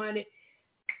bunch of money.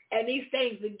 And these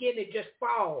things begin to just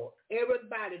fall.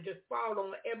 Everybody just fall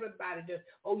on everybody. Just,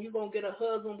 you're going to get a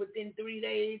husband within 3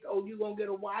 days. You're going to get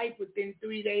a wife within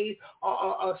 3 days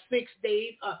or 6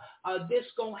 days. This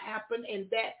going to happen and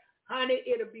that. Honey,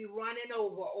 it'll be running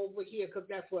over here because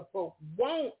that's what folks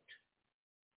want.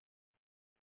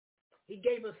 He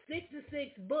gave us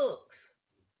 66 books.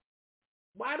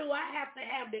 Why do I have to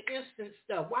have the instant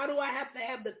stuff? Why do I have to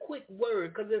have the quick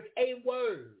word? Because it's a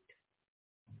word.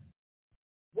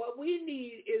 What we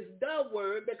need is the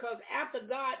word, because after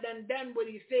God done what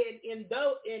he said in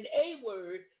a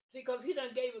word, see, because he done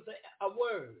gave us a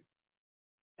word.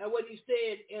 And what he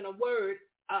said in a word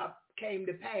came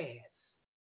to pass.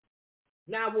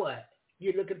 Now what?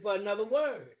 You're looking for another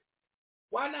word.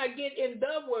 Why not get in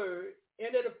the word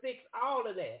and it'll fix all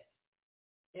of that?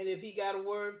 And if he got a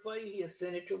word for you, he'll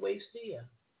send it your way still.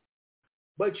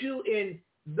 But you in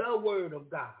the word of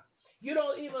God. You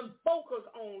don't even focus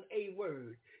on a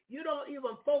word. You don't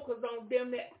even focus on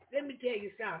them. Let me tell you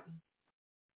something.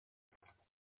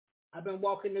 I've been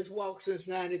walking this walk since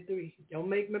 93. Don't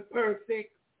make me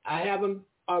perfect. I haven't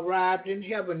arrived in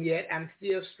heaven yet. I'm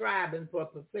still striving for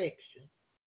perfection.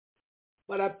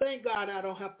 But I thank God I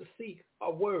don't have to seek a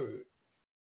word.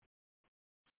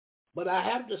 But I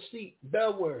have to seek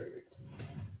the word.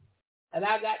 And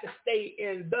I got to stay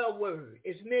in the word.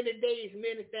 It's many days,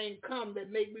 many things come that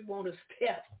make me want to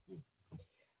step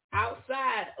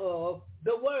outside of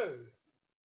the word.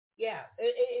 Yeah,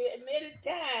 many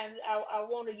times I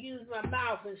want to use my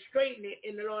mouth and straighten it,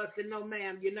 and the Lord said, no,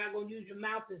 ma'am, you're not going to use your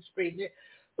mouth and straighten it,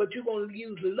 but you're going to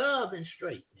use love and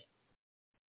straighten it.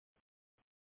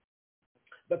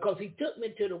 Because he took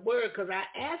me to the word, because I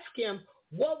asked him,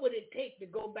 what would it take to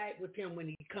go back with him when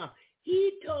he comes?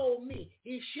 He told me,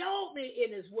 he showed me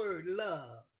in his word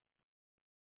love.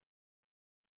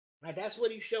 Now, that's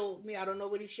what he showed me. I don't know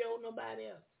what he showed nobody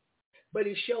else. But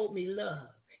he showed me love.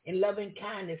 In loving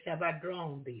kindness have I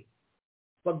drawn thee.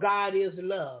 For God is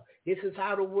love. This is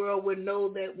how the world will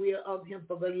know that we are of him.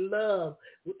 For the love.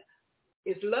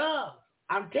 It's love.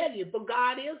 I'm telling you. For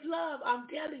God is love. I'm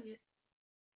telling you.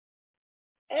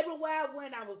 Everywhere I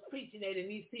went, I was preaching it, and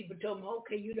these people told me,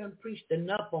 okay, you done preached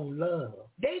enough on love.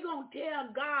 They going to tell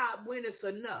God when it's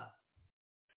enough.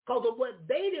 Because of what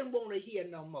they didn't want to hear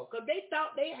no more. Because they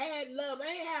thought they had love. They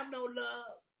ain't have no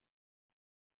love.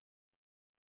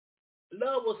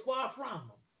 Love was far from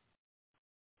them.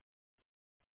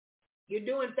 You're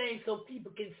doing things so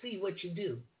people can see what you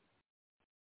do.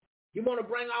 You want to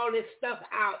bring all this stuff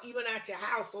out, even out your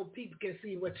house, so people can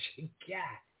see what you got.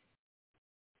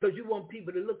 Because you want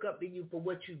people to look up to you for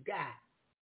what you got.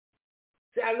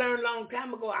 See, I learned a long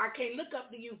time ago, I can't look up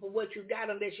to you for what you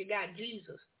got unless you got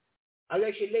Jesus.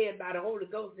 Unless you're led by the Holy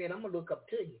Ghost, then I'm going to look up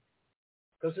to you.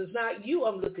 Because it's not you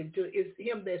I'm looking to, it's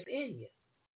him that's in you.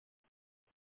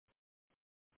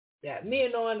 Yeah,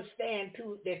 men don't understand,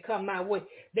 too, that come my way.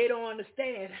 They don't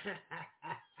understand.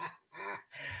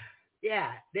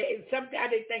 Yeah,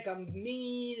 sometimes they think I'm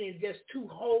mean and just too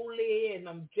holy, and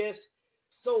I'm just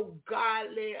so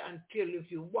godly until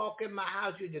if you walk in my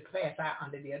house, you just pass out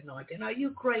under the anointing. Are you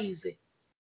crazy?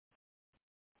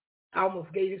 I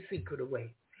almost gave the secret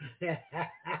away.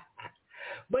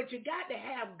 But you got to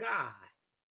have God.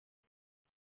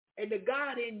 And the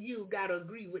God in you got to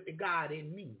agree with the God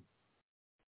in me.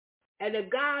 And the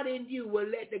God in you will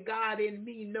let the God in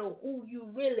me know who you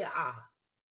really are.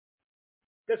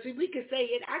 Because see, we can say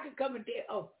it. I can come and say,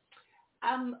 oh,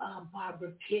 I'm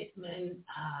Barbara Pittman.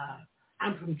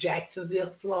 I'm from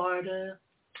Jacksonville, Florida.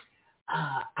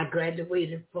 I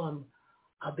graduated from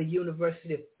the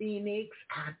University of Phoenix.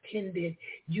 I attended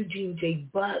Eugene J.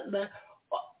 Butler.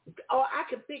 Or I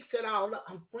can fix it all up.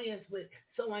 I'm friends with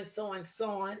so-and,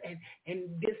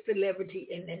 and this celebrity,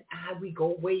 and then we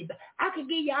go way back. I can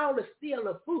give you all the spiel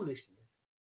of foolishness.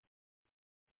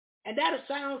 And that'll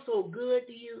sound so good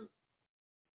to you.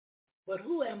 But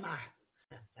who am I?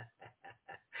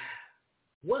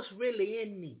 What's really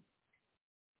in me?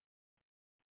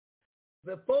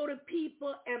 before the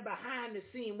people and behind the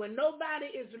scene. When nobody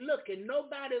is looking,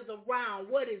 nobody's around,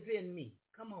 what is in me?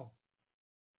 Come on.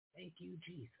 Thank you,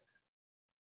 Jesus.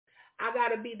 I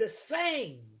got to be the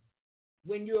same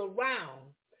when you're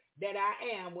around that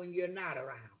I am when you're not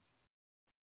around.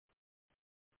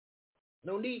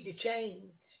 No need to change.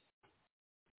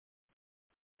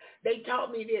 They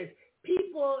taught me this.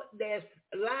 People that's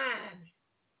lying,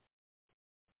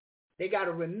 they got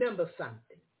to remember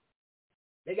something.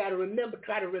 They got to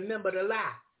try to remember the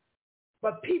lie.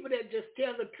 But people that just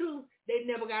tell the truth, they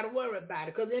never got to worry about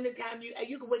it. Because anytime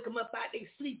you can wake them up out their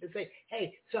sleep and say,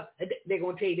 hey, so they're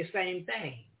going to tell you the same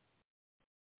thing.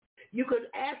 You could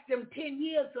ask them 10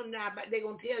 years from now, but they're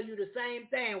going to tell you the same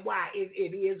thing. Why?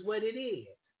 It is what it is.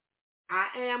 I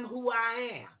am who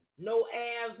I am. No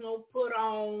airs, no put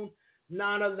on,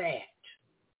 none of that.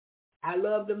 I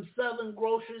love them Southern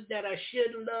grocers that I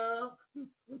shouldn't love.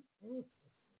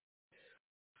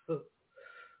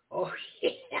 Oh,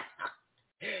 yeah.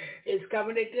 It's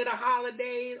coming into the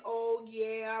holidays. Oh,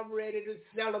 yeah, I'm ready to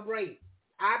celebrate.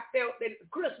 I felt that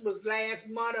Christmas last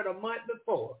month or the month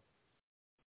before.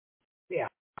 Yeah.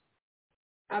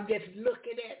 I'm just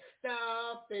looking at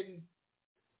stuff and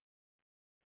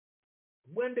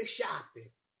window shopping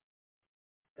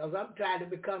because I'm trying to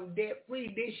become debt-free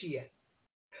this year.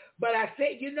 But I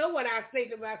said, you know what I say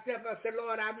to myself? I said,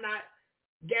 Lord, I'm not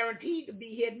guaranteed to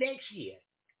be here next year.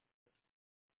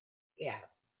 Yeah.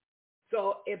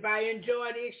 So if I enjoy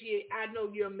this year, I know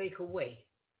you'll make a way.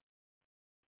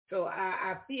 So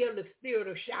I feel the spirit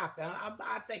of shopping.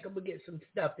 I think I'm going to get some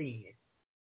stuff in.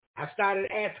 I started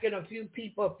asking a few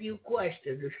people a few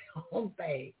questions on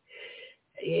things.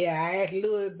 Yeah, I asked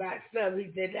Louis about stuff.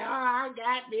 He said, oh, I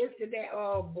got this and that.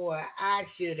 Oh, boy, I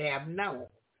should have known.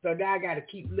 So now I got to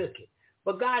keep looking.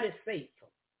 But God is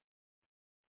faithful.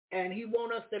 And he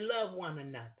wants us to love one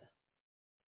another.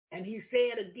 And he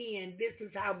said again, this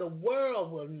is how the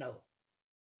world will know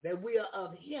that we are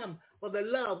of him for the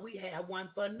love we have one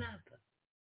for another.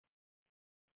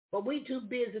 But we too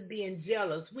busy being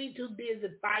jealous. We too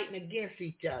busy fighting against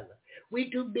each other. We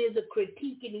too busy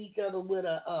critiquing each other with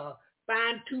a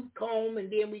fine-tooth comb,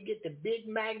 and then we get the big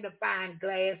magnifying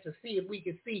glass to see if we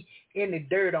can see any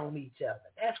dirt on each other.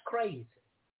 That's crazy.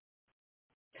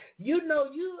 You know,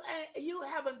 you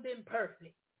haven't been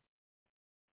perfect.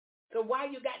 So why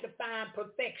you got to find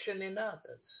perfection in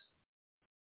others?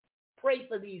 Pray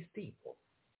for these people.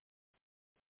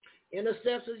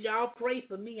 Intercessors, y'all pray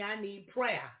for me. I need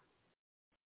prayer.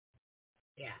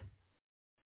 Yeah.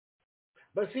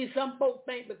 But see, some folks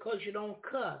think because you don't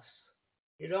cuss,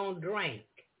 you don't drink,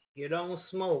 you don't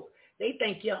smoke, they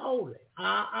think you're holy.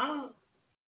 I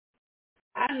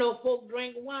know folk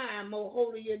drink wine more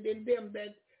holier than them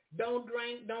that don't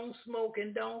drink, don't smoke,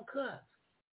 and don't cuss.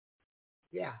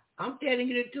 Yeah, I'm telling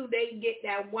you the truth. They get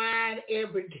that wine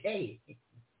every day,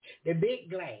 the big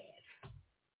glass.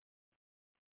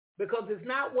 Because it's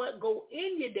not what go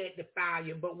in you that defile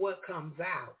you, but what comes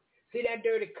out. See, that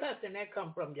dirty cussing, that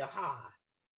comes from your heart.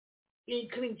 He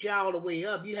ain't cleaned you all the way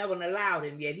up. You haven't allowed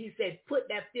him yet. He said, put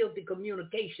that filthy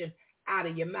communication out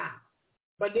of your mouth.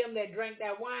 But them that drink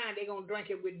that wine, they're going to drink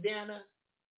it with dinner.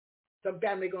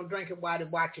 Sometimes they're going to drink it while they're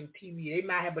watching TV. They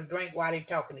might have a drink while they're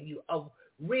talking to you of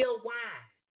real wine.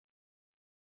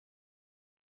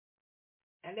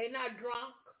 And they're not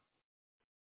drunk.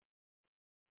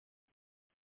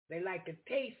 They like the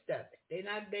taste of it.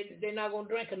 They're not going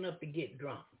to drink enough to get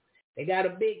drunk. They got a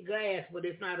big glass, but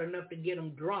it's not enough to get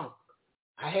them drunk.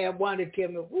 I had one that tell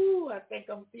me, ooh, I think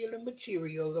I'm feeling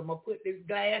materials. I'm going to put this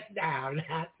glass down. And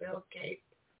I said, okay.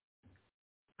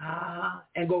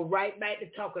 And go right back to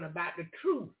talking about the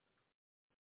truth.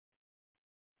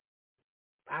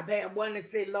 I've had one that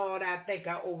said, Lord, I think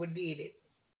I overdid it.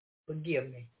 Forgive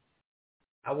me.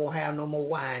 I won't have no more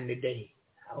wine today.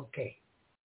 Okay.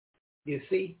 You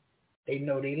see, they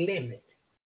know their limit.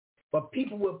 But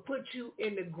people will put you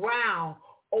in the ground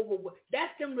over.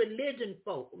 That's them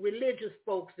religious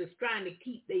folks that's trying to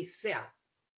keep themselves.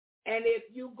 And if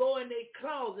you go in their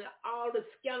closet, all the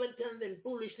skeletons and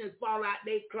foolishness fall out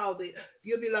their closet.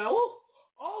 You'll be like,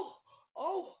 oh,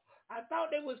 I thought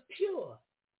they was pure.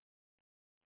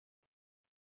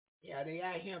 Yeah, they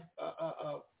out here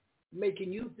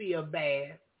making you feel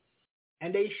bad,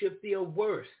 and they should feel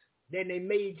worse than they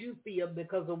made you feel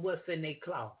because of what's in their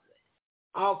closet.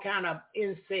 All kind of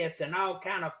incest and all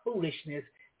kind of foolishness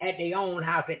at their own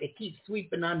house that they keep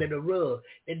sweeping under the rug.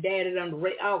 The daddy done,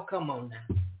 oh, come on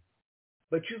now.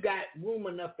 But you got room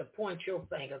enough to point your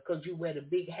finger because you wear the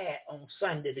big hat on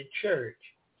Sunday to church.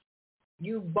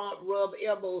 You rub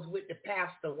elbows with the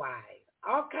pastor wife.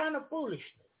 All kind of foolishness.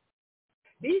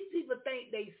 These people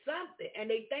think they something, and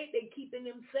they think they keeping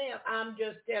themselves. I'm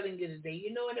just telling you today.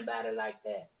 You know anybody like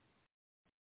that?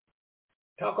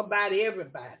 Talk about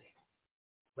everybody,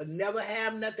 but never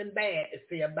have nothing bad to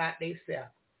say about themselves.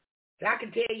 So I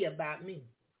can tell you about me.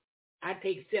 I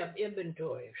take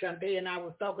self-inventory. Shantae and I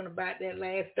was talking about that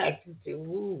last night. She said,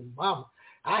 "Ooh, mama,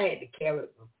 I had to carry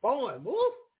it before him."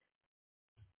 Woo!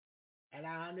 And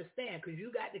I understand, because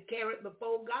you got to carry it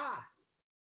before God.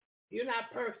 You're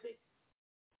not perfect.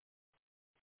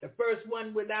 The first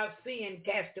one without sin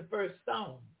cast the first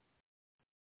stone.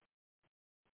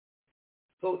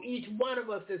 So each one of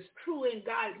us is true in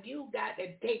God. You got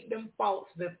to take them faults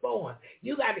before him.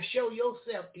 You got to show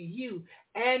yourself to you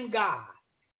and God.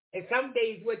 And some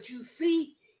days what you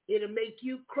see, it'll make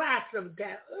you cry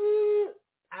sometimes. Ooh,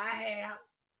 I have.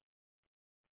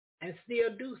 And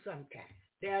still do sometimes.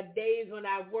 There are days when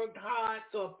I worked hard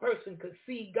so a person could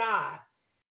see God,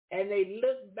 and they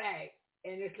look back,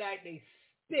 and it's like they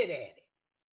spit at it.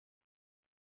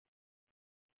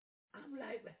 I'm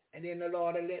like, and then the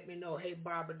Lord will let me know, hey,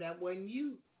 Barbara, that wasn't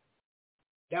you.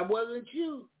 That wasn't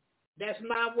you. That's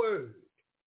my word.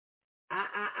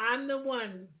 I'm the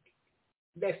one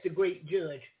that's the great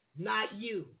judge, not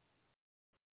you.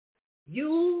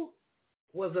 You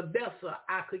was a vessel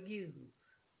I could use.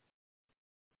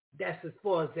 That's as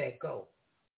far as that goes.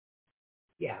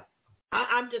 Yeah.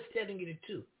 I'm just telling you the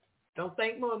truth. Don't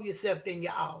think more of yourself than you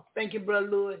ought. Thank you, Brother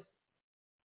Louis.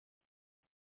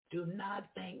 Do not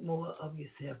think more of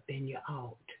yourself than you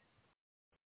ought.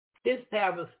 This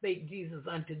parable spake Jesus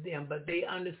unto them, but they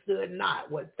understood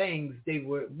not what things they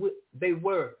were,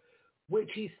 which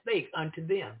he spake unto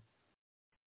them.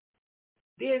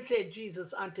 Then said Jesus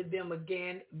unto them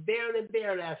again, verily,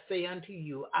 verily, I say unto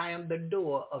you, I am the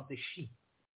door of the sheep.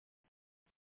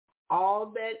 All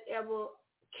that ever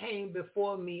came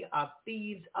before me are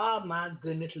thieves, oh my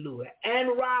goodness, Lord,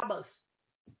 and robbers.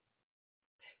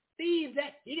 Thieves,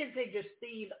 that he didn't say just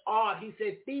thieves or, he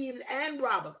said thieves and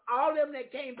robbers. All of them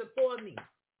that came before me.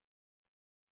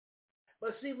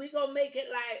 But see, we're going to make it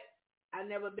like, I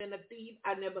never been a thief,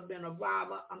 I never been a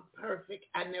robber, I'm perfect,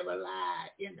 I never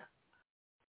lied, you know.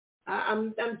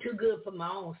 I'm too good for my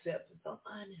own self, if I'm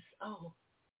honest. Oh,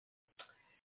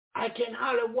 I can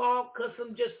hardly walk because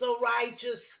I'm just so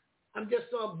righteous. I'm just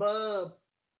so above.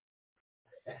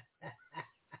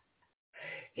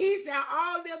 He said,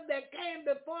 all them that came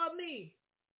before me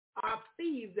are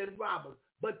thieves and robbers,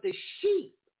 but the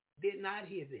sheep did not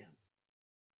hear them.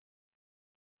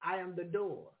 I am the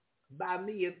door. By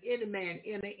me, if any man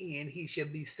enter in, he shall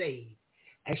be saved,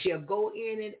 and shall go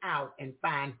in and out and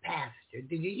find pasture.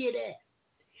 Did you hear that?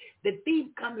 The thief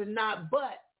cometh not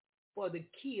but for the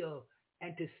kill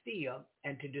and to steal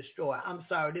and to destroy. I'm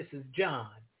sorry, this is John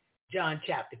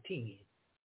chapter 10.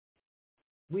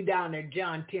 We down at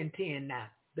John 10:10 now.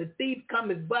 The thief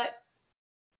cometh but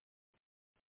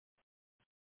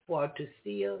for to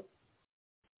steal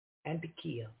and to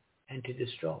kill and to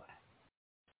destroy.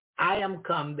 I am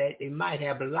come that they might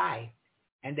have life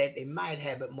and that they might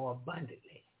have it more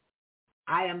abundantly.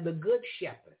 I am the good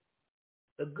shepherd.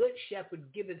 The good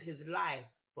shepherd giveth his life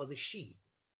for the sheep.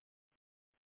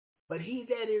 But he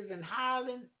that is in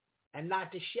howling and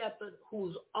not the shepherd,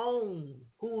 whose own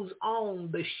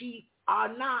the sheep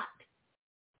are not,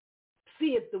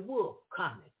 seeth the wolf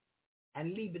cometh,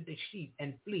 and leaveth the sheep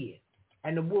and fleeth,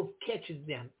 and the wolf catches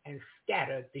them and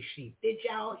scattereth the sheep. Did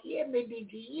y'all hear me?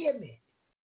 Did you hear me?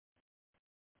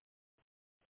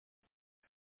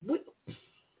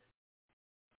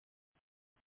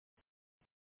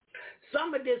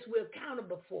 Some of this we're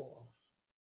accountable for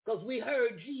because we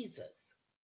heard Jesus,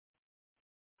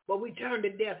 but we turned a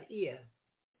deaf ear.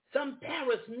 Some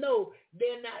parents know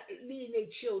they're not leading their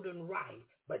children right,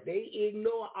 but they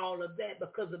ignore all of that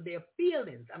because of their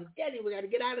feelings. I'm telling you, we got to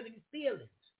get out of these feelings.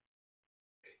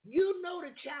 You know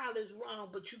the child is wrong,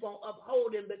 but you're going to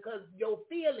uphold him because your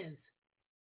feelings,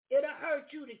 it'll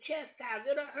hurt you to chastise.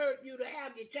 It'll hurt you to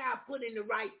have your child put in the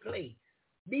right place.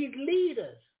 These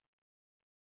leaders,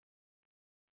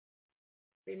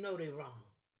 they know they're wrong.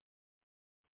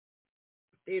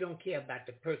 They don't care about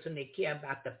the person. They care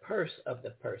about the purse of the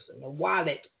person, the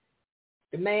wallet,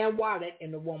 the man wallet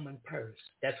and the woman purse.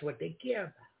 That's what they care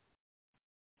about.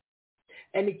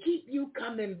 And to keep you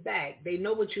coming back, they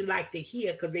know what you like to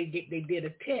hear because they did a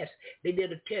test. They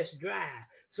did a test drive.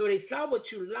 So they saw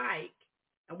what you like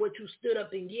and what you stood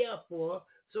up and yelled for,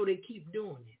 so they keep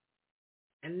doing it.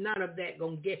 And none of that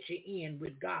going to get you in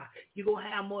with God. You're going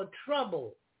to have more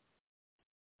trouble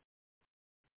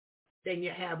than you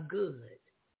have good.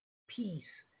 Peace,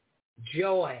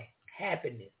 joy,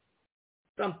 happiness.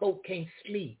 Some folk can't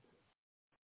sleep.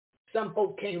 Some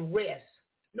folk can't rest.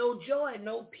 no joy,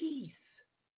 no peace.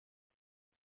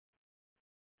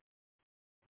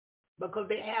 Because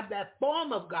they have that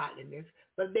form of godliness,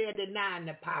 but they're denying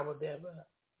the power thereof.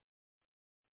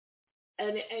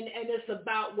 And it's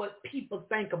about what people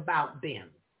think about them.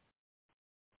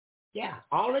 Yeah,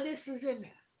 all of this is in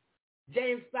there.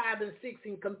 James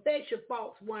 5:16, confess your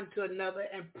faults one to another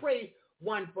and pray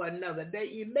one for another,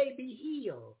 that you may be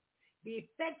healed. The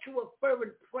effectual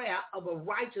fervent prayer of a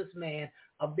righteous man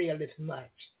availeth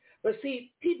much. But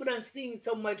see, people done seen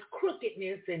so much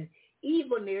crookedness and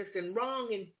evilness and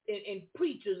wrong in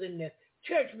preachers in the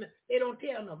church. They don't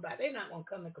tell nobody. They're not going to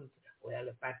come and say, well,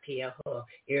 if I tell her,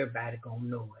 everybody going to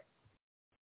know it.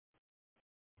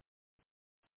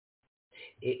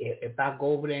 If I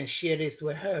go over there and share this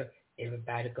with her,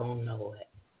 everybody going to know it.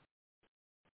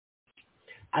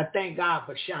 I thank God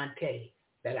for Shantae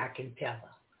that I can tell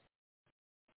her.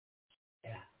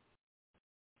 Yeah.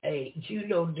 Hey, you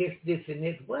know this, and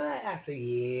this. What? I said,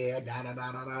 yeah,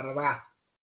 da-da-da-da-da-da.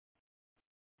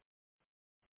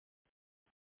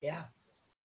 Yeah.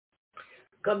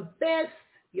 Confess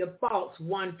your faults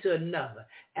one to another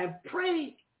and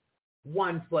pray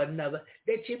one for another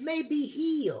that you may be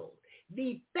healed.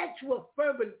 The effectual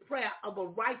fervent prayer of a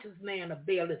righteous man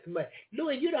availeth much.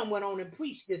 Louis, you done went on and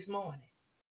preached this morning.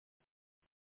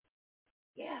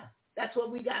 Yeah, that's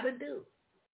what we got to do.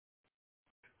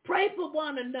 Pray for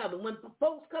one another. When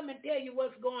folks come and tell you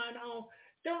what's going on,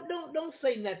 don't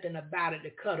say nothing about it to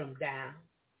cut them down.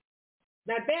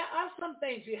 Now, there are some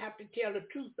things you have to tell the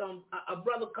truth on. A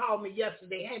brother called me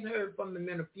yesterday. Hadn't heard from him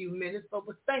in a few minutes, but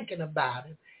was thinking about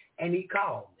him, and he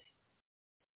called me.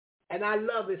 And I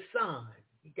love his son.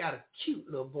 He got a cute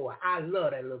little boy. I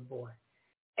love that little boy.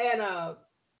 And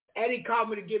he called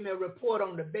me to give me a report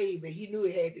on the baby. He knew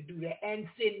he had to do that and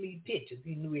send me pictures.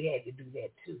 He knew he had to do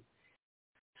that too.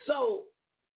 So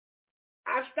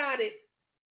I started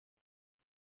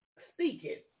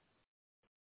speaking.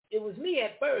 It was me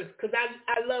at first because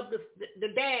I love the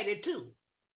daddy too.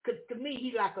 Because to me,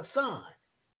 he's like a son.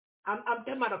 I'm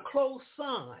talking about a close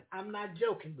son. I'm not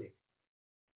joking with.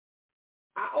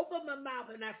 I opened my mouth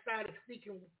and I started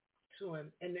speaking to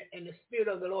him, and the Spirit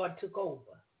of the Lord took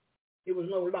over. It was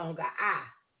no longer I.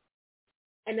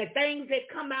 And the things that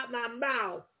come out my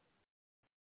mouth,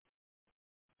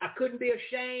 I couldn't be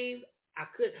ashamed. I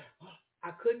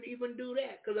couldn't even do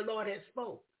that because the Lord had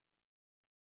spoke.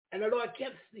 And the Lord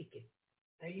kept speaking.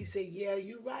 And he said, yeah,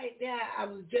 you're right there. I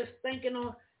was just thinking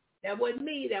on, that wasn't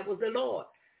me, that was the Lord.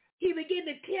 He began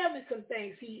to tell me some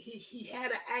things. He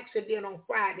had an accident on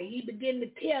Friday. He began to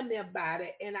tell me about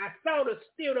it, and I saw the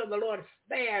Spirit of the Lord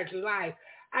spare his life.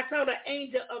 I saw the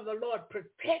angel of the Lord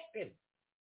protect him.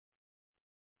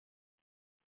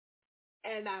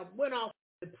 And I went off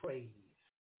to praise.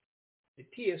 The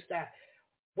tears started.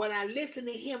 When I listened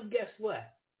to him, guess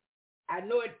what? I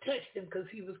know it touched him because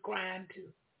he was crying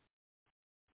too.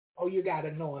 Oh, you got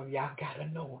to know him. Y'all got to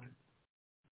know him.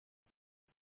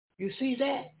 You see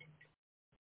that?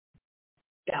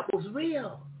 That was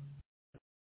real.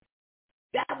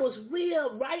 That was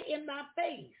real right in my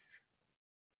face.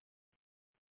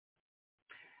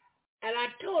 And I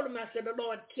told him, I said, the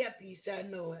Lord kept you. He said, I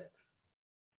know it.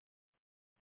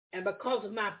 And because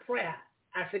of my prayer,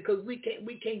 I said, because we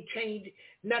can't change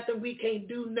nothing. We can't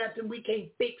do nothing. We can't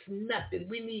fix nothing.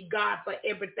 We need God for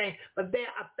everything. But there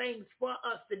are things for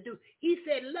us to do. He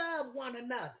said, love one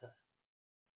another.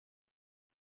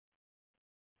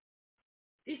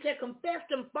 He said, confess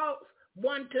them faults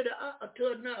one to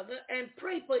another and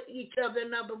pray for each other.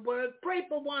 In other words, pray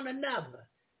for one another.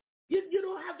 You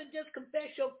don't have to just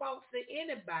confess your faults to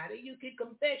anybody. You can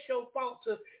confess your faults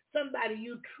to somebody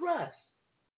you trust.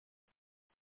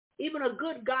 Even a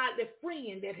good godly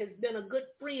friend that has been a good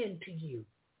friend to you.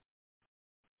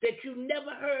 That you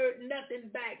never heard nothing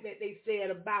back that they said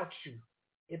about you.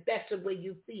 If that's the way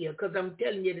you feel. Because I'm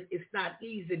telling you, it's not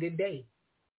easy today.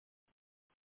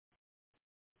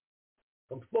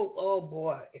 From folk, oh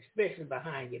boy, especially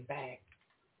behind your back.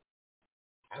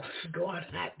 I was going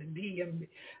out to DM,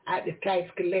 out the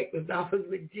tax collector's office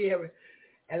with Jerry,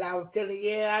 and I was telling,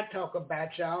 yeah, I talk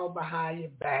about y'all behind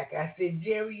your back. I said,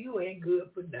 Jerry, you ain't good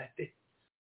for nothing.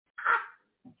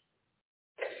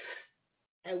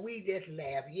 And we just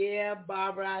laughed. Yeah,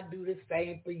 Barbara, I do the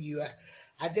same for you.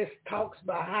 I just talks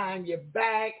behind your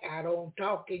back. I don't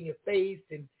talk in your face,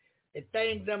 and the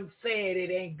things I'm saying,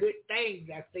 it ain't good things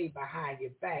I say behind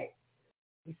your back.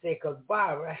 He said, because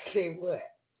Barbara, I said, what?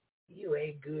 You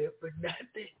ain't good for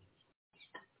nothing.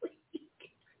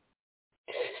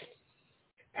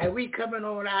 And we coming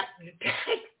on out the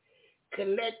tax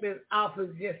collector's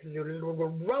office just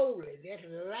rolling, just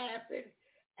laughing,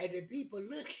 and the people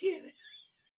looking.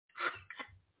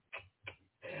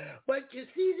 But you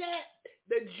see that?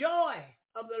 The joy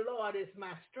of the Lord is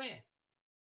my strength.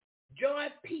 Joy,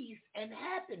 peace, and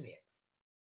happiness.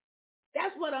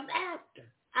 That's what I'm after.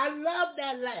 I love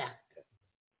that laughter.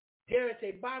 Jerry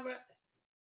said, Barbara,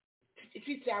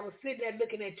 she said, I was sitting there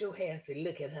looking at your hair and said,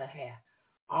 look at her hair.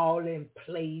 All in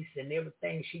place and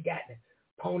everything. She got the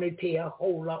ponytail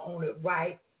holder on it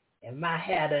right. And my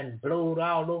hair done blowed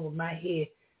all over my head.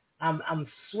 I'm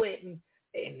sweating.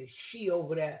 And she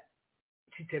over there,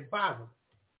 she said, Barbara,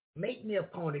 make me a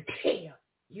ponytail.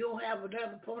 You don't have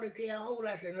another ponytail holder?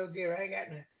 I said, no, Jerry, I ain't got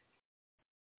none.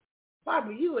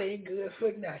 Barbara, you ain't good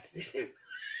for nothing.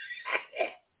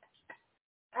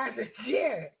 I said,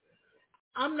 Jerry,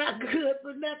 I'm not good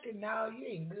for nothing. No, you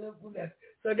ain't good for nothing.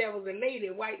 So there was a lady,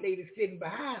 a white lady sitting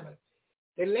behind her.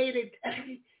 The lady,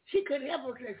 she couldn't help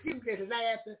herself. She was just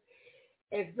laughing.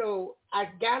 And so I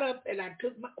got up and I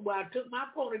took my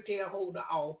ponytail holder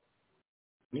off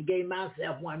and gave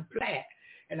myself one plait.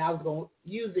 And I was going to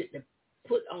use it to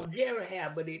put on Jerry's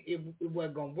hair, but it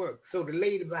wasn't going to work. So the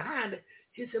lady behind her,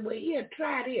 she said, well, here,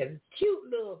 try this. Cute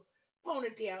little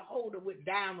ponytail holder with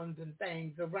diamonds and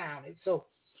things around it. So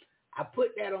I put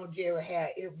that on Jerry's hair.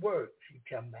 It worked. She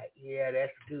come back, yeah,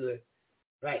 that's good.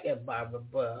 Right there, Barbara.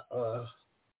 But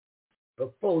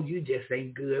before you just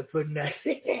ain't good for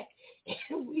nothing.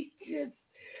 And we just,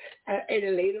 and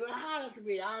the lady behind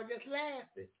me, I was just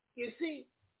laughing. You see,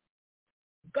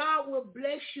 God will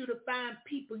bless you to find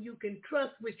people you can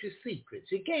trust with your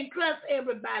secrets. You can't trust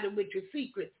everybody with your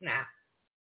secrets now.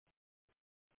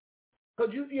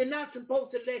 Because you're not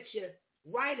supposed to let your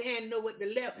right hand know what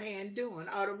the left hand doing,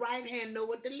 or the right hand know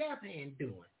what the left hand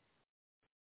doing.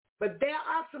 But there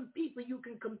are some people you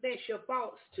can confess your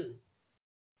faults to.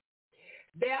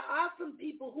 There are some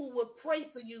people who will pray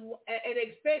for you, and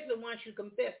especially once you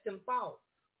confess them faults.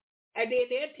 And then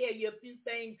they'll tell you a few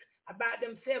things about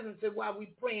themselves and say, while we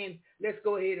praying, let's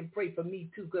go ahead and pray for me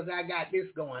too, because I got this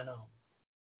going on.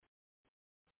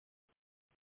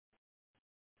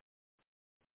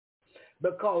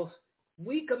 Because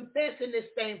we confessing this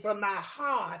thing from our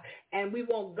heart, and we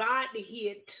want God to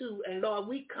hear it too. And Lord,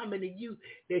 we coming to you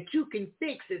that you can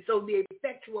fix it. So the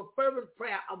effectual fervent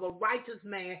prayer of a righteous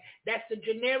man, that's the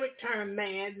generic term,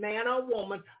 man or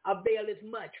woman, availeth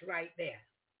much right there.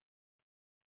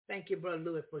 Thank you, Brother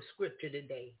Louis, for scripture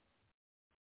today.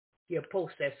 He'll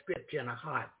post that scripture in a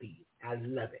heartbeat. I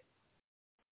love it.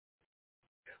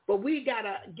 But we got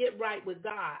to get right with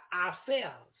God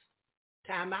ourselves.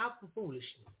 Time out for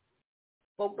foolishness.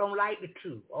 Folk don't like the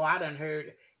truth. Oh, I done heard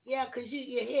it. Yeah, because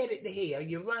you're headed to hell.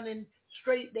 You're running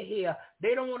straight to hell.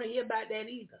 They don't want to hear about that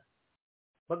either.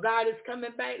 But God is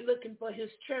coming back looking for his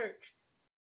church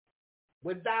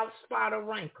without spot or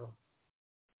wrinkle.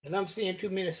 And I'm seeing too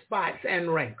many spots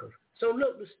and wrinkles. So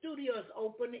look, the studio is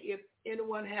open. If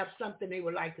anyone has something they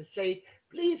would like to say,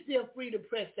 please feel free to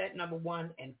press that number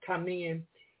 1 and come in.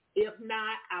 If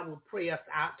not, I will pray us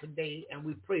out today, and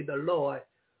we pray the Lord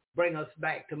bring us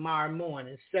back tomorrow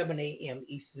morning, 7 a.m.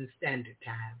 Eastern Standard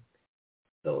Time.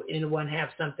 So anyone have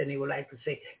something they would like to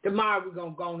say? Tomorrow we're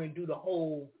going to go on and do the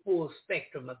whole full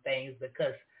spectrum of things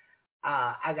because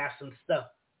I got some stuff,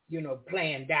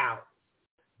 planned out.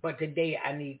 But today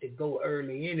I need to go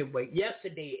early anyway.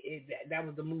 Yesterday, that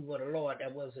was the move of the Lord.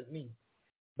 That wasn't me.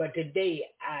 But today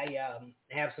I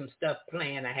have some stuff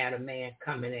planned. I had a man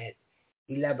coming at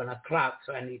 11 o'clock,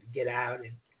 so I need to get out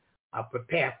and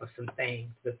prepare for some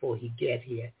things before he get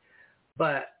here.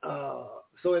 But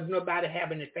so if nobody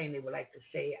have anything they would like to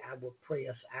say, I will pray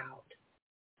us out.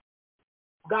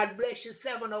 God bless you,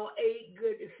 708.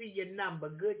 Good to see your number.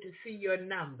 Good to see your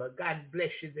number. God bless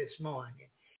you this morning.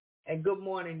 And good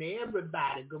morning to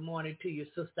everybody. Good morning to your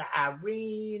sister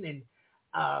Irene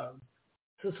and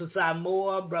Sister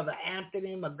Samoa, Brother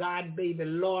Anthony, my God baby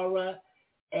Laura,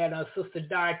 and Sister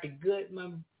Dorothy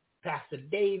Goodman, Pastor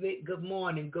David. Good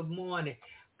morning. Good morning.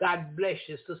 God bless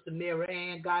you, Sister Mary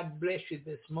Ann. God bless you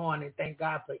this morning. Thank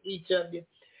God for each of you.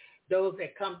 Those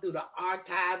that come through the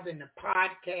archives and the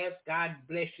podcast, God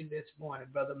bless you this morning.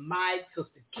 Brother Mike,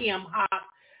 Sister Kim Hawk,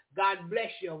 God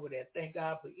bless you over there. Thank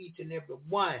God for each and every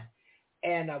one.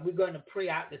 And we're going to pray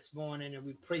out this morning, and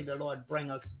we pray the Lord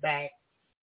bring us back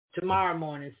tomorrow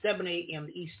morning, 7 a.m.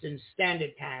 Eastern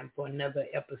Standard Time for another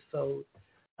episode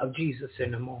of Jesus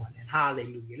in the Morning.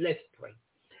 Hallelujah. Let's pray.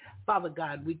 Father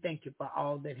God, we thank you for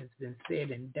all that has been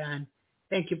said and done.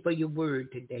 Thank you for your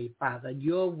word today, Father.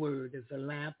 Your word is a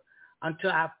lamp unto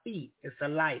our feet. It's a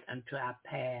light unto our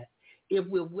path. If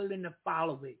we're willing to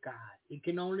follow it, God, it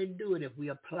can only do it if we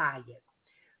apply it.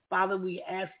 Father, we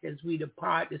ask as we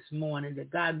depart this morning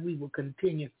that, God, we will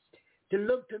continue to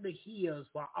look to the hills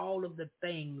for all of the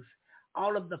things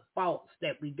all of the faults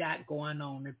that we got going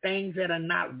on, the things that are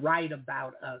not right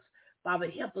about us. Father,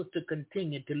 help us to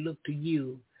continue to look to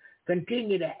you,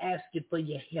 continue to ask you for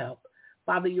your help.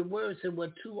 Father, your word said,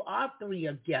 where 2 or 3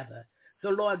 are together. So,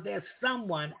 Lord, there's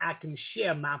someone I can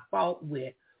share my fault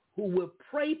with who will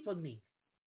pray for me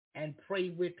and pray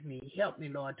with me. Help me,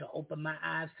 Lord, to open my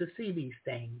eyes to see these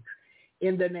things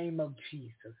in the name of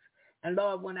Jesus. And,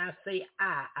 Lord, when I say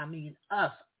I mean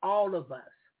us, all of us.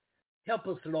 Help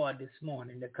us, Lord, this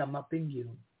morning to come up in you.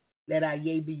 Let our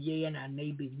yea be yea and our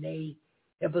nay be nay.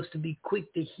 Help us to be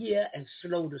quick to hear and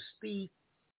slow to speak.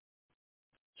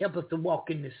 Help us to walk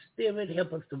in the Spirit.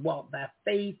 Help us to walk by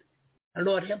faith. And,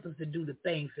 Lord, help us to do the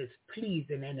things that's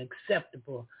pleasing and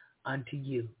acceptable unto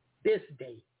you this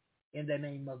day in the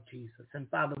name of Jesus. And,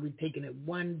 Father, we're taking it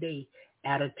one day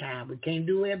at a time. We can't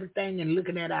do everything and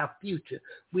looking at our future.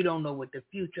 We don't know what the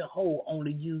future holds.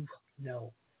 Only you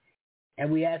know. And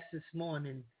we ask this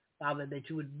morning, Father, that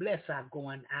you would bless our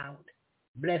going out,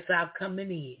 bless our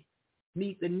coming in,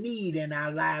 meet the need in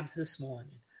our lives this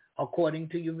morning, according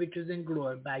to your riches and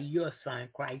glory by your Son,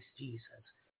 Christ Jesus.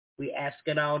 We ask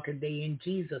it all today in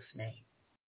Jesus' name.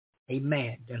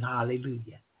 Amen and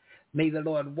hallelujah. May the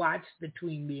Lord watch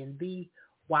between me and thee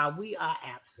while we are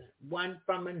absent, one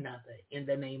from another, in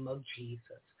the name of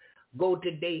Jesus. Go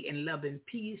today in love and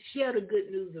peace. Share the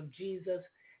good news of Jesus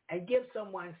and give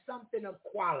someone something of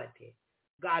quality.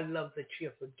 God loves a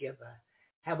cheerful giver.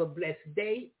 Have a blessed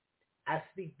day. I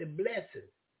speak the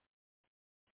blessings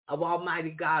of Almighty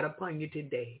God upon you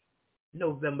today,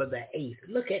 November the 8th.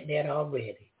 Look at that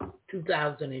already,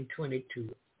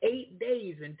 2022. 8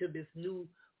 days into this new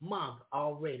month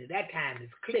already. That time is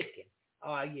clicking.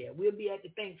 Oh, yeah. We'll be at the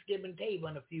Thanksgiving table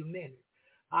in a few minutes.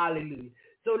 Hallelujah.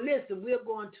 So listen, we're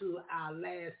going to our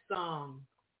last song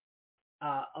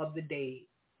of the day.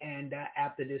 And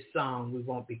after this song, we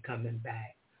won't be coming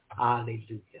back.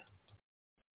 Hallelujah.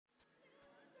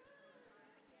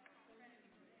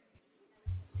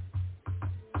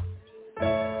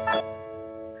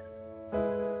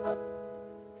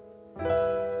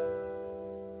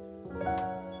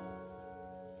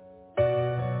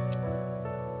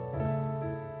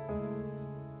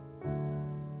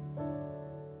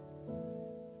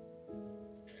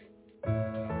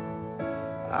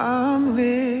 I'm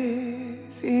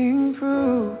living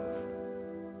proof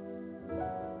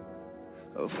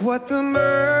of what the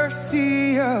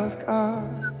mercy of God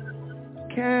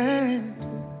can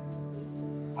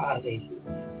do. Hallelujah.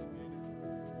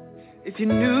 If you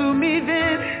knew me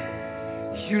then,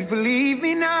 you'd believe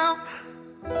me now.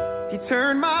 He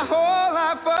turned my whole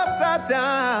life upside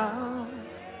down.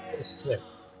 Yes, sir.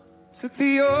 Took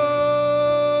the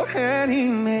old and he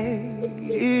made it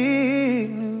new.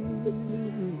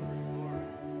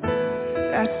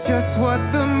 That's just what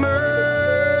the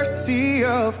mercy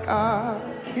of God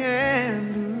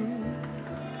can do.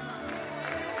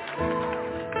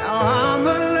 Now I'm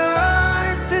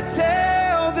alive to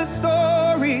tell the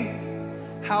story,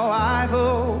 how I've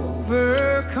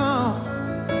overcome.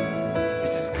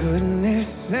 It's His goodness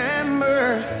and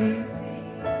mercy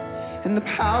and the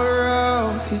power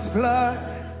of His blood.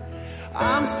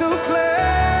 I'm so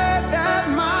glad that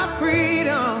my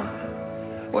freedom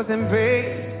wasn't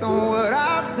based on what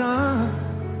I've done.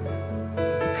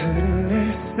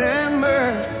 Goodness and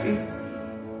mercy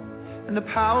and the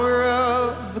power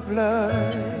of the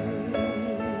blood.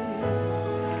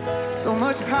 So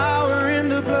much power in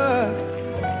the blood.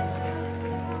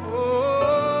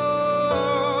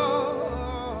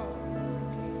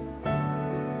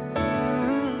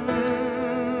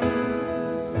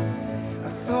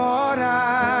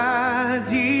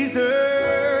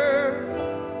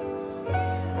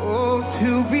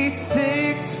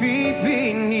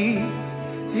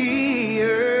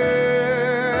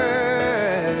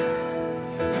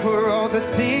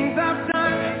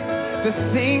 The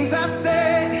things I've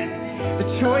said, the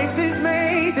choices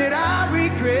made that I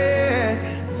regret.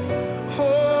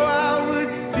 Oh, I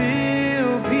would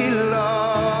still be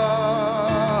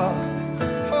lost.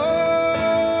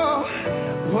 Oh,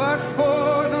 but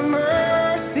for the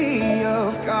mercy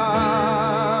of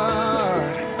God.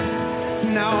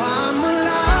 Now I'm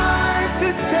alive to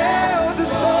tell the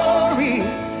story,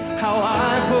 how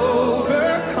I've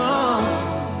overcome.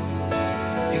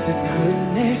 It's the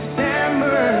goodness and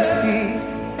mercy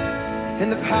and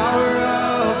the power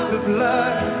of the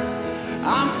blood.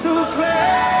 I'm so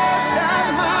glad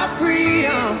that my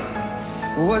freedom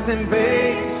wasn't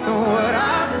based on what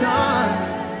I've done.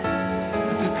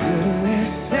 But the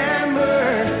goodness and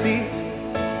mercy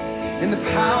and the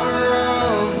power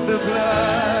of the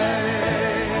blood.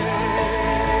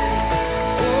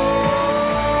 Oh,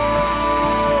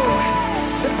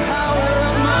 the power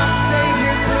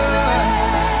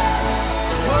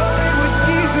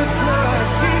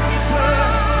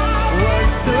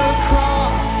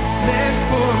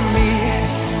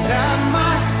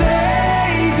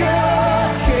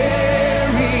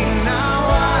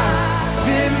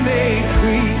made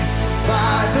free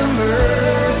by the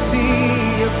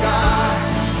mercy of God.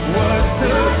 Was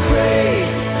the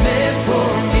grave meant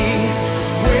for me?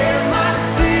 Where my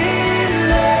sin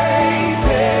lay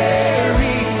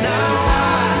buried, now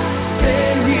I've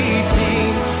been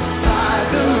redeemed by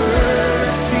the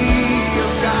mercy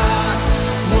of God.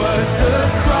 Was the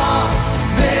cross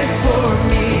meant for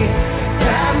me?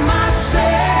 That my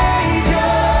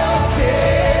Savior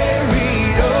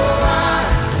carried. Oh,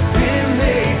 I've been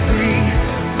made free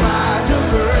by the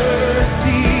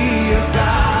mercy of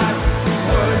God.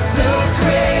 Was the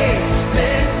grave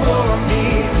meant for me?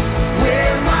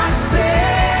 Where my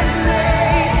sin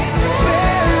lay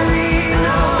buried,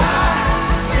 now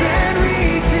I've been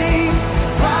redeemed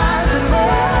by the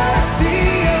mercy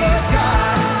of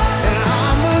God. And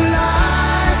I'm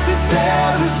alive to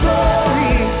tell the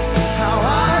story how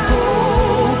I've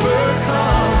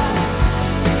overcome.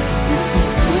 It's His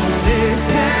goodness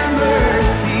and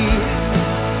mercy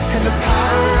and the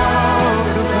power of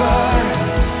the blood.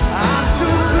 I'm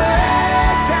so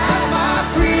glad that my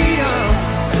freedom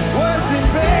wasn't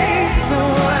based on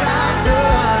what I've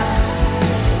done.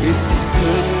 It's His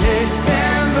goodness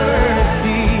and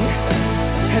mercy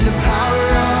and the power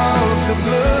of the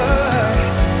blood.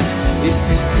 It's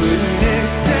His goodness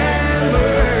and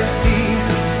mercy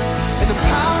and the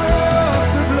power of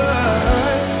the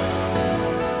blood.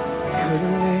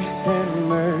 Goodness and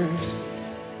mercy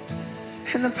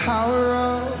and the power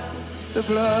of the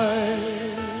blood.